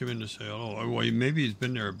 he just came in to say hello. Oh, well, maybe he's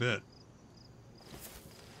been there a bit.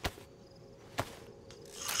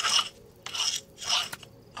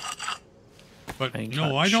 But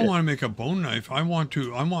no, I don't want to make a bone knife. I want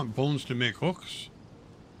bones to make hooks.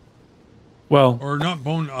 Well, or not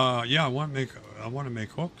bone. Yeah, I want to make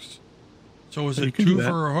hooks. So is it two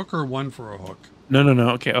for a hook or one for a hook? No.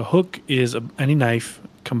 Okay, a hook is any knife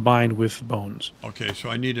combined with bones. Okay, so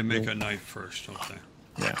I need to make a knife first. Okay.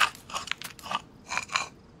 Yeah.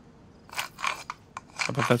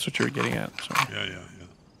 I thought that's what you were getting at. So. Yeah.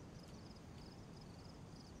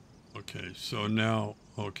 Okay, so now,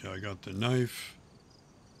 okay, I got the knife.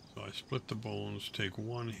 So I split the bones, take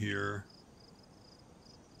one here.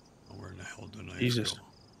 Oh, where in the hell did the knife Jesus. go?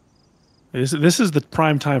 This is the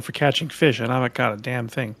prime time for catching fish, and I haven't got a damn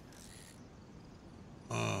thing.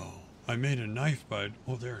 Oh, I made a knife, bud.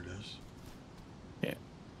 Oh, there it is. Yeah,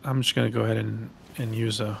 I'm just going to go ahead and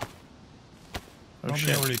use a...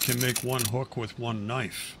 Probably already can make one hook with one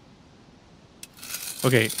knife.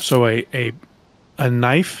 Okay, so a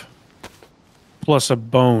knife plus a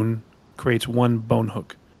bone creates one bone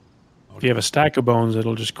hook. If you have a stack of bones,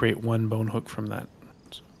 it'll just create one bone hook from that.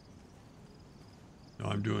 No,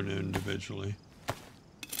 I'm doing it individually.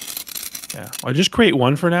 Yeah, well, just create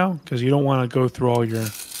one for now because you don't want to go through all your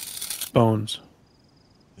bones.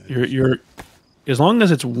 Your as long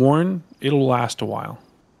as it's worn, it'll last a while.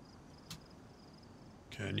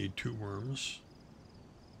 Okay, I need 2 worms.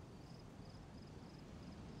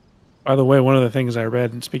 By the way, one of the things I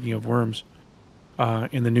read, and speaking of worms,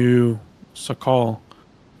 in the new Sakal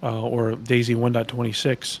or DayZ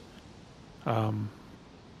 1.26,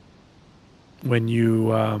 when you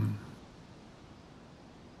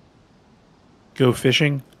go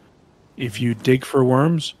fishing, if you dig for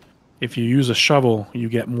worms, if you use a shovel, you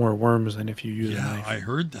get more worms than if you use a knife. Yeah, I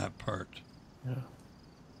heard that part. Yeah.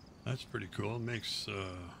 That's pretty cool. It makes a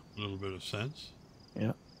little bit of sense.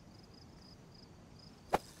 Yeah.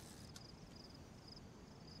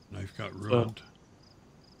 Knife got ruined.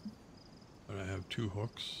 But I have 2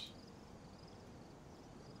 hooks.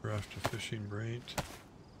 Craft a fishing braid.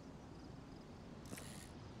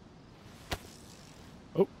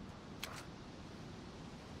 Oh.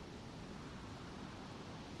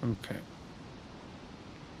 Okay.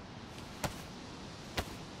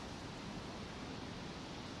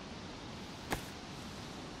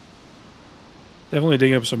 Definitely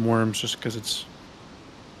dig up some worms just because it's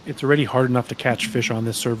already hard enough to catch fish on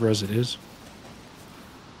this server as it is.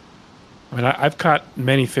 I mean, I've caught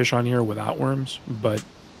many fish on here without worms, but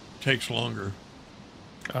takes longer.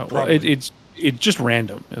 Well, it's just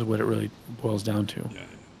random is what it really boils down to. Yeah.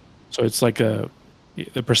 So it's like the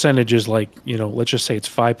percentage is like, you know, let's just say it's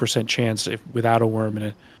 5% chance if without a worm and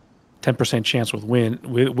a 10% chance with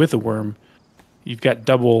a worm. You've got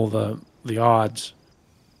double the odds.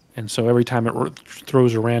 And so every time it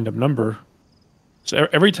throws a random number, so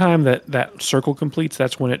every time that circle completes,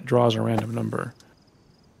 that's when it draws a random number.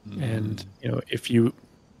 Mm-hmm. And you know, if you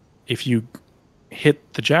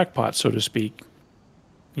hit the jackpot, so to speak,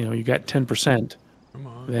 you know, you got 10%,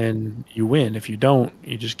 then you win. If you don't,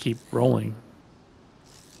 you just keep rolling.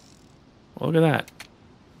 Well, look at that.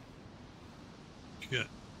 Good.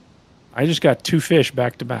 I just got 2 fish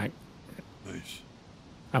back to back. Nice.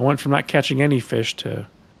 I went from not catching any fish to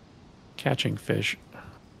catching fish.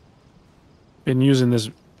 Been using this,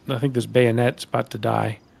 I think this bayonet's about to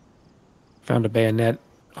die. Found a bayonet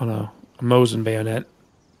on a Mosin bayonet.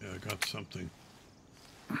 Yeah, I got something.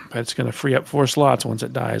 But it's going to free up 4 slots once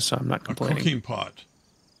it dies, so I'm not complaining. A cooking pot.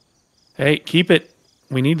 Hey, keep it.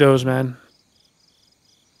 We need those, man.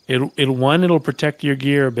 It'll protect your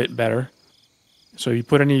gear a bit better. So you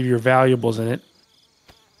put any of your valuables in it.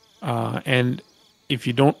 And if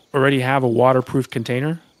you don't already have a waterproof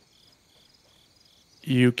container,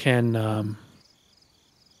 you can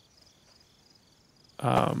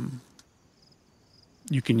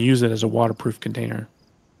use it as a waterproof container.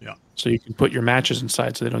 Yeah. So you can put your matches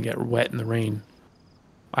inside so they don't get wet in the rain.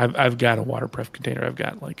 I've got a waterproof container. I've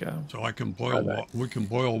got like a. So I can boil. We can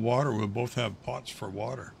boil water. We both have pots for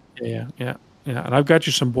water. Yeah. And I've got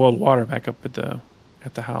you some boiled water back up at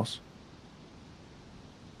the house.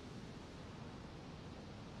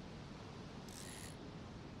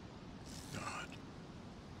 God.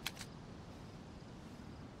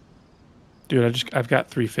 Dude, I've got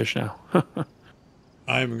 3 fish now.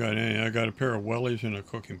 I haven't got any. I got a pair of wellies and a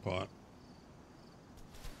cooking pot.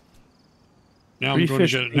 Now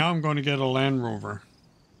I'm going to get a Land Rover.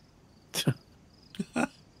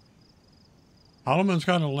 Holloman's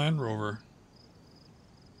got a Land Rover.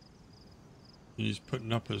 And he's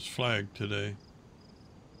putting up his flag today.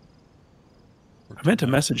 I meant to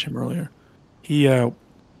message him earlier. He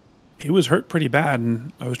was hurt pretty bad,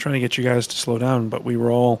 and I was trying to get you guys to slow down, but we were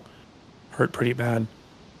all hurt pretty bad.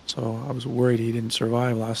 So I was worried he didn't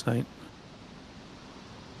survive last night.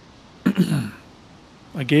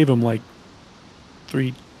 I gave him like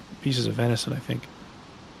 3 pieces of venison, I think.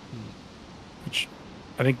 Which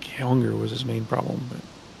I think hunger was his main problem. But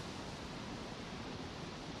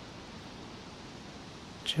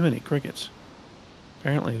Jiminy crickets.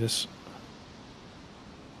 Apparently this...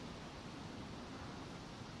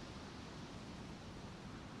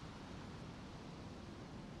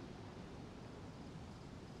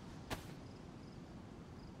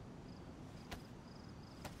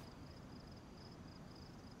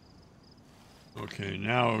 Okay,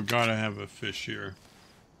 now I've got to have a fish here.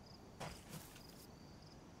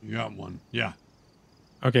 You got one. Yeah.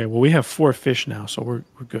 Okay, well, we have 4 fish now, so we're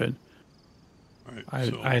good. All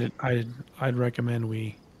right, I'd recommend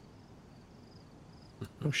we...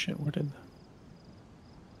 Oh, shit, where did...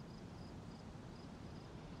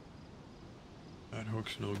 That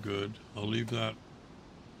hook's no good. I'll leave that.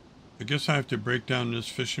 I guess I have to break down this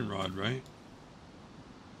fishing rod, right?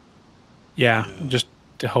 Yeah, just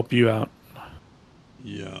to help you out.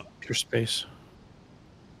 Yeah. Your space.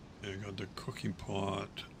 I got the cooking pot.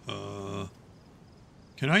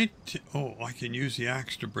 Can I? Oh, I can use the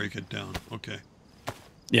axe to break it down. Okay.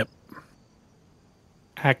 Yep.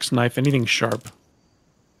 Axe, knife, anything sharp.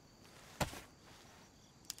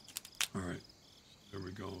 All right. There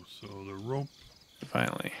we go. So the rope.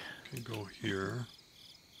 Finally. Can go here.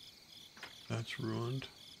 That's ruined.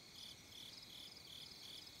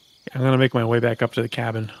 I'm gonna make my way back up to the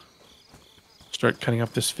cabin. Start cutting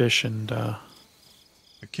up this fish and. I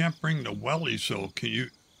can't bring the wellies, so can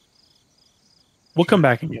you? We'll come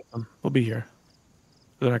back and get them. We'll be here.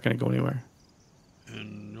 They're not going to go anywhere.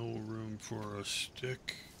 And no room for a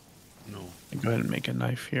stick. No. Go ahead and make a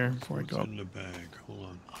knife here before I go up. In the bag. Hold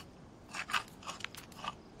on.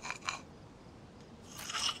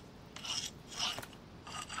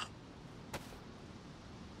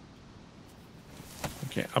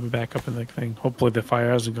 Okay, I'll be back up in the thing. Hopefully the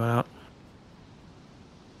fire hasn't gone out.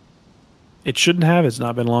 It shouldn't have. It's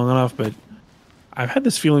not been long enough, but I've had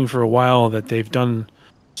this feeling for a while that they've done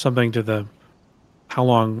something to the how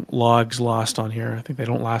long logs last on here. I think they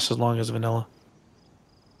don't last as long as vanilla.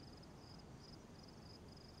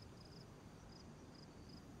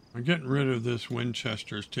 I'm getting rid of this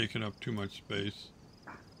Winchester. It's taking up too much space.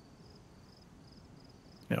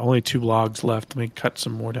 Yeah, only 2 logs left. Let me cut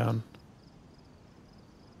some more down.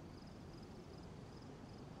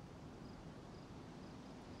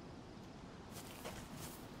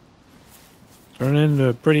 Turning into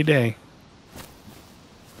a pretty day.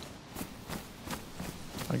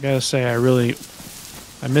 I gotta say, I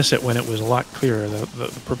miss it when it was a lot clearer.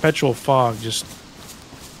 The perpetual fog just,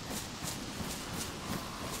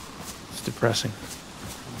 it's depressing.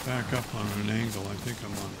 I'm back up on an angle. I think I'm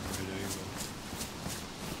on the right angle.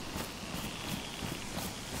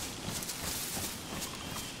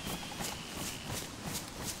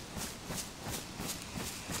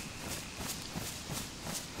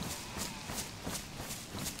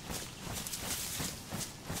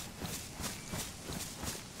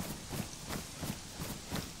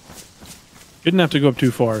 Didn't have to go up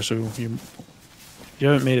too far, so you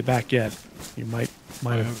haven't made it back yet. You might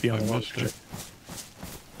be on the watch. There's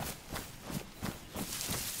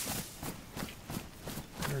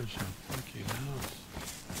a fucking house.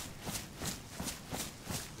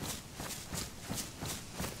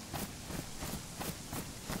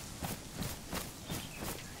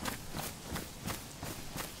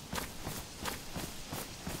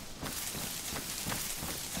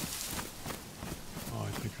 Oh,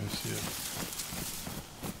 I think I see it.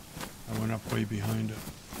 I went up way behind it.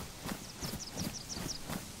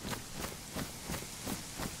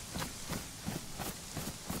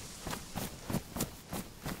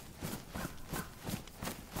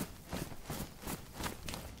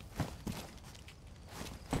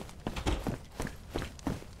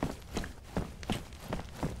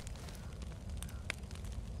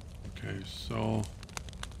 Okay, so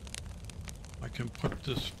I can put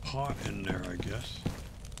this pot in there, I guess.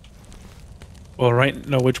 Well, right?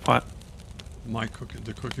 No, which pot?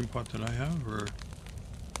 The cooking pot that I have, or?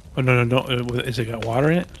 Oh no! Is it got water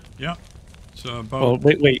in it? Yeah. So about.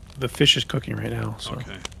 Well, wait. The fish is cooking right now. So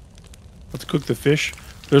okay. Let's cook the fish.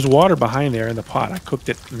 There's water behind there in the pot. I cooked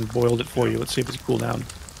it and boiled it for you. Let's see if it's cooled down.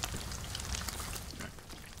 Okay.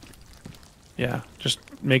 Yeah, just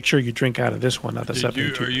make sure you drink out of this one, not the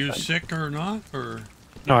 72%. Are you sick or not, or?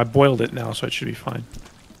 No, I boiled it now, so it should be fine.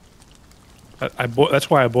 That's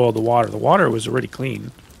why I boiled the water. The water was already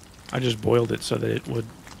clean. I just boiled it so that it would,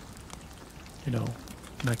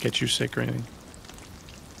 not get you sick or anything.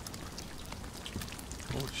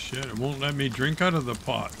 Oh shit! It won't let me drink out of the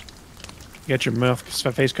pot. Get your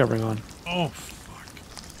face covering on. Oh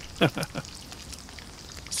fuck!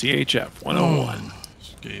 CHF 101. Oh,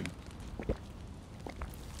 this game.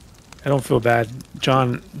 I don't feel bad.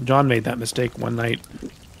 John made that mistake one night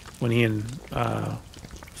when he and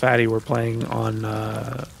Fatty were playing on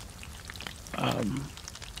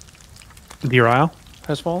Chernarus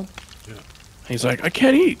Has Fallen. Yeah. He's like, I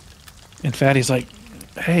can't eat. And Fatty's like,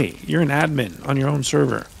 hey, you're an admin on your own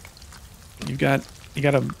server. You got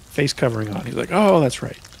a face covering on. He's like, oh, that's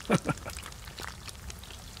right. You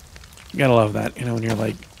gotta love that, when you're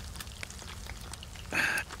like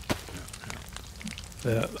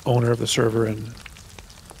the owner of the server and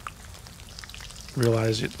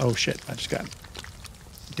realize it. Oh shit! I just got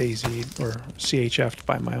DayZ or CHF'd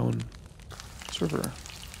by my own server.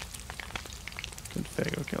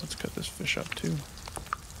 Config. Okay, let's cut this fish up too.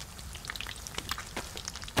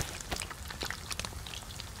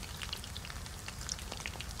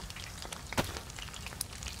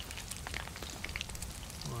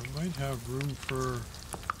 Well, I might might have room for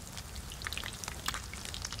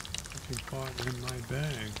cooking pot in my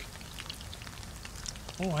bag.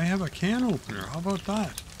 Oh, I have a can opener. How about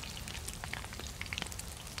that?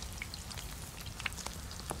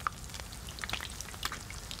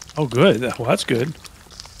 Oh, good. Well, that's good.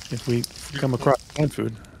 If we come across canned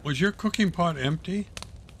food. Was your cooking pot empty?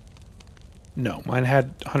 No, mine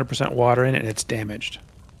had 100% water in it, and it's damaged.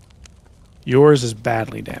 Yours is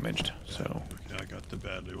badly damaged. So. Okay, I got the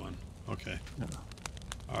badly one. Okay. Yeah.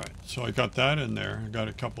 All right. So I got that in there. I got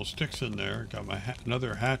a couple sticks in there. Got my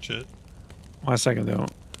another hatchet. 1 second though.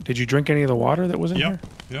 Did you drink any of the water that was in here?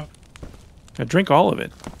 Yep. Now drink all of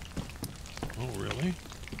it. Oh, really?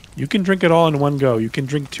 You can drink it all in one go. You can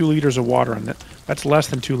drink 2 liters of water on it. That's less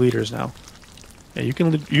than 2 liters now. Yeah, you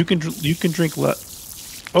can drink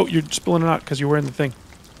Oh, you're spilling it out because you were in the thing.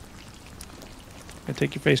 And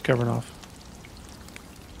take your face covering off.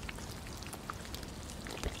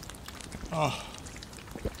 Oh.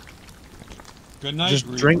 Good night, Just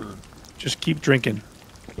Reaper. drink. Just keep drinking.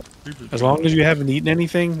 Reaper, as long as you haven't eaten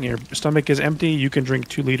anything, your stomach is empty, you can drink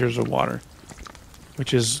 2 liters of water,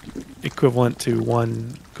 which is equivalent to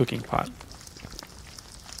 1 cooking pot.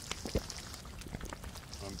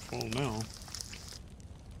 I'm full now.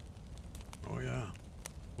 Oh yeah,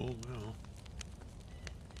 full now.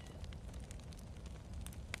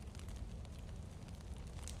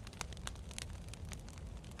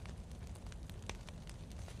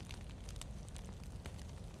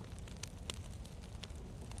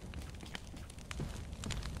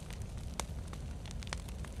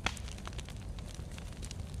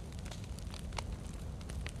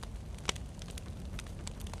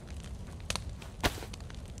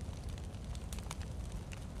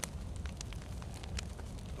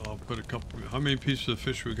 Put a couple. How many pieces of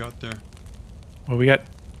fish we got there? Well, we got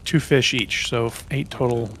 2 fish each, so 8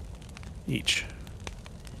 total each.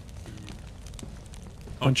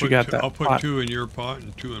 Once you got that I'll put pot. 2 in your pot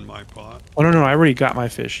and 2 in my pot. Oh no, I already got my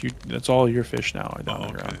fish. That's all your fish now. Oh, okay,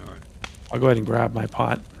 all right. I'll go ahead and grab my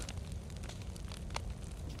pot.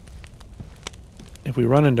 If we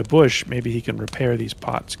run into bush, maybe he can repair these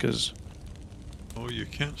pots, because... Oh, you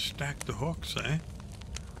can't stack the hooks, eh?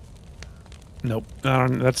 Nope.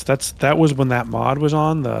 That was when that mod was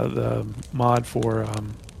on, the mod for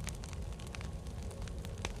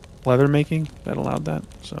leather making that allowed that.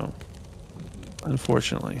 So,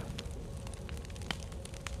 unfortunately.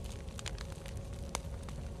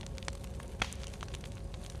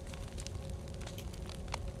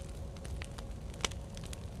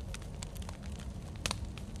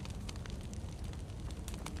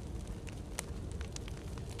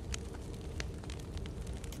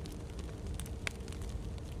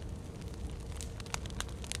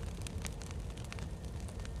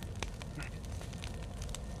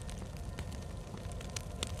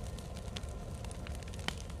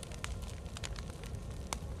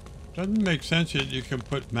 Doesn't make sense that you can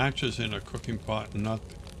put matches in a cooking pot and not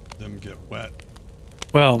them get wet.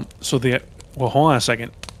 Well, hold on a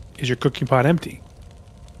second. Is your cooking pot empty?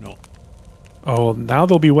 No. Oh, now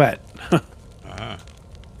they'll be wet. Ah.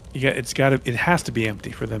 It has to be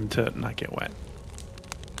empty for them to not get wet.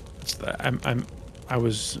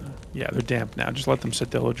 Yeah, they're damp now. Just let them sit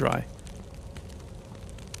there dry.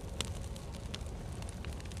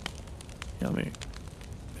 Yeah, there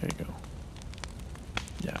you go.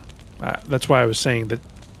 Yeah. That's why I was saying that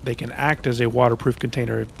they can act as a waterproof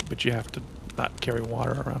container, but you have to not carry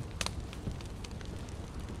water around.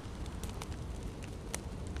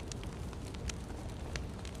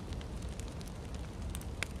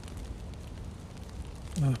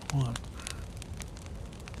 Another one.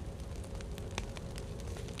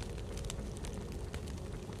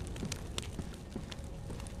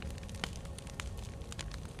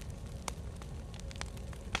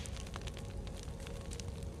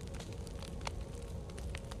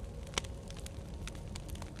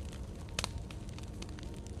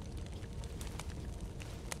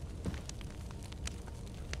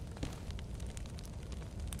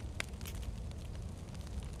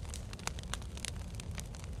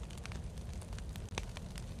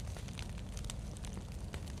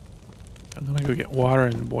 And then I go get water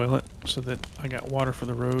and boil it so that I got water for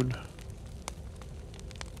the road.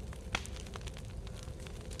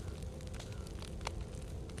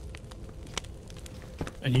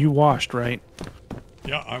 And you washed, right?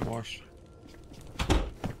 Yeah, I washed.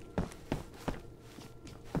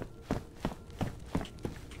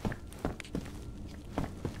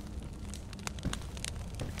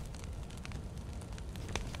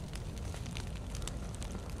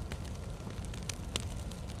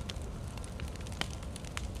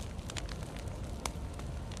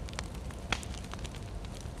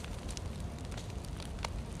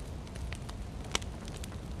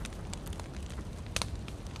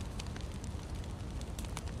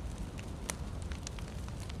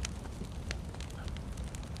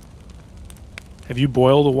 Have you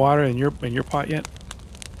boiled the water in your pot yet?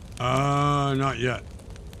 Not yet.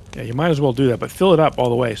 Yeah, you might as well do that, but fill it up all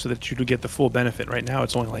the way so that you do get the full benefit. Right now,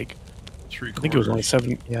 it's only like 3/4. I think it was only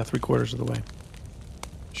 3/4 of the way.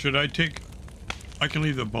 Should I take? I can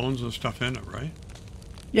leave the bones and stuff in it, right?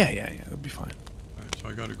 Yeah, it'll be fine. All right, so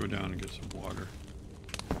I got to go down and get some water.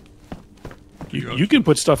 You can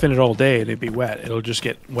put stuff in it all day and it'd be wet. It'll just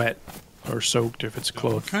get wet or soaked if it's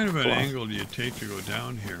close. What kind of an angle do you take to go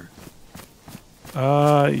down here?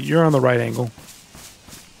 You're on the right angle.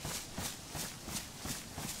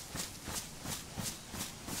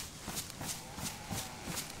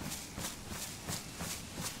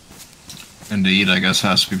 And to eat, I guess,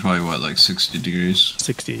 has to be probably, what, like 60 degrees?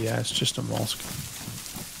 60, yeah, it's just a mollusk.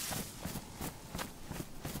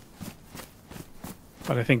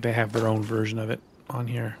 But I think they have their own version of it on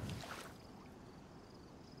here.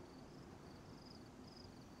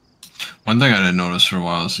 One thing I didn't notice for a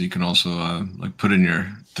while is you can also, like, put in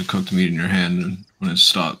the cooked meat in your hand, and when it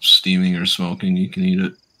stops steaming or smoking, you can eat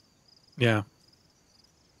it. Yeah.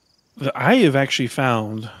 I have actually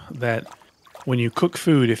found that when you cook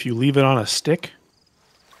food, if you leave it on a stick,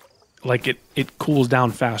 like it cools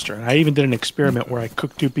down faster. And I even did an experiment where I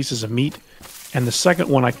cooked 2 pieces of meat, and the second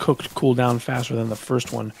one I cooked cooled down faster than the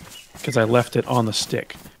first one because I left it on the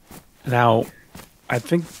stick. Now, I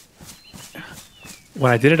think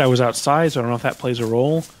when I did it, I was outside, so I don't know if that plays a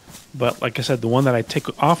role. But like I said, the one that I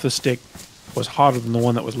took off the stick was hotter than the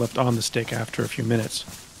one that was left on the stick after a few minutes.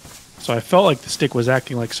 So I felt like the stick was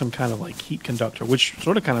acting like some kind of like heat conductor, which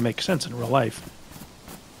sort of kind of makes sense in real life.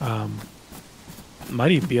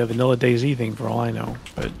 Might even be a vanilla DayZ thing for all I know.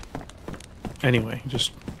 But anyway,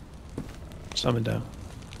 just something to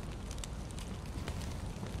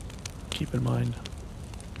keep in mind.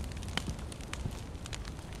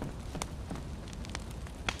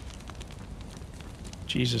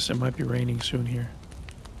 Jesus, it might be raining soon here.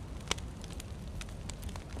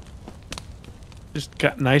 Just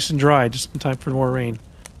got nice and dry, just in time for more rain.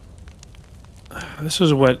 This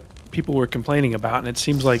is what people were complaining about, and it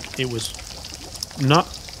seems like it was not...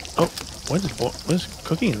 Oh, what is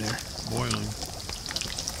cooking in there? Boiling.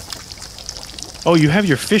 Oh, you have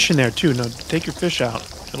your fish in there, too. No, take your fish out.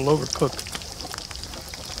 It'll overcook.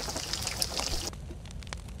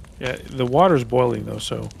 Yeah, the water's boiling, though,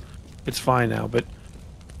 so it's fine now. But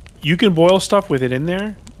you can boil stuff with it in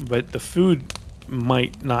there, but the food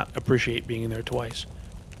might not appreciate being in there twice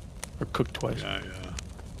or cooked twice. Yeah.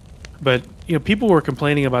 But you know, people were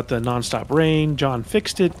complaining about the nonstop rain. John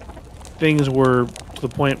fixed it. Things were to the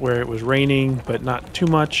point where it was raining, but not too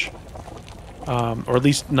much, or at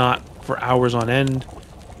least not for hours on end.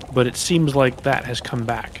 But it seems like that has come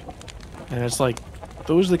back, and it's like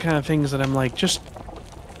those are the kind of things that I'm like, just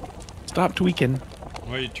stop tweaking.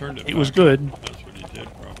 Well, you turned it. It was good. That's what he did,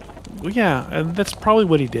 probably. Well, yeah, and that's probably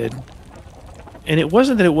what he did. And it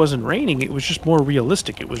wasn't that it wasn't raining, it was just more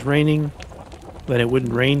realistic. It was raining, then it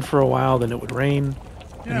wouldn't rain for a while, then it would rain.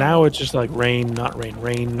 Yeah. And now it's just like rain, not rain,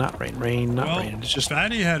 rain, not rain, rain, not rain. It's just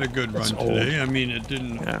Fatty had a good run today. Old. I mean, it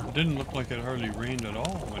didn't look like it hardly rained at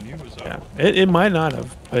all when he was out. Yeah, it might not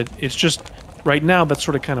have, but it's just right now that's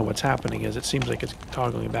sort of kind of what's happening is it seems like it's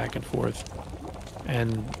toggling back and forth.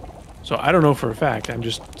 And so I don't know for a fact, I'm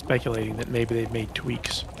just speculating that maybe they've made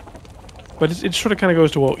tweaks. But it sort of kind of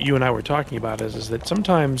goes to what you and I were talking about is that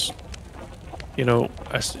sometimes, you know,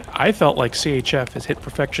 I felt like CHF has hit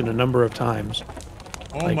perfection a number of times.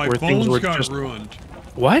 Oh, like my where bones were got just ruined.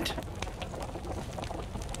 What?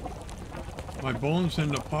 My bones in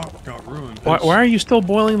the pot got ruined. Why are you still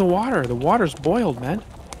boiling the water? The water's boiled, man.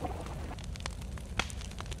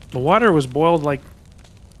 The water was boiled like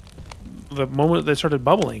the moment they started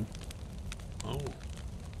bubbling. Oh,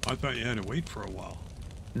 I thought you had to wait for a while.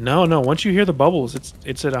 No. Once you hear the bubbles,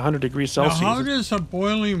 it's at 100 degrees Celsius. Now, how does a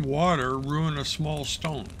boiling water ruin a small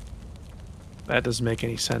stone? That doesn't make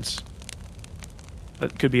any sense.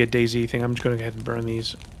 That could be a DayZ thing. I'm just going to go ahead and burn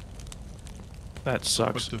these. That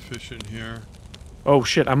sucks. Put the fish in here. Oh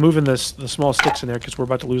shit! I'm moving the small sticks in there because we're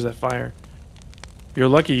about to lose that fire. You're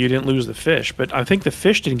lucky you didn't lose the fish, but I think the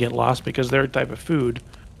fish didn't get lost because they're a type of food.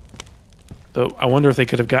 Though I wonder if they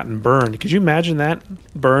could have gotten burned. Could you imagine that?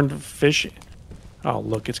 Burned fish? Oh,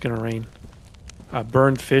 look, it's going to rain.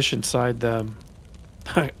 Burned fish inside the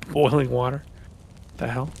boiling water. The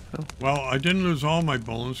hell? No. Well, I didn't lose all my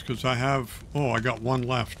bones because I have... Oh, I got one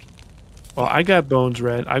left. Well, I got bones,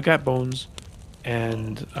 Red. I've got bones.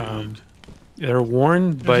 And they're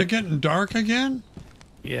worn, but... Is it getting dark again?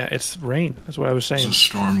 Yeah, it's rain. That's what I was saying. There's a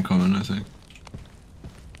storm coming, I think.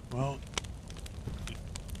 Well,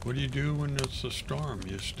 what do you do when it's a storm?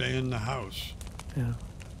 You stay in the house. Yeah.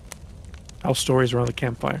 Tell stories around the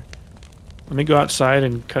campfire. Let me go outside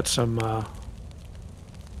and cut some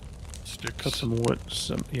sticks. Cut some wood,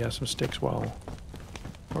 some sticks while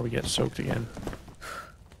we get soaked again.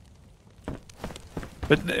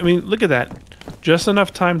 But I mean, look at that. Just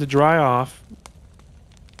enough time to dry off,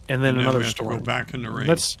 and then another storm. Go back in the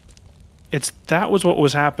rain. That was what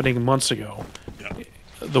was happening months ago. Yeah.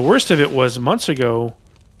 The worst of it was months ago,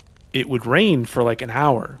 it would rain for like an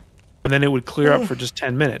hour, and then it would clear up for just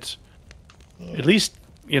 10 minutes. At least,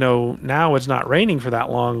 now it's not raining for that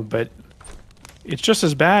long, but it's just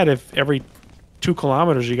as bad if every 2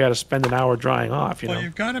 kilometers you got to spend an hour drying off. Well,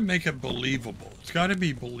 you've got to make it believable. It's got to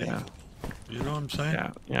be believable. Yeah. You know what I'm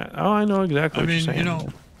saying? Yeah. Oh, I know exactly what you're saying.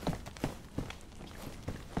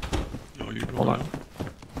 Hold on.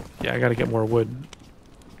 Yeah, I got to get more wood.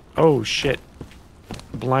 Oh, shit.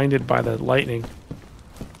 Blinded by the lightning.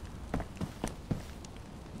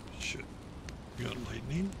 Shit. You got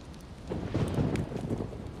lightning?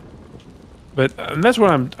 But and that's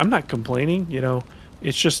what I'm not complaining,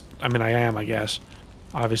 It's just, I mean, I am, I guess,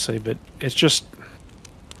 obviously, but it's just...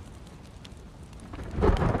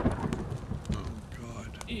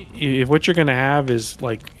 If what you're going to have is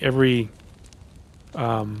like every,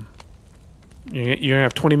 you're going to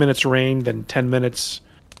have 20 minutes of rain, then 10 minutes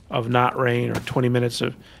of not rain, or 20 minutes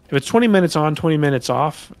of, if it's 20 minutes on, 20 minutes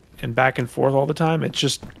off, and back and forth all the time, it's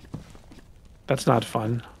just, that's not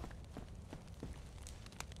fun.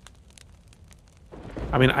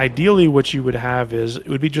 I mean, ideally what you would have is, it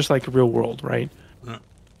would be just like a real world, right? Yeah.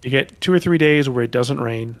 You get 2 or 3 days where it doesn't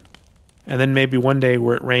rain, and then maybe one day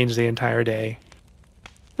where it rains the entire day.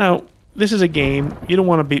 Now, this is a game. You don't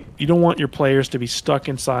want your players to be stuck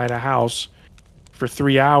inside a house for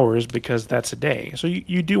 3 hours because that's a day. So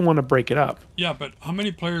you do want to break it up. Yeah, but how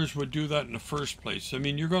many players would do that in the first place? I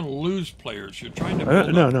mean, you're going to lose players. You're trying to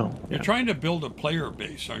build You're trying to build a player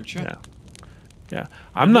base, aren't you? Yeah. Yeah.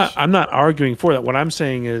 I'm not arguing for that. What I'm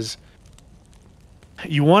saying is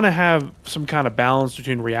you want to have some kind of balance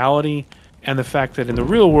between reality and the fact that in the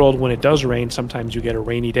real world, when it does rain, sometimes you get a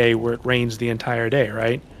rainy day where it rains the entire day,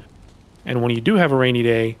 right? And when you do have a rainy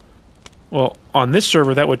day, well, on this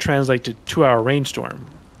server, that would translate to 2-hour rainstorm.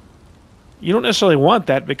 You don't necessarily want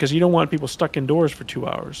that because you don't want people stuck indoors for 2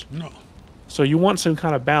 hours. No. So you want some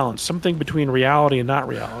kind of balance, something between reality and not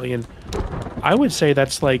reality. And I would say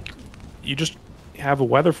that's like you just have a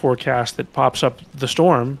weather forecast that pops up the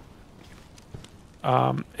storm,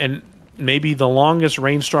 and maybe the longest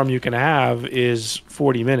rainstorm you can have is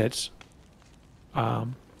 40 minutes.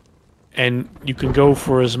 And you can go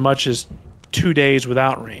for as much as 2 days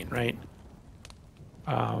without rain, right?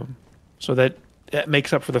 So that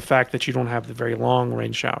makes up for the fact that you don't have the very long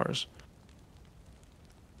rain showers.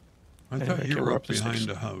 I thought you were up behind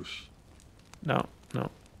the house. No.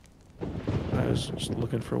 I was just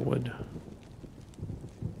looking for wood.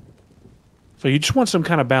 So you just want some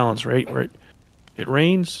kind of balance, right? Where it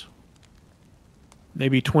rains,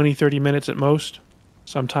 maybe 20, 30 minutes at most.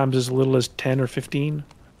 Sometimes as little as 10 or 15.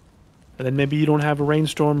 And then maybe you don't have a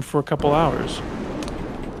rainstorm for a couple hours.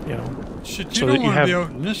 Shit, you don't want to be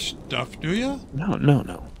out in this stuff, do you?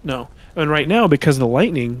 No. And right now, because the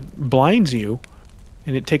lightning blinds you,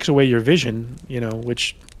 and it takes away your vision,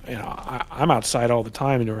 which, I'm outside all the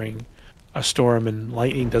time during a storm, and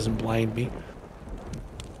lightning doesn't blind me.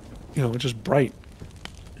 It's just bright.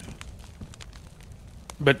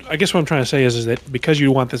 But I guess what I'm trying to say is that because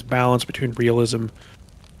you want this balance between realism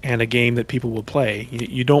and a game that people will play,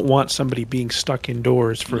 you don't want somebody being stuck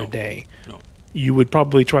indoors for a day. No. You would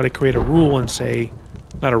probably try to create a rule and say,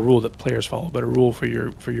 not a rule that players follow, but a rule for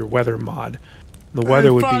your weather mod. The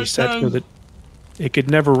weather would be set so that it could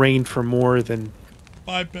never rain for more than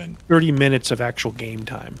 30 minutes of actual game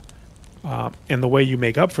time. And the way you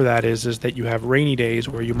make up for that is that you have rainy days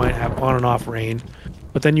where you might have on and off rain,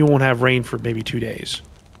 but then you won't have rain for maybe 2 days.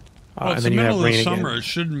 Well, it's and then the you have middle rain of summer. again. It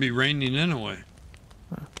shouldn't be raining anyway.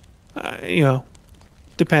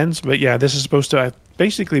 Depends. But yeah, this is supposed to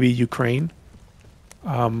basically be Ukraine.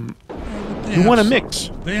 You want to mix.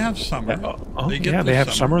 They have summer. They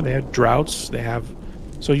have summer. They have droughts. They have.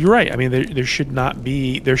 So you're right. I mean, there should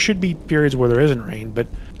be periods where there isn't rain, but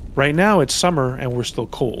right now it's summer and we're still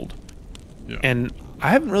cold. Yeah. And I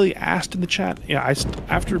haven't really asked in the chat. It's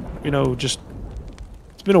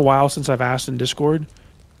been a while since I've asked in Discord,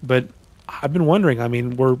 but I've been wondering. I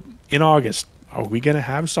mean, we're in August. Are we going to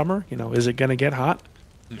have summer? Is it going to get hot?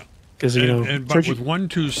 No. Because but with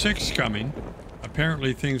 1.26 coming,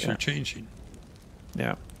 apparently things are changing.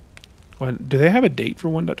 Yeah. Do they have a date for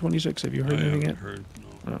 1.26? Have you heard anything yet? Heard,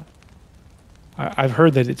 no. I've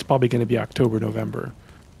heard that it's probably going to be October, November.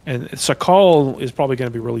 And Sakal is probably going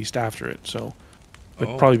to be released after it,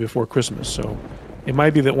 but probably before Christmas. So It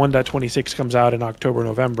might be that 1.26 comes out in October,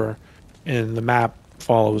 November, and the map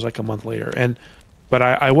follows like a month later. But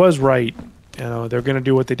I was right. You know, they're going to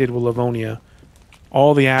do what they did with Livonia.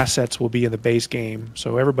 All the assets will be in the base game,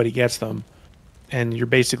 so everybody gets them, and you're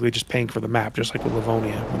basically just paying for the map, just like with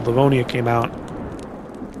Livonia. When Livonia came out,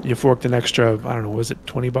 you forked an extra, I don't know, was it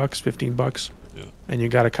 $20, $15? Yeah. And you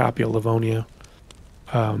got a copy of Livonia.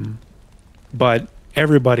 But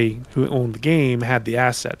everybody who owned the game had the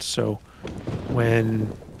assets. So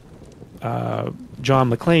when John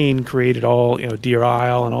McClane created all, you know, Deer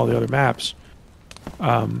Isle and all the other maps,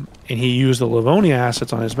 and he used the Livonia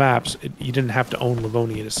assets on his maps, you didn't have to own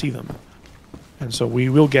Livonia to see them. And so we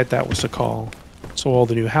will get that with Sakal. So all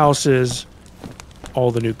the new houses,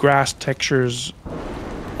 all the new grass textures,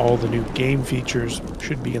 all the new game features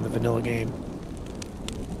should be in the vanilla game.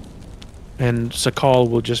 And Sakal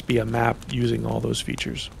will just be a map using all those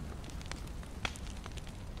features.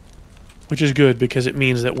 Which is good because it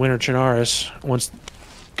means that Winter Chernarus,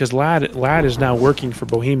 because Lad is now working for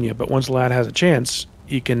Bohemia, but once Lad has a chance,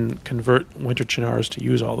 he can convert Winter Chernarus to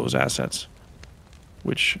use all those assets,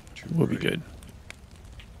 which will be good.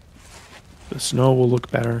 The snow will look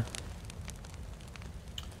better.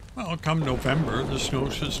 Well, come November, the snow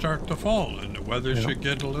should start to fall, and the weather should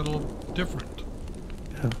get a little different.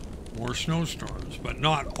 Yeah. More snowstorms, but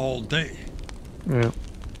not all day. Yeah.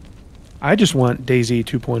 I just want DayZ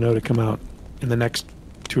 2.0 to come out in the next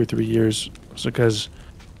 2 or 3 years, because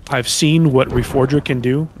I've seen what Reforger can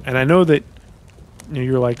do, and I know that, you know,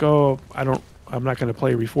 you're like, oh, I'm not going to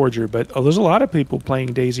play Reforger, but there's a lot of people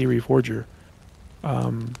playing DayZ Reforger,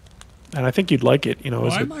 and I think you'd like it. You know,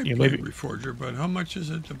 well, I might play Reforger, but how much is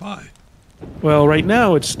it to buy? Well, right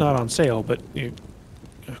now it's not on sale, but it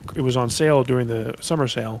was on sale during the summer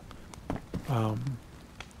sale.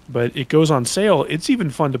 But it goes on sale. It's even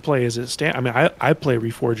fun to play as a I mean, I play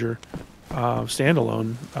Reforger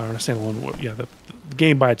standalone, or standalone. Yeah, the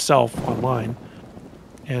game by itself online.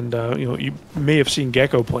 And you know, you may have seen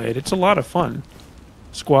Gecko play it. It's a lot of fun.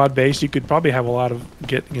 Squad based. You could probably have a lot of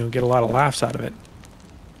get a lot of laughs out of it.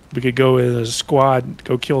 We could go as a squad,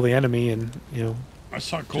 go kill the enemy, and you know, I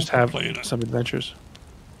saw just have some adventures.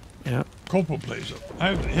 Yeah. Copo plays it. I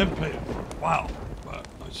haven't played it for a while, but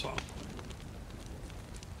I saw him.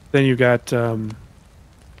 Then you got DayZ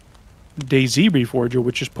Reforger,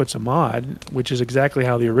 which just puts a mod, which is exactly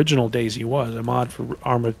how the original DayZ was, a mod for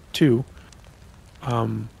Arma 2.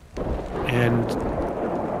 And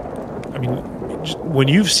I mean, when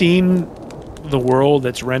you've seen the world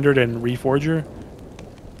that's rendered in Reforger,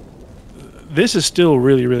 this is still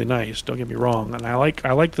really, really nice. Don't get me wrong, and I like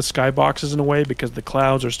the skyboxes in a way because the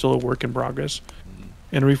clouds are still a work in progress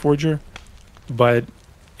in Reforger. But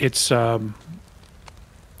it's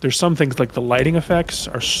there's some things like the lighting effects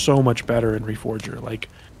are so much better in Reforger. Like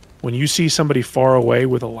when you see somebody far away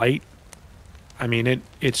with a light, I mean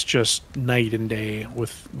it's just night and day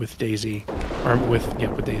with DayZ, or with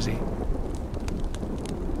DayZ.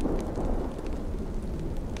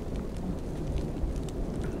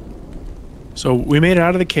 So we made it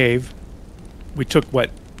out of the cave. We took,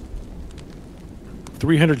 what,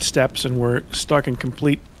 300 steps, and we're stuck in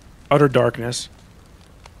complete, utter darkness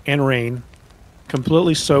and rain.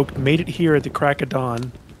 Completely soaked. Made it here at the crack of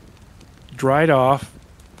dawn. Dried off.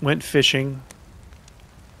 Went fishing.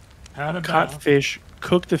 Caught fish.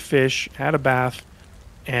 Cooked the fish. Had a bath.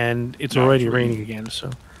 And it's already raining again.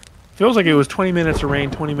 So feels like it was 20 minutes of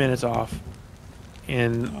rain, 20 minutes off.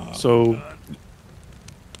 And so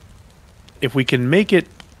if we can make it,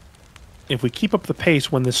 if we keep up the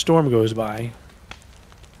pace when this storm goes by,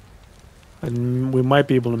 then we might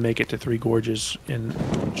be able to make it to Three Gorges in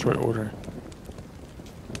short order.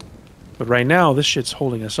 But right now, this shit's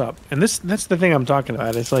holding us up. And that's the thing I'm talking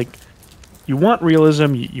about. It's like, you want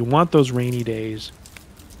realism, you want those rainy days,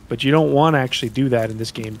 but you don't want to actually do that in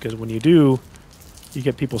this game, because when you do, you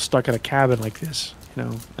get people stuck in a cabin like this, you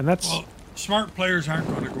know, and that's... Well, smart players aren't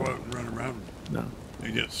going to go out and run around. No.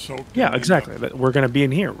 They get soaked. Yeah, exactly. We're going to be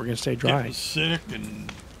in here. We're going to stay dry. Get sick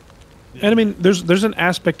and... Yeah. And I mean, there's an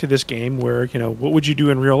aspect to this game where, you know, what would you do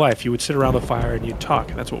in real life? You would sit around the fire and you'd talk,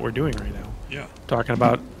 and that's what we're doing right now. Yeah. Talking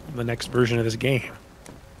about the next version of this game.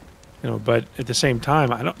 You know, but at the same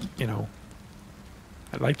time, I don't, you know,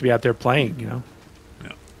 I'd like to be out there playing, you know.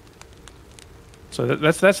 Yeah. So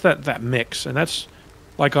that's that mix, and that's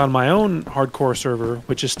like on my own hardcore server,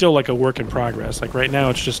 which is still like a work in progress. Like right now,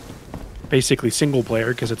 it's just basically single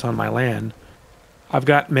player because it's on my LAN. I've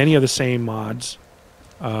got many of the same mods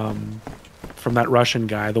from that Russian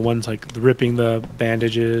guy, the ones like ripping the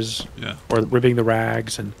bandages, or ripping the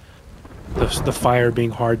rags, and the fire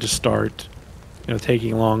being hard to start, you know,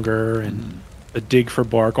 taking longer, and the dig for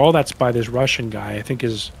bark. All that's by this Russian guy. I think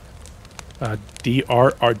is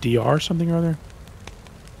DR something or other.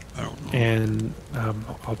 I don't know. And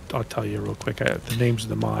I'll tell you real quick the names of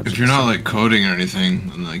the mods. If you're not like coding or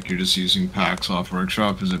anything, and like you're just using packs off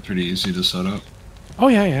Workshop, is it pretty easy to set up? Oh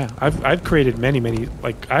yeah. I've created many.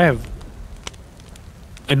 Like I have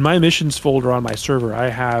in my missions folder on my server, I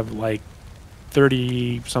have like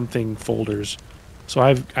 30 something folders. So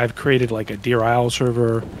I've created like a Deer Isle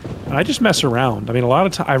server, and I just mess around. I mean, a lot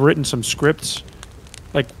of time I've written some scripts.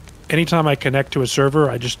 Like anytime I connect to a server,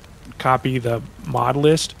 I just copy the mod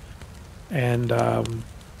list, and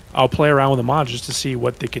I'll play around with the mods just to see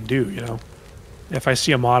what they can do. You know, if I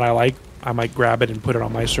see a mod I like, I might grab it and put it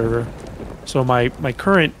on my server. So my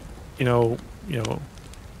current,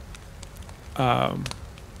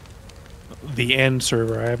 the end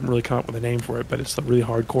server, I haven't really come up with a name for it, but it's the really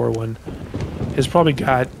hardcore one, has probably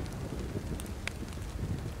got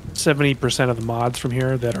 70% of the mods from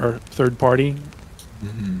here that are third party.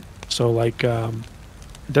 Mm-hmm. So like it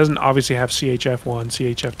doesn't obviously have CHF1,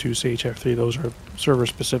 CHF2, CHF3, those are server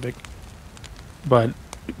specific, but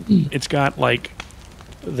it's got like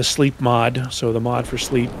the sleep mod, so the mod for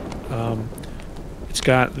sleep. It's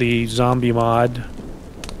got the zombie mod.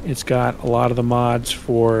 It's got a lot of the mods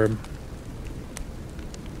for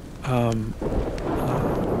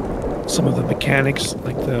some of the mechanics,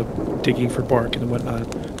 like the digging for bark and whatnot.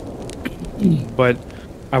 But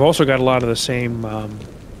I've also got a lot of the same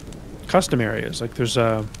custom areas. Like there's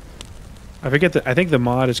I think the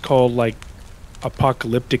mod is called like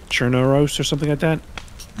Apocalyptic Chernarus or something like that.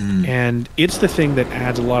 And it's the thing that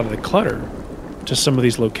adds a lot of the clutter to some of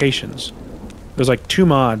these locations. There's like 2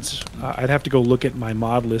 mods. I'd have to go look at my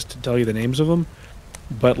mod list to tell you the names of them.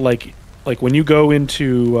 But like when you go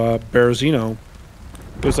into Berezino,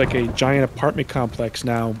 there's like a giant apartment complex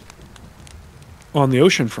now on the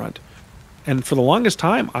ocean front. And for the longest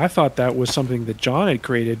time, I thought that was something that John had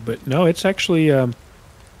created, but no, it's actually a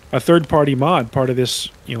third-party mod, part of this,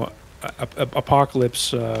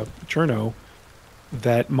 Apocalypse Cherno,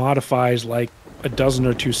 that modifies like a dozen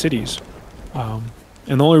or 2 cities.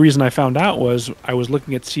 And the only reason I found out was I was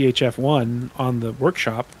looking at CHF1 on the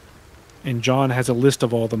workshop, and John has a list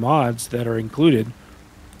of all the mods that are included.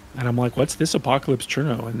 And I'm like, what's this Apocalypse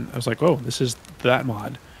Cherno? And I was like, oh, this is that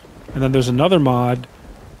mod. And then there's another mod,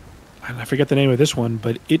 and I forget the name of this one,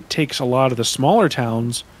 but it takes a lot of the smaller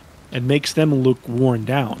towns and makes them look worn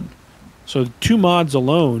down. So 2 mods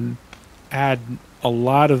alone add a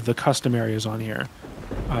lot of the custom areas on here.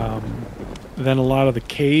 Then a lot of the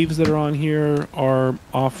caves that are on here are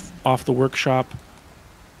off the workshop.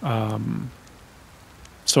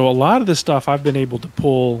 So a lot of the stuff I've been able to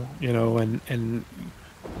pull, and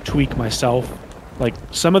tweak myself. Like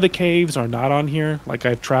some of the caves are not on here. Like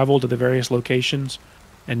I've traveled to the various locations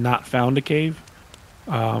and not found a cave.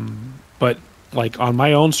 But like on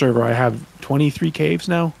my own server, I have 23 caves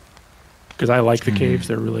now because I like the caves.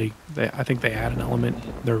 They're really, I think they add an element.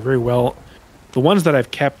 They're very well. The ones that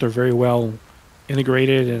I've kept are very well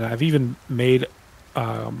integrated, and I've even made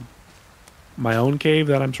my own cave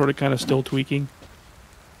that I'm sort of kind of still tweaking.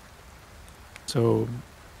 So,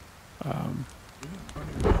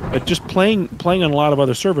 but just playing on a lot of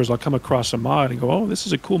other servers, I'll come across a mod and go, oh, this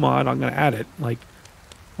is a cool mod, I'm going to add it. Like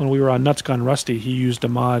when we were on Nuts Gone Rusty, he used a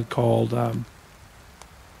mod called,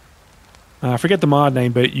 I forget the mod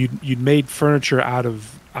name, but you'd made furniture out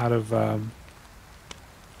of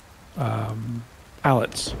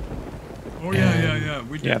pallets. Oh yeah.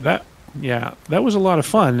 We did. That was a lot of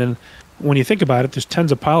fun. And when you think about it, there's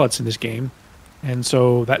tons of pallets in this game, and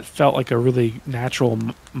so that felt like a really natural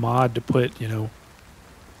mod to put. It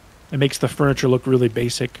makes the furniture look really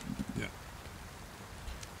basic. Yeah.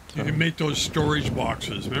 You can make those storage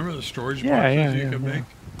boxes. Remember the storage boxes you could make?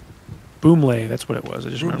 Boomlay, that's what it was. I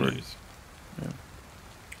just remembered. Yeah.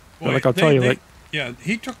 Boy, I'll tell you, yeah,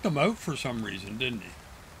 he took them out for some reason, didn't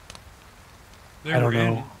he? I don't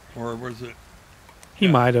know. Or was it? He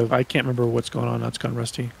might have. I can't remember what's going on. That's gone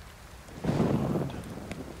rusty. Yeah.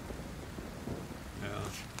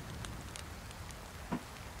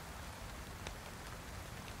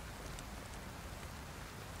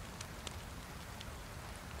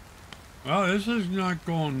 Well, this is not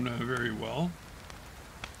going very well.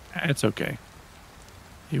 It's okay.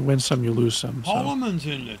 You win some, you lose some. Holloman's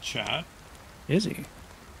in the chat. Is he?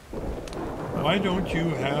 Why don't you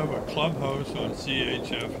have a clubhouse on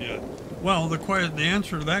CHF yet? Well, the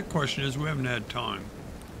answer to that question is we haven't had time.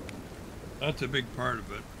 That's a big part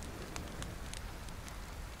of it.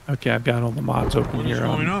 Okay, I've got all the mods open here.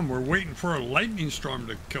 What's going on? We're waiting for a lightning storm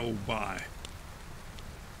to go by.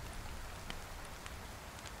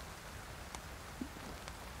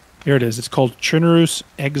 Here it is. It's called Chernarus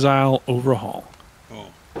Exile Overhaul.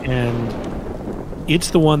 Oh. And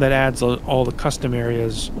it's the one that adds all the custom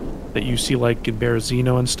areas that you see like in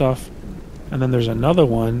Berezino and stuff. And then there's another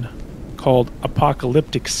one called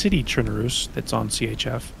Apocalyptic City Chernarus that's on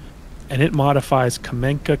CHF. And it modifies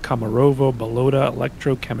Kamenka, Komarovo, Bolota,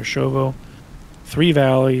 Elektro, Kamyshovo, Three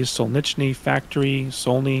Valleys, Solnichny, Factory,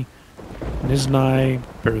 Solny, Nizhny,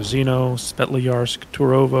 Berezino, Svetloyarsk,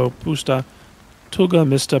 Turovo, Pusta, Tulga,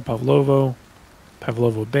 Mista, Pavlovo,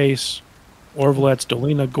 Pavlovo Base, Orvolets,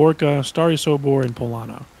 Dolina, Gorka, Stary Sobor, and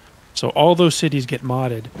Polano. So all those cities get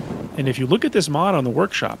modded. And if you look at this mod on the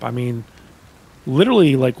workshop, I mean,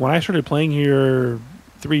 literally, like when I started playing here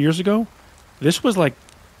 3 years ago, this was like,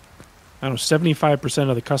 I don't know, 75%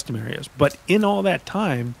 of the custom areas. But in all that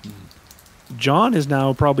time, John has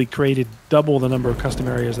now probably created double the number of custom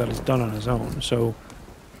areas that he's done on his own. So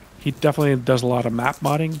he definitely does a lot of map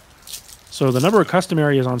modding. So the number of custom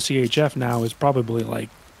areas on CHF now is probably like,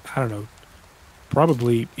 I don't know,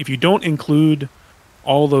 probably, if you don't include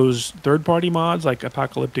all those third-party mods like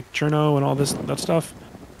Apocalyptic Cherno and all that stuff,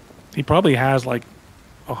 he probably has like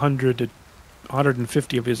 100 to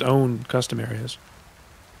 150 of his own custom areas.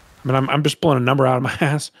 I mean, I'm just pulling a number out of my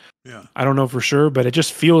ass. Yeah. I don't know for sure, but it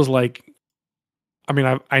just feels like, I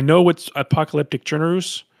mean, I know it's Apocalyptic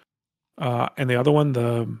Chernarus, and the other one,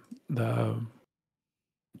 the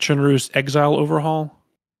Chernarus Exile Overhaul,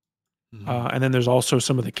 and then there's also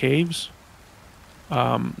some of the caves,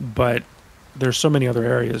 but there's so many other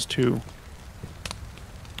areas too.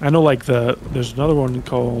 I know, like there's another one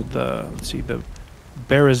called let's see, the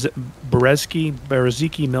Bereziki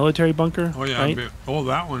military bunker. Oh yeah, right?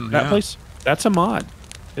 that one. That place, that's a mod.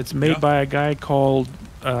 It's made by a guy called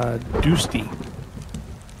Doosty.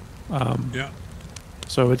 Yeah.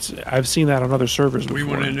 So I've seen that on other servers before. We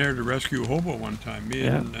went in there to rescue Hobo one time, me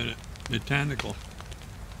and the Tentacle.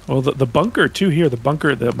 Well, the bunker too here, the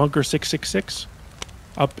bunker 666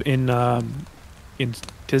 up in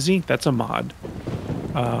Tizzy, that's a mod.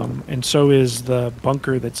 And so is the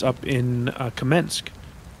bunker that's up in Kamensk.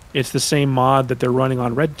 It's the same mod that they're running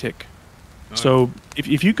on Red-Tic. So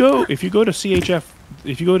if you go to CHF,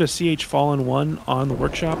 if you go to CH Fallen 1 on the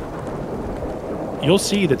workshop, you'll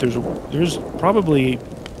see that there's probably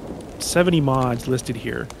 70 mods listed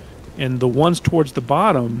here, and the ones towards the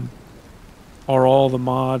bottom are all the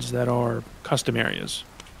mods that are custom areas.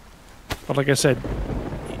 But like I said,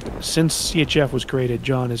 since CHF was created,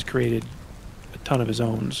 John has created a ton of his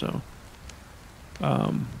own. So,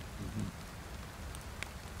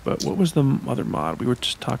 but what was the other mod we were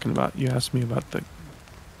just talking about? You asked me about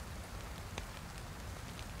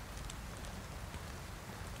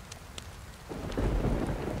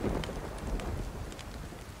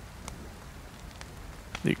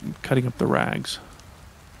cutting up the rags.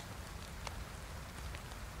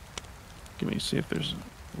 Let me see if there's a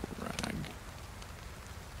rag.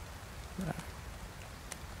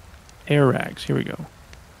 Air rags. Here we go.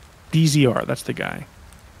 DZR. That's the guy.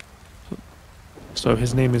 So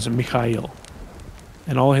his name is Mikhail,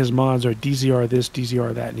 and all his mods are DZR this,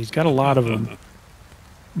 DZR that, and he's got a lot of them.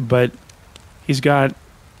 But he's the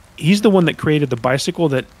one that created the bicycle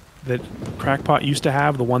that Crackpot used to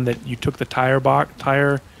have, the one that you took the tire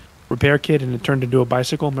repair kit and it turned into a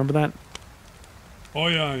bicycle. Remember that? Oh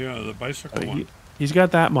yeah, the bicycle one. He's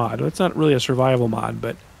got that mod. It's not really a survival mod,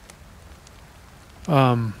 but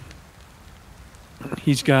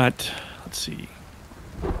he's got, let's see.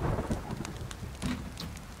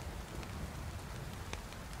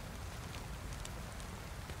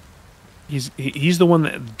 He's the one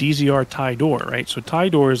that DZR tie door, right? So tie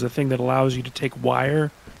door is the thing that allows you to take wire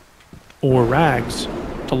or rags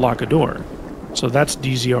to lock a door. So that's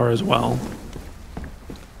DZR as well.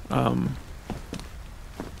 And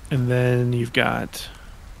then you've got,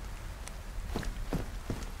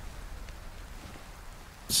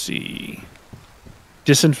 let's see,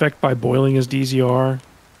 disinfect by boiling is DZR.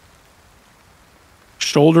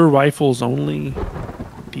 Shoulder rifles only,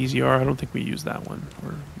 DZR. I don't think we use that one,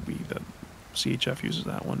 or the CHF uses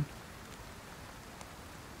that one.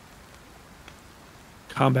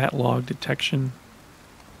 Combat log detection.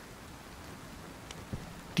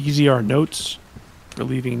 DZR notes for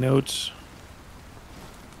leaving notes.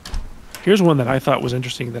 Here's one that I thought was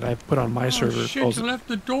interesting that I put on my server. Shit, you left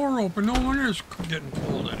the door open. No wonder it's getting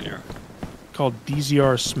cold in here. Called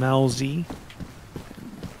DZR Smell Z.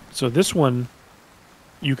 So this one,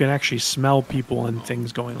 you can actually smell people and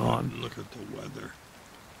things going on. Look at the weather.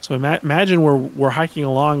 So imagine we're hiking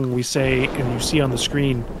along and we say, and you see on the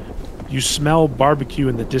screen, you smell barbecue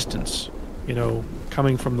in the distance,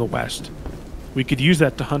 coming from the west. We could use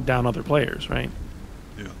that to hunt down other players, right?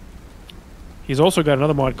 Yeah. He's also got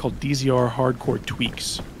another mod called DZR Hardcore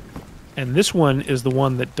Tweaks. And this one is the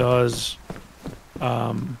one that does...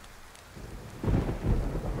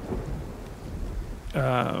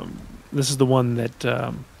 this is the one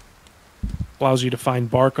that allows you to find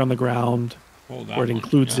bark on the ground, where it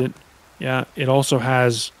includes it. Yeah, it also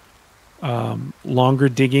has longer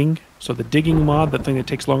digging. So the digging mod, the thing that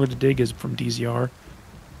takes longer to dig, is from DZR.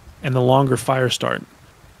 And the longer fire start.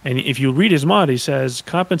 And if you read his mod, he says,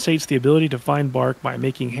 compensates the ability to find bark by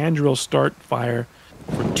making hand drill start fire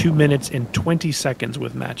for 2 minutes and 20 seconds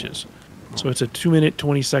with matches. So it's a 2 minute,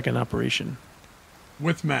 20 second operation.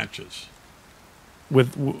 With matches.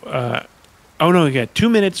 With, oh no, yeah, 2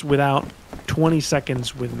 minutes without 20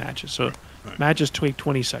 seconds with matches. So matches take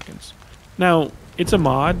 20 seconds. Now, it's a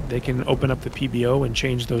mod. They can open up the PBO and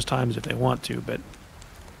change those times if they want to, but...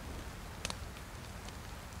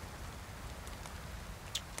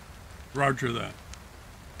 Roger that.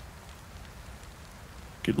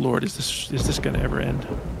 Good Lord, is this going to ever end?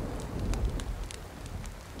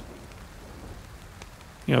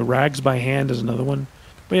 You know, rags by hand is another one.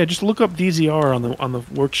 But yeah, just look up DZR on the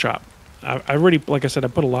workshop. I already, like I said, I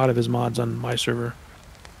put a lot of his mods on my server.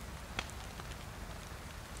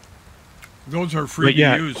 Those are free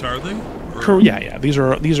to use, are they? Yeah. These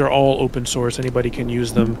are all open source. Anybody can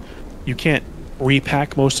use them. You can't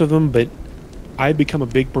repack most of them, but I become a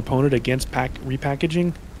big proponent against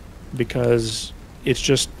repackaging because it's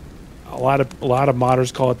just a lot of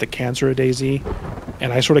modders call it the cancer of DayZ,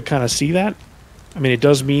 and I sort of kind of see that. I mean, it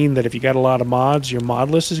does mean that if you got a lot of mods, your mod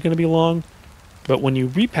list is going to be long, but when you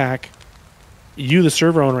repack, you, the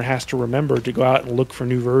server owner, has to remember to go out and look for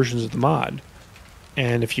new versions of the mod,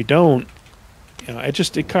 and if you don't, you know,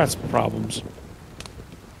 it causes problems.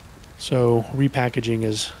 So repackaging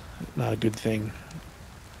is not a good thing,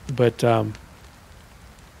 but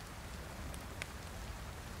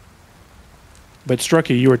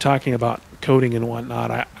Strucky, you were talking about coding and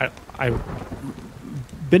whatnot. I've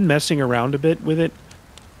been messing around a bit with it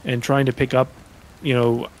and trying to pick up, you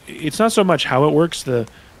know, it's not so much how it works. The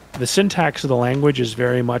syntax of the language is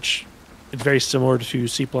very similar to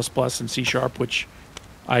C++ and C#, which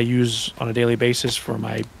I use on a daily basis for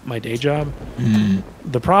my day job.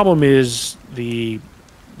 The problem is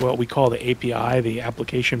what we call the API, the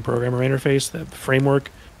application programmer interface, the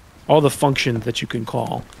framework, all the functions that you can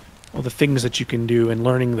call, all the things that you can do, and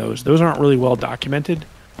learning those aren't really well documented,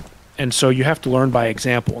 and so you have to learn by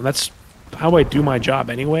example, and that's how I do my job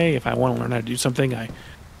anyway. If I want to learn how to do something, I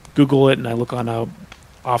Google it and I look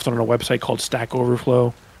often on a website called Stack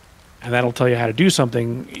Overflow, and that'll tell you how to do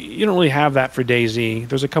something. You don't really have that for DayZ.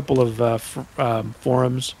 There's a couple of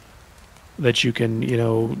forums that you can, you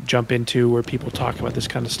know, jump into where people talk about this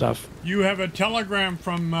kind of stuff. You have a telegram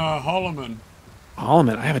from Holloman.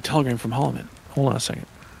 Holloman? I have a telegram from Holloman. Hold on a second.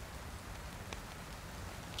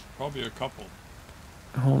 Probably a couple.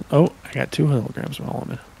 Oh, I got 2 telegrams from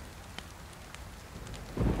Holloman.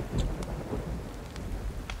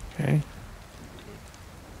 Okay.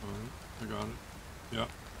 All right, I got it. Yeah.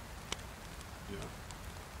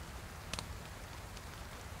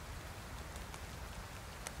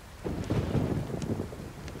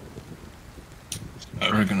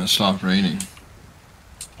 Never gonna stop raining.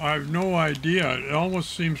 I have no idea. It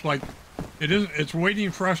almost seems like it's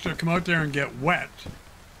waiting for us to come out there and get wet.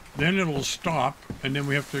 Then it'll stop, and then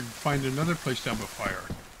we have to find another place to have a fire.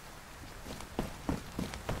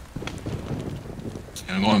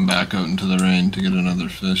 I'm going back out into the rain to get another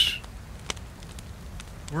fish.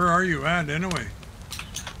 Where are you at, anyway?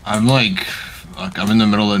 I'm I'm in the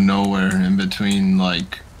middle of nowhere, in between,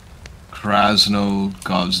 like, Krasno,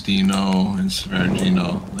 Govzdino, and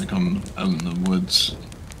Svergino. Like, I'm out in the woods.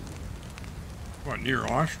 What, near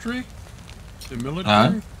Austria? The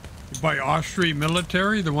military? By Austria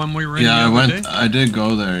military, the one we were in the other day? I did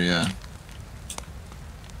go there, yeah.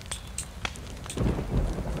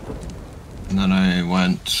 And then I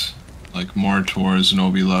went, like, more towards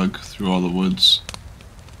Nobilug through all the woods.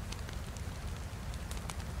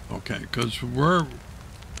 Okay, because we're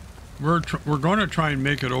going to try and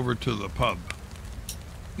make it over to the pub.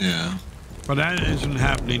 Yeah. But that isn't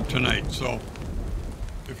happening tonight, so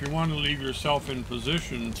if you want to leave yourself in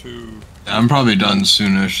position to... I'm probably done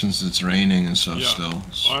soonish since it's raining and stuff still.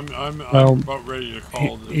 I'm about ready to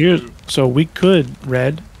call this. So we could,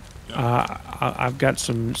 Red, I've got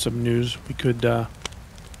some news. We could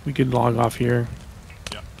log off here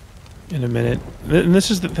in a minute. And this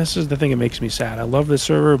is the thing that makes me sad. I love this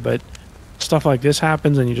server, but stuff like this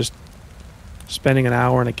happens and you're just spending an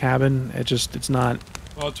hour in a cabin. It's not...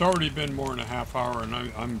 Well, it's already been more than a half hour, and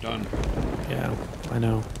I'm done. Yeah, I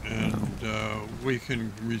know. And we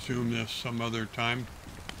can resume this some other time.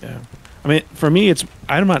 Yeah. I mean, for me,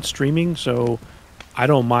 I'm not streaming, so I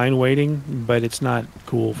don't mind waiting, but it's not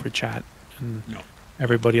cool for chat and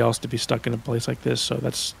everybody else to be stuck in a place like this. So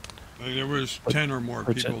that's. There was 10 or more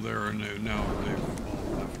people there, and now they've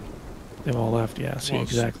all left. They've all left, yeah. See, well,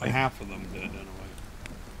 exactly. Half of them did, anyway.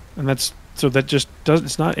 And that just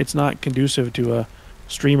does. It's not conducive to a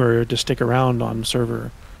streamer to stick around on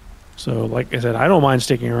server. So, like I said, I don't mind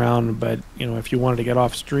sticking around, but you know, if you wanted to get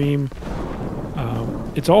off stream,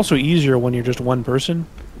 it's also easier when you're just one person,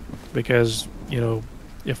 because you know,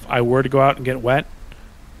 if I were to go out and get wet,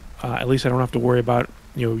 at least I don't have to worry about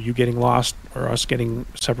you getting lost or us getting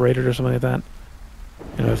separated or something like that.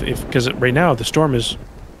 You know, because right now the storm is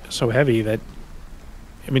so heavy that,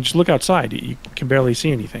 I mean, just look outside. You can barely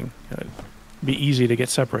see anything. It'd be easy to get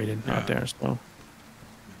separated out there. So,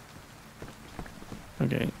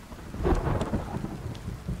 okay. All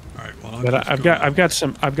right. Well, but I've got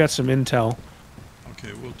some intel.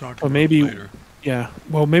 Okay, we'll talk about maybe, it later. Yeah.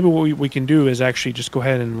 Well, maybe what we can do is actually just go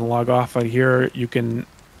ahead and log off out here. You can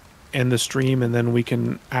end the stream, and then we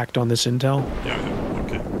can act on this intel. Yeah.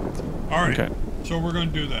 Okay. All right. Okay. So we're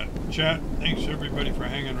going to do that. Chat, thanks everybody for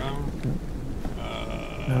hanging around.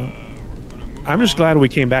 I'm just glad we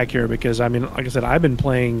came back here because, I mean, like I said, I've been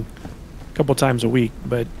playing a couple times a week,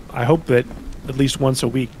 but I hope that at least once a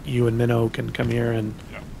week you and Minnow can come here and,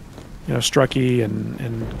 you know, Strucky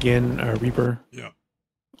and Gin or Reaper. Yeah.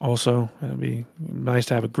 Also, it'd be nice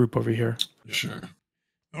to have a group over here. Sure.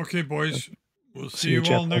 Okay, boys. We'll see you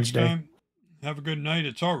all next time. Have a good night.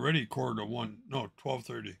 It's already 1:45. No,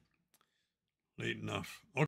 12:30. Late enough. Okay.